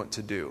work I'd want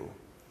to do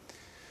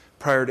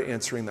prior to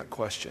answering that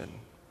question.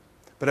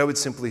 But I would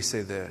simply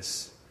say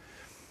this.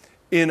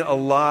 In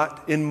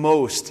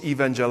most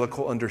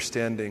evangelical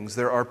understandings,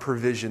 there are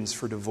provisions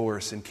for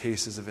divorce in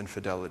cases of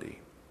infidelity.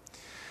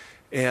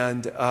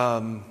 And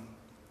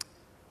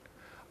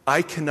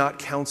I cannot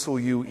counsel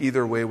you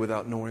either way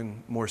without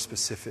knowing more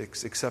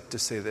specifics, except to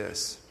say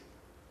this.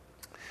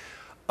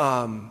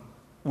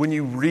 When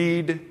you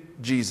read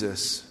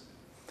Jesus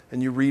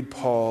and you read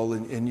Paul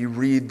and you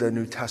read the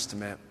New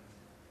Testament,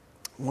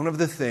 one of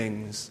the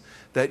things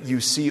that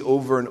you see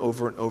over and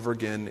over and over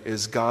again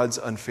is God's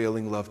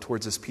unfailing love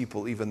towards his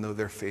people, even though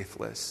they're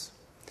faithless.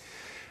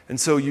 And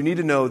so you need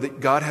to know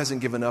that God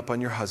hasn't given up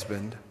on your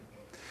husband.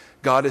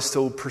 God is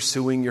still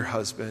pursuing your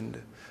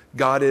husband.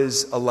 God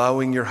is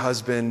allowing your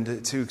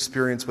husband to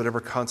experience whatever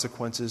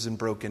consequences and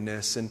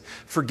brokenness. And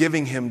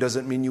forgiving him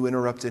doesn't mean you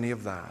interrupt any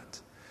of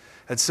that.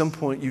 At some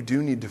point, you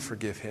do need to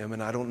forgive him,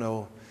 and I don't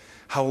know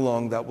how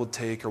long that will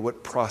take or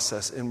what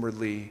process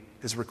inwardly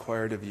is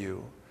required of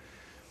you.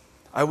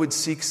 I would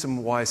seek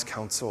some wise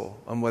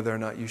counsel on whether or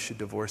not you should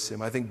divorce him.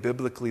 I think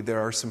biblically there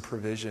are some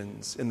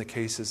provisions in the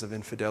cases of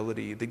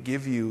infidelity that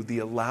give you the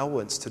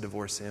allowance to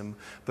divorce him,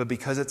 but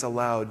because it's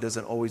allowed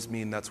doesn't always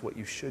mean that's what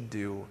you should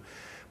do.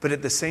 But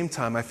at the same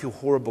time, I feel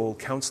horrible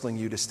counseling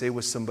you to stay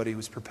with somebody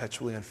who's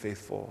perpetually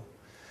unfaithful.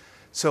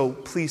 So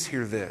please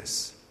hear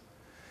this.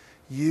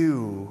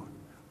 You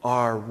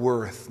are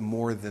worth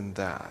more than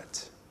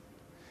that.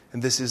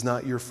 And this is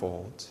not your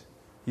fault.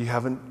 You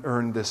haven't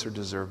earned this or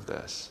deserved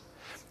this.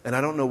 And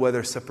I don't know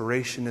whether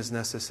separation is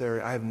necessary.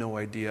 I have no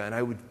idea. And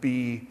I would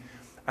be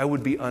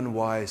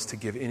unwise to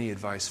give any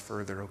advice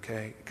further,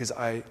 okay? Because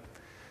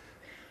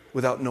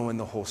without knowing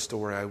the whole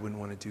story, I wouldn't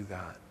want to do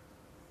that.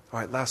 All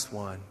right, last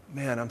one.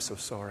 Man, I'm so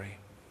sorry.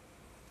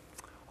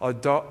 Our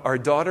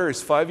daughter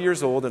is 5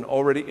 years old and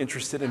already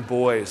interested in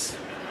boys.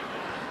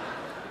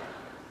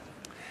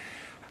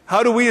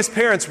 How do we as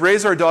parents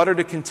raise our daughter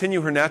to continue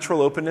her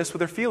natural openness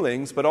with her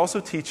feelings, but also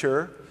teach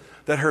her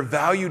that her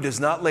value does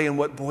not lay in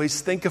what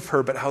boys think of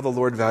her, but how the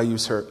Lord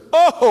values her?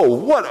 Oh,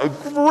 what a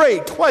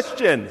great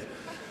question.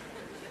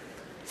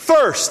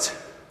 First,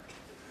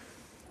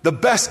 the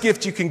best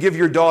gift you can give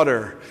your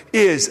daughter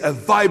is a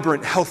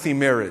vibrant, healthy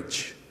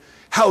marriage.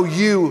 How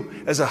you,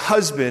 as a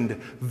husband,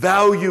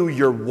 value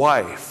your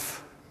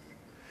wife,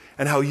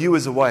 and how you,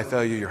 as a wife,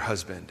 value your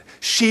husband.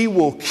 She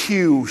will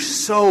cue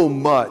so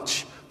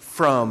much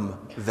from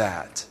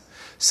that.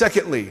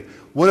 Secondly,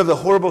 one of the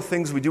horrible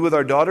things we do with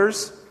our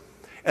daughters,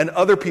 and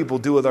other people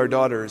do with our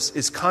daughters,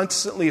 is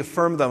constantly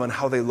affirm them on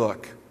how they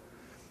look.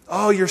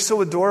 Oh, you're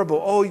so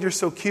adorable. Oh, you're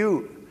so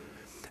cute.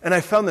 And I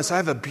found this. I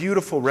have a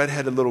beautiful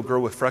redheaded little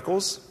girl with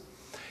freckles.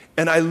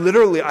 And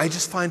I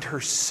just find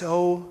her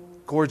so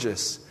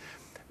gorgeous.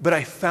 But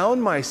I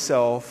found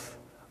myself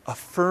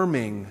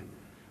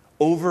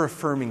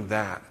over-affirming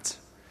that,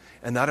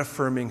 and not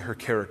affirming her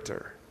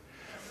character.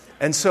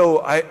 And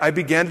so I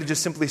began to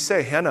just simply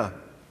say, Hannah,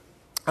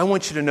 I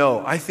want you to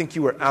know, I think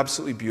you are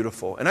absolutely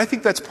beautiful. And I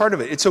think that's part of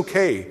it. It's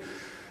okay,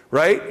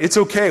 right? It's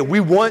okay. We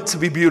want to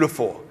be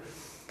beautiful.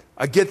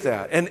 I get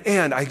that.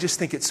 And I just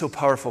think it's so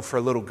powerful for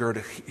a little girl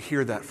to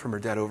hear that from her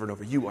dad over and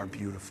over. You are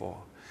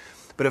beautiful.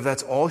 But if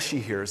that's all she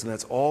hears and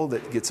that's all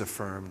that gets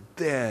affirmed,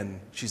 then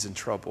she's in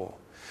trouble.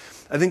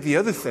 I think the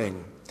other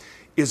thing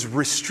is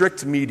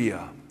restrict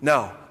media.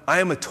 Now, I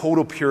am a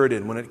total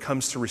Puritan when it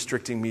comes to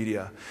restricting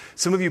media.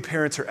 Some of you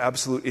parents are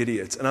absolute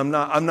idiots, and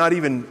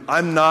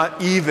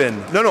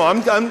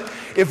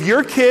if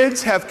your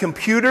kids have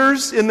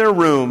computers in their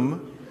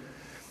room,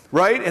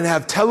 right, and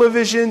have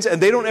televisions,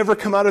 and they don't ever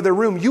come out of their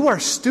room, you are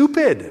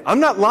stupid. I'm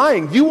not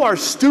lying. You are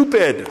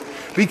stupid.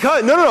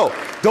 Because, no,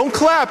 don't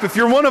clap if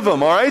you're one of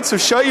them, all right? So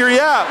shut your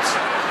yaps.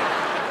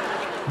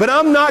 But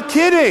I'm not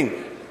kidding.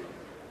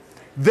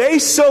 They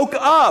soak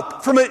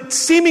up from a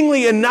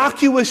seemingly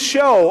innocuous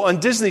show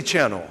on Disney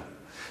Channel.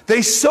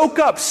 They soak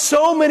up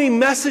so many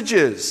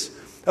messages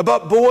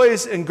about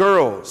boys and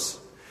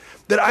girls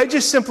that I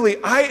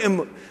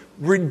am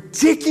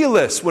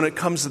ridiculous when it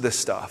comes to this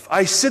stuff.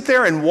 I sit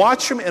there and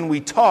watch them and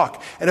we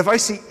talk. And if I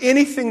see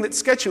anything that's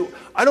sketchy,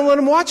 I don't let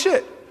them watch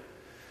it.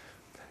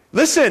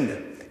 Listen,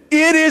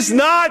 it is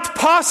not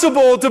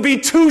possible to be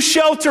too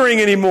sheltering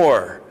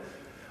anymore.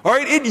 All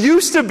right, it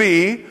used to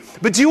be.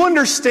 But do you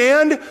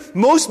understand?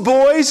 Most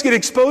boys get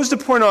exposed to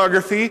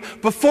pornography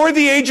before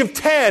the age of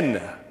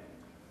 10.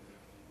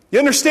 You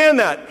understand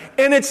that?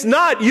 And it's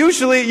not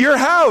usually at your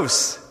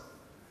house.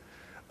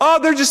 Oh,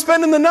 they're just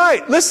spending the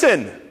night.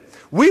 Listen,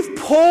 we've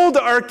pulled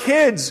our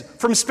kids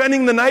from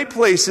spending the night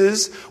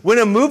places when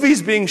a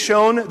movie's being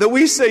shown that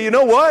we say, you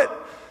know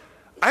what?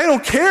 I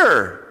don't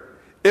care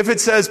if it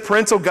says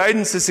parental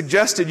guidance is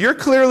suggested. You're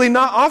clearly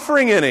not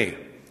offering any.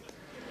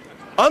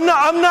 I'm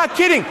not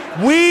kidding.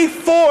 We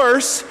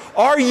force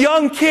our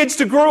young kids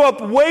to grow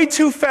up way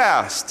too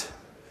fast.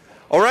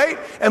 All right?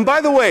 And by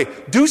the way,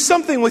 do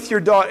something with your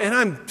daughter. And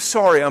I'm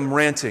sorry, I'm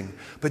ranting.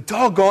 But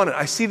doggone it,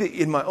 I see that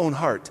in my own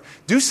heart.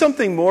 Do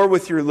something more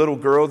with your little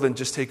girl than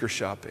just take her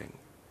shopping.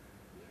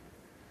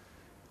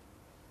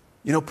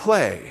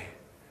 Play.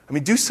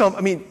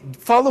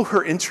 Follow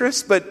her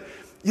interests. But,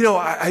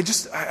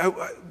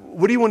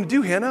 what do you want to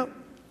do, Hannah? Well,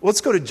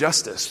 let's go to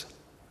Justice,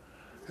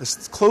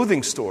 this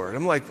clothing store. And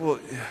I'm like, well,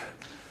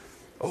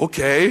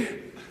 okay.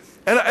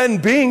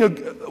 And being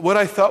what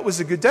I thought was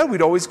a good dad,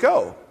 we'd always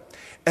go.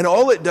 And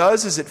all it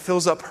does is it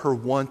fills up her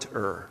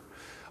want-er.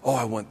 Oh,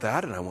 I want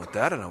that, and I want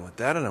that, and I want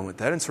that, and I want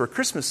that. And so her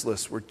Christmas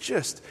lists were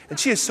and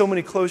she has so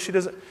many clothes she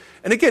doesn't.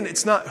 And again,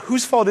 it's not,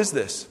 whose fault is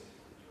this?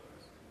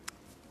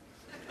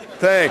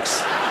 Thanks.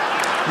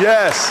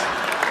 Yes.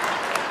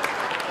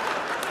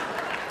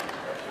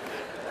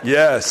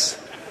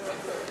 Yes.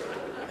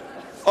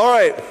 All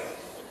right.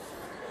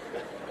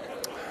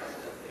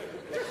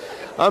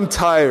 I'm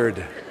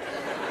tired.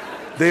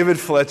 David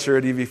Fletcher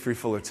at EV Free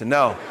Fullerton.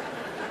 Now,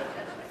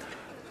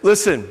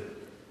 listen,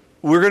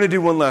 we're going to do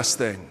one last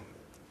thing.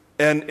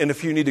 And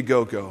if you need to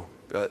go, go.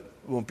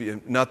 Won't be,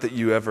 not that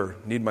you ever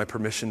need my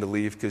permission to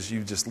leave, because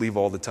you just leave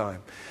all the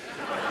time.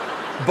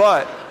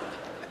 But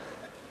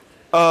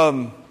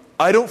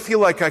I don't feel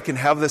like I can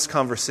have this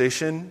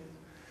conversation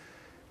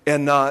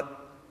and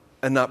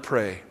not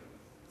pray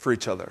for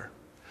each other.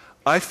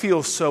 I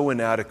feel so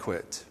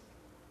inadequate.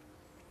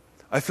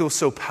 I feel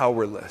so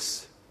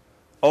powerless.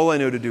 All I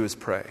know to do is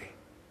pray.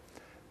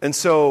 And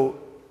so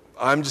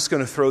I'm just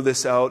going to throw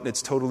this out, and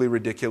it's totally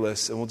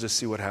ridiculous, and we'll just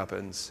see what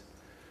happens.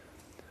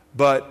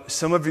 But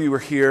some of you are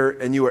here,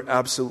 and you are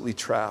absolutely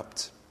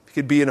trapped. It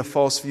could be in a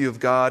false view of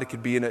God. It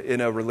could be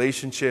in a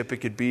relationship. It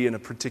could be in a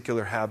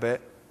particular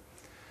habit.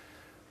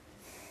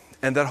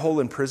 And that whole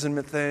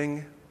imprisonment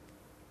thing,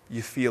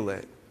 you feel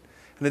it.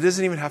 And it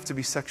doesn't even have to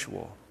be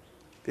sexual.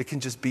 It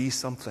can just be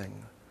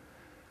something.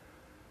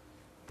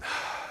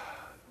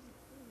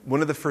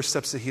 One of the first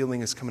steps to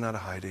healing is coming out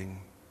of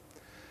hiding.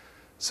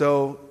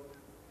 So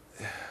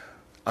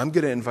I'm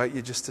going to invite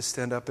you just to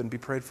stand up and be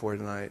prayed for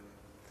tonight.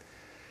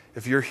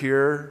 If you're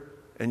here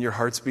and your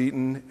heart's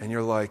beating and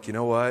you're like, you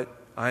know what?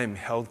 I am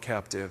held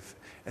captive.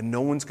 And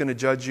no one's going to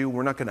judge you.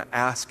 We're not going to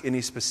ask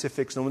any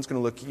specifics. No one's going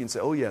to look at you and say,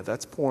 oh yeah,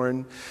 that's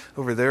porn.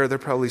 Over there, they're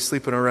probably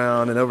sleeping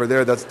around. And over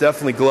there, that's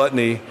definitely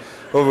gluttony.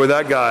 Over with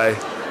that guy.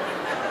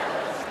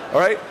 All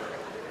right?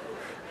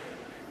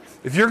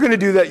 If you're going to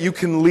do that, you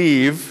can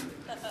leave.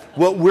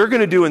 What we're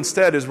going to do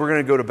instead is we're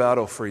going to go to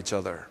battle for each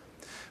other.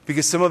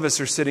 Because some of us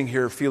are sitting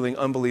here feeling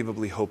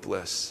unbelievably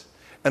hopeless.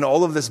 And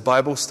all of this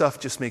Bible stuff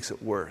just makes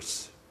it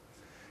worse.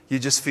 You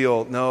just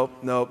feel,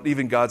 no,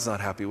 even God's not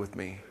happy with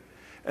me.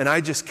 And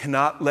I just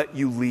cannot let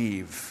you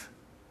leave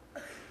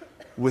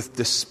with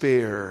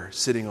despair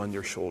sitting on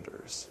your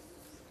shoulders.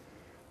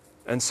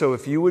 And so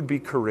if you would be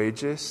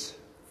courageous,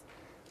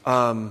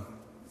 and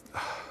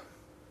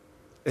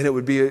it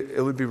would be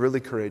really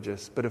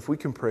courageous, but if we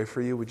can pray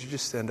for you, would you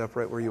just stand up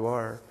right where you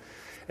are?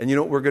 And you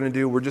know what we're going to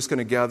do? We're just going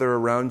to gather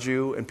around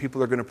you, and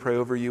people are going to pray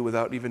over you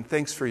without even,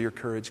 thanks for your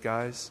courage,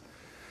 guys.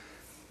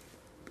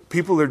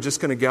 People are just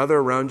going to gather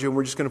around you, and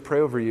we're just going to pray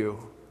over you.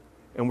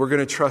 And we're going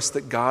to trust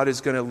that God is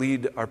going to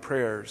lead our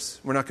prayers.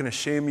 We're not going to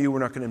shame you. We're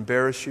not going to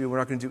embarrass you. We're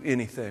not going to do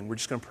anything. We're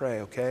just going to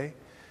pray, okay?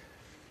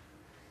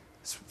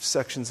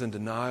 Sections in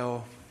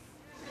denial.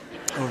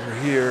 Over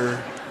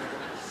here.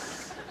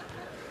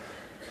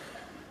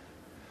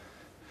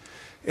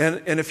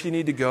 And if you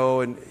need to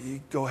go, and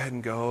you go ahead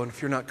and go. And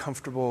if you're not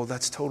comfortable,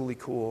 that's totally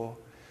cool.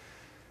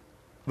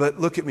 But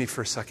look at me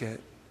for a second.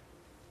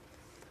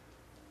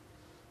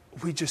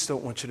 We just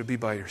don't want you to be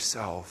by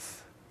yourself.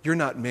 You're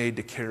not made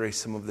to carry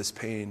some of this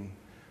pain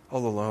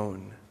all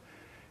alone.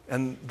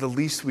 And the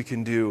least we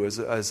can do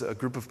as a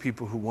group of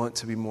people who want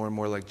to be more and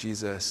more like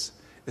Jesus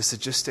is to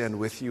just stand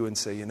with you and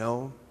say, you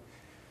know,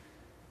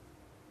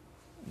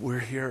 we're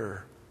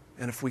here.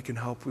 And if we can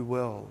help, we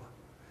will.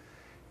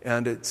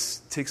 And it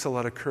takes a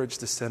lot of courage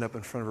to stand up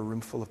in front of a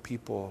room full of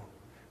people.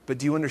 But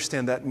do you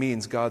understand that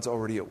means God's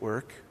already at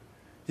work?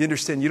 You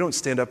understand you don't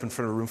stand up in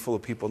front of a room full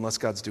of people unless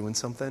God's doing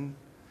something?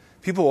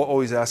 People will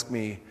always ask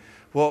me,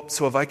 well,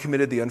 so have I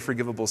committed the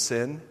unforgivable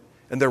sin?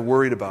 And they're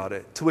worried about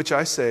it. To which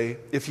I say,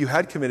 if you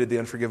had committed the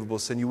unforgivable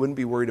sin, you wouldn't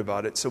be worried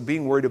about it. So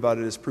being worried about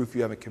it is proof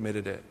you haven't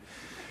committed it.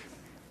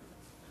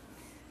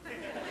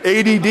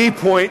 ADD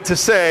point to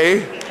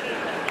say,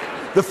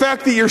 the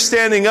fact that you're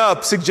standing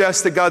up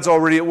suggests that God's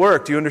already at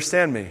work. Do you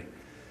understand me?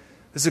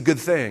 This is a good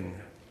thing.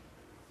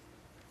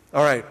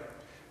 All right.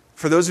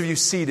 For those of you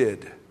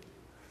seated,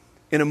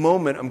 in a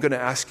moment, I'm going to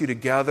ask you to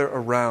gather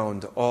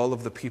around all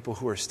of the people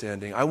who are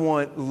standing. I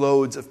want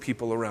loads of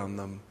people around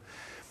them.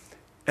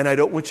 And I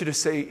don't want you to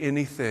say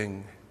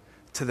anything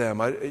to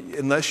them.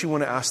 Unless you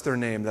want to ask their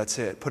name, that's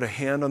it. Put a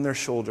hand on their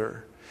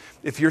shoulder.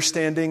 If you're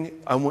standing,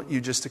 I want you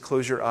just to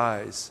close your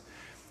eyes.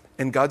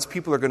 And God's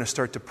people are going to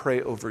start to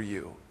pray over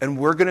you. And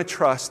we're going to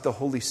trust the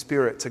Holy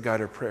Spirit to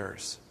guide our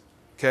prayers.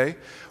 Okay?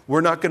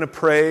 We're not going to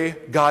pray,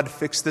 God,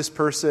 fix this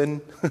person.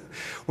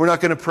 We're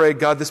not going to pray,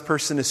 God, this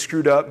person is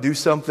screwed up, do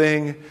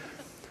something.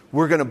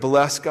 We're going to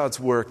bless God's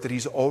work that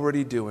He's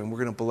already doing. We're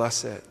going to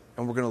bless it,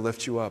 and we're going to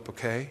lift you up,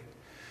 okay?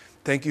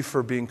 Thank you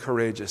for being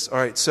courageous. All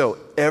right, so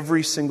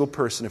every single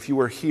person, if you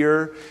are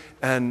here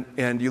and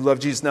you love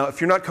Jesus. Now, if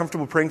you're not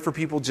comfortable praying for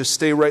people, just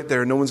stay right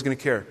there. No one's going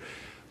to care.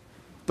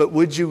 But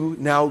would you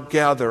now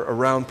gather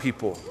around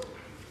people?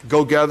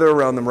 Go gather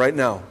around them right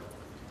now.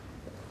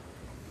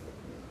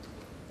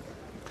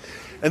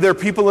 And there are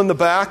people in the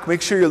back.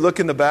 Make sure you look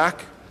in the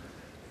back.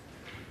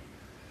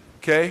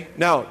 Okay?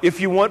 Now, if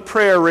you want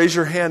prayer, raise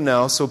your hand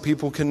now so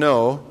people can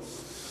know.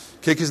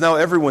 Okay, because now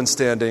everyone's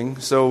standing,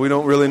 so we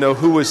don't really know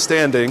who was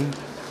standing.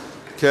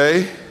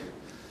 Okay?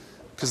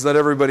 Because not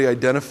everybody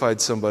identified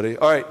somebody.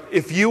 All right,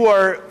 if you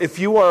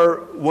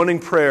are wanting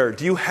prayer,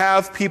 do you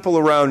have people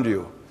around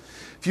you?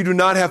 If you do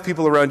not have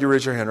people around you,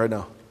 raise your hand right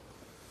now.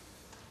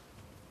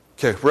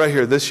 Okay, right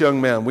here, this young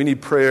man. We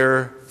need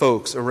prayer,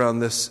 folks,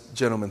 around this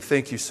gentleman.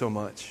 Thank you so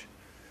much.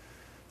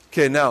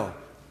 Okay, now,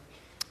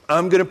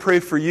 I'm going to pray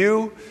for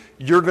you.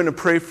 You're going to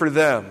pray for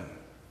them.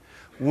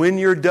 When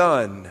you're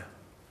done,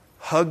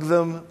 hug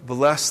them,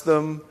 bless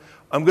them.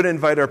 I'm going to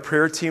invite our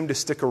prayer team to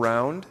stick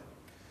around.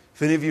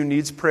 If any of you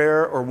needs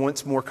prayer or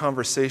wants more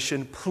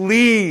conversation,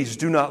 please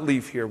do not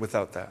leave here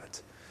without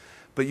that.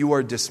 But you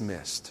are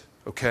dismissed,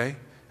 okay,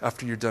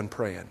 after you're done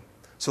praying.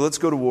 So let's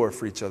go to war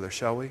for each other,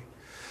 shall we?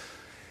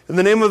 In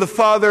the name of the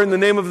Father, in the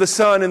name of the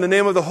Son, in the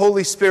name of the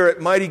Holy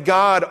Spirit, mighty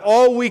God,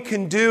 all we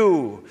can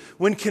do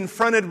when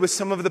confronted with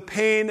some of the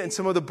pain and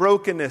some of the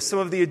brokenness, some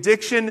of the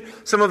addiction,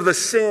 some of the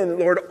sin,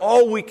 Lord,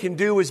 all we can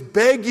do is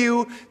beg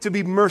you to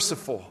be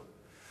merciful,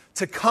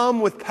 to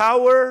come with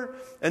power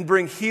and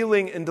bring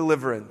healing and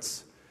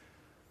deliverance,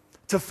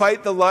 to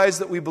fight the lies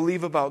that we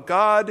believe about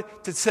God,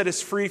 to set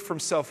us free from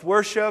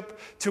self-worship,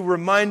 to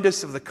remind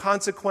us of the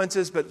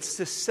consequences, but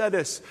to set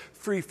us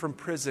free from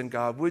prison,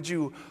 God. Would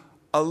you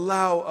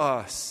allow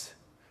us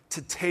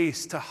to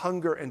taste, to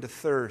hunger, and to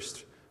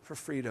thirst for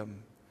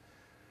freedom?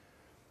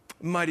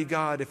 Mighty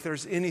God, if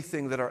there's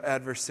anything that our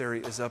adversary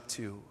is up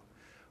to,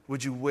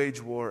 would you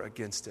wage war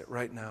against it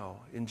right now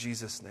in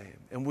Jesus' name?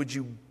 And would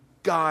you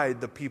guide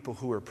the people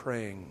who are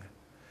praying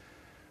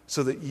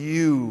so that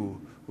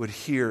you would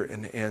hear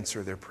and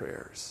answer their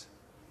prayers?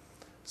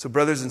 So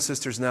brothers and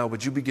sisters, now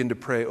would you begin to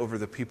pray over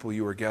the people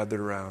you are gathered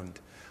around?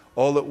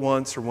 All at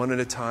once or one at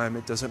a time,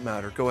 it doesn't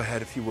matter. Go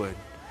ahead if you would.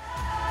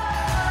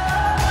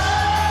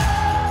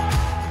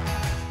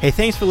 Hey,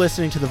 thanks for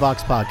listening to the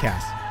Vox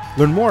Podcast.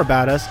 Learn more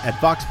about us at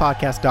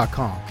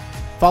voxpodcast.com.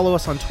 Follow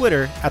us on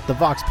Twitter at the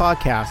Vox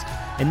Podcast,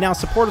 and now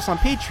support us on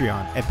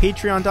Patreon at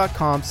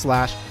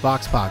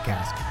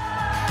patreon.com/VoxPodcast.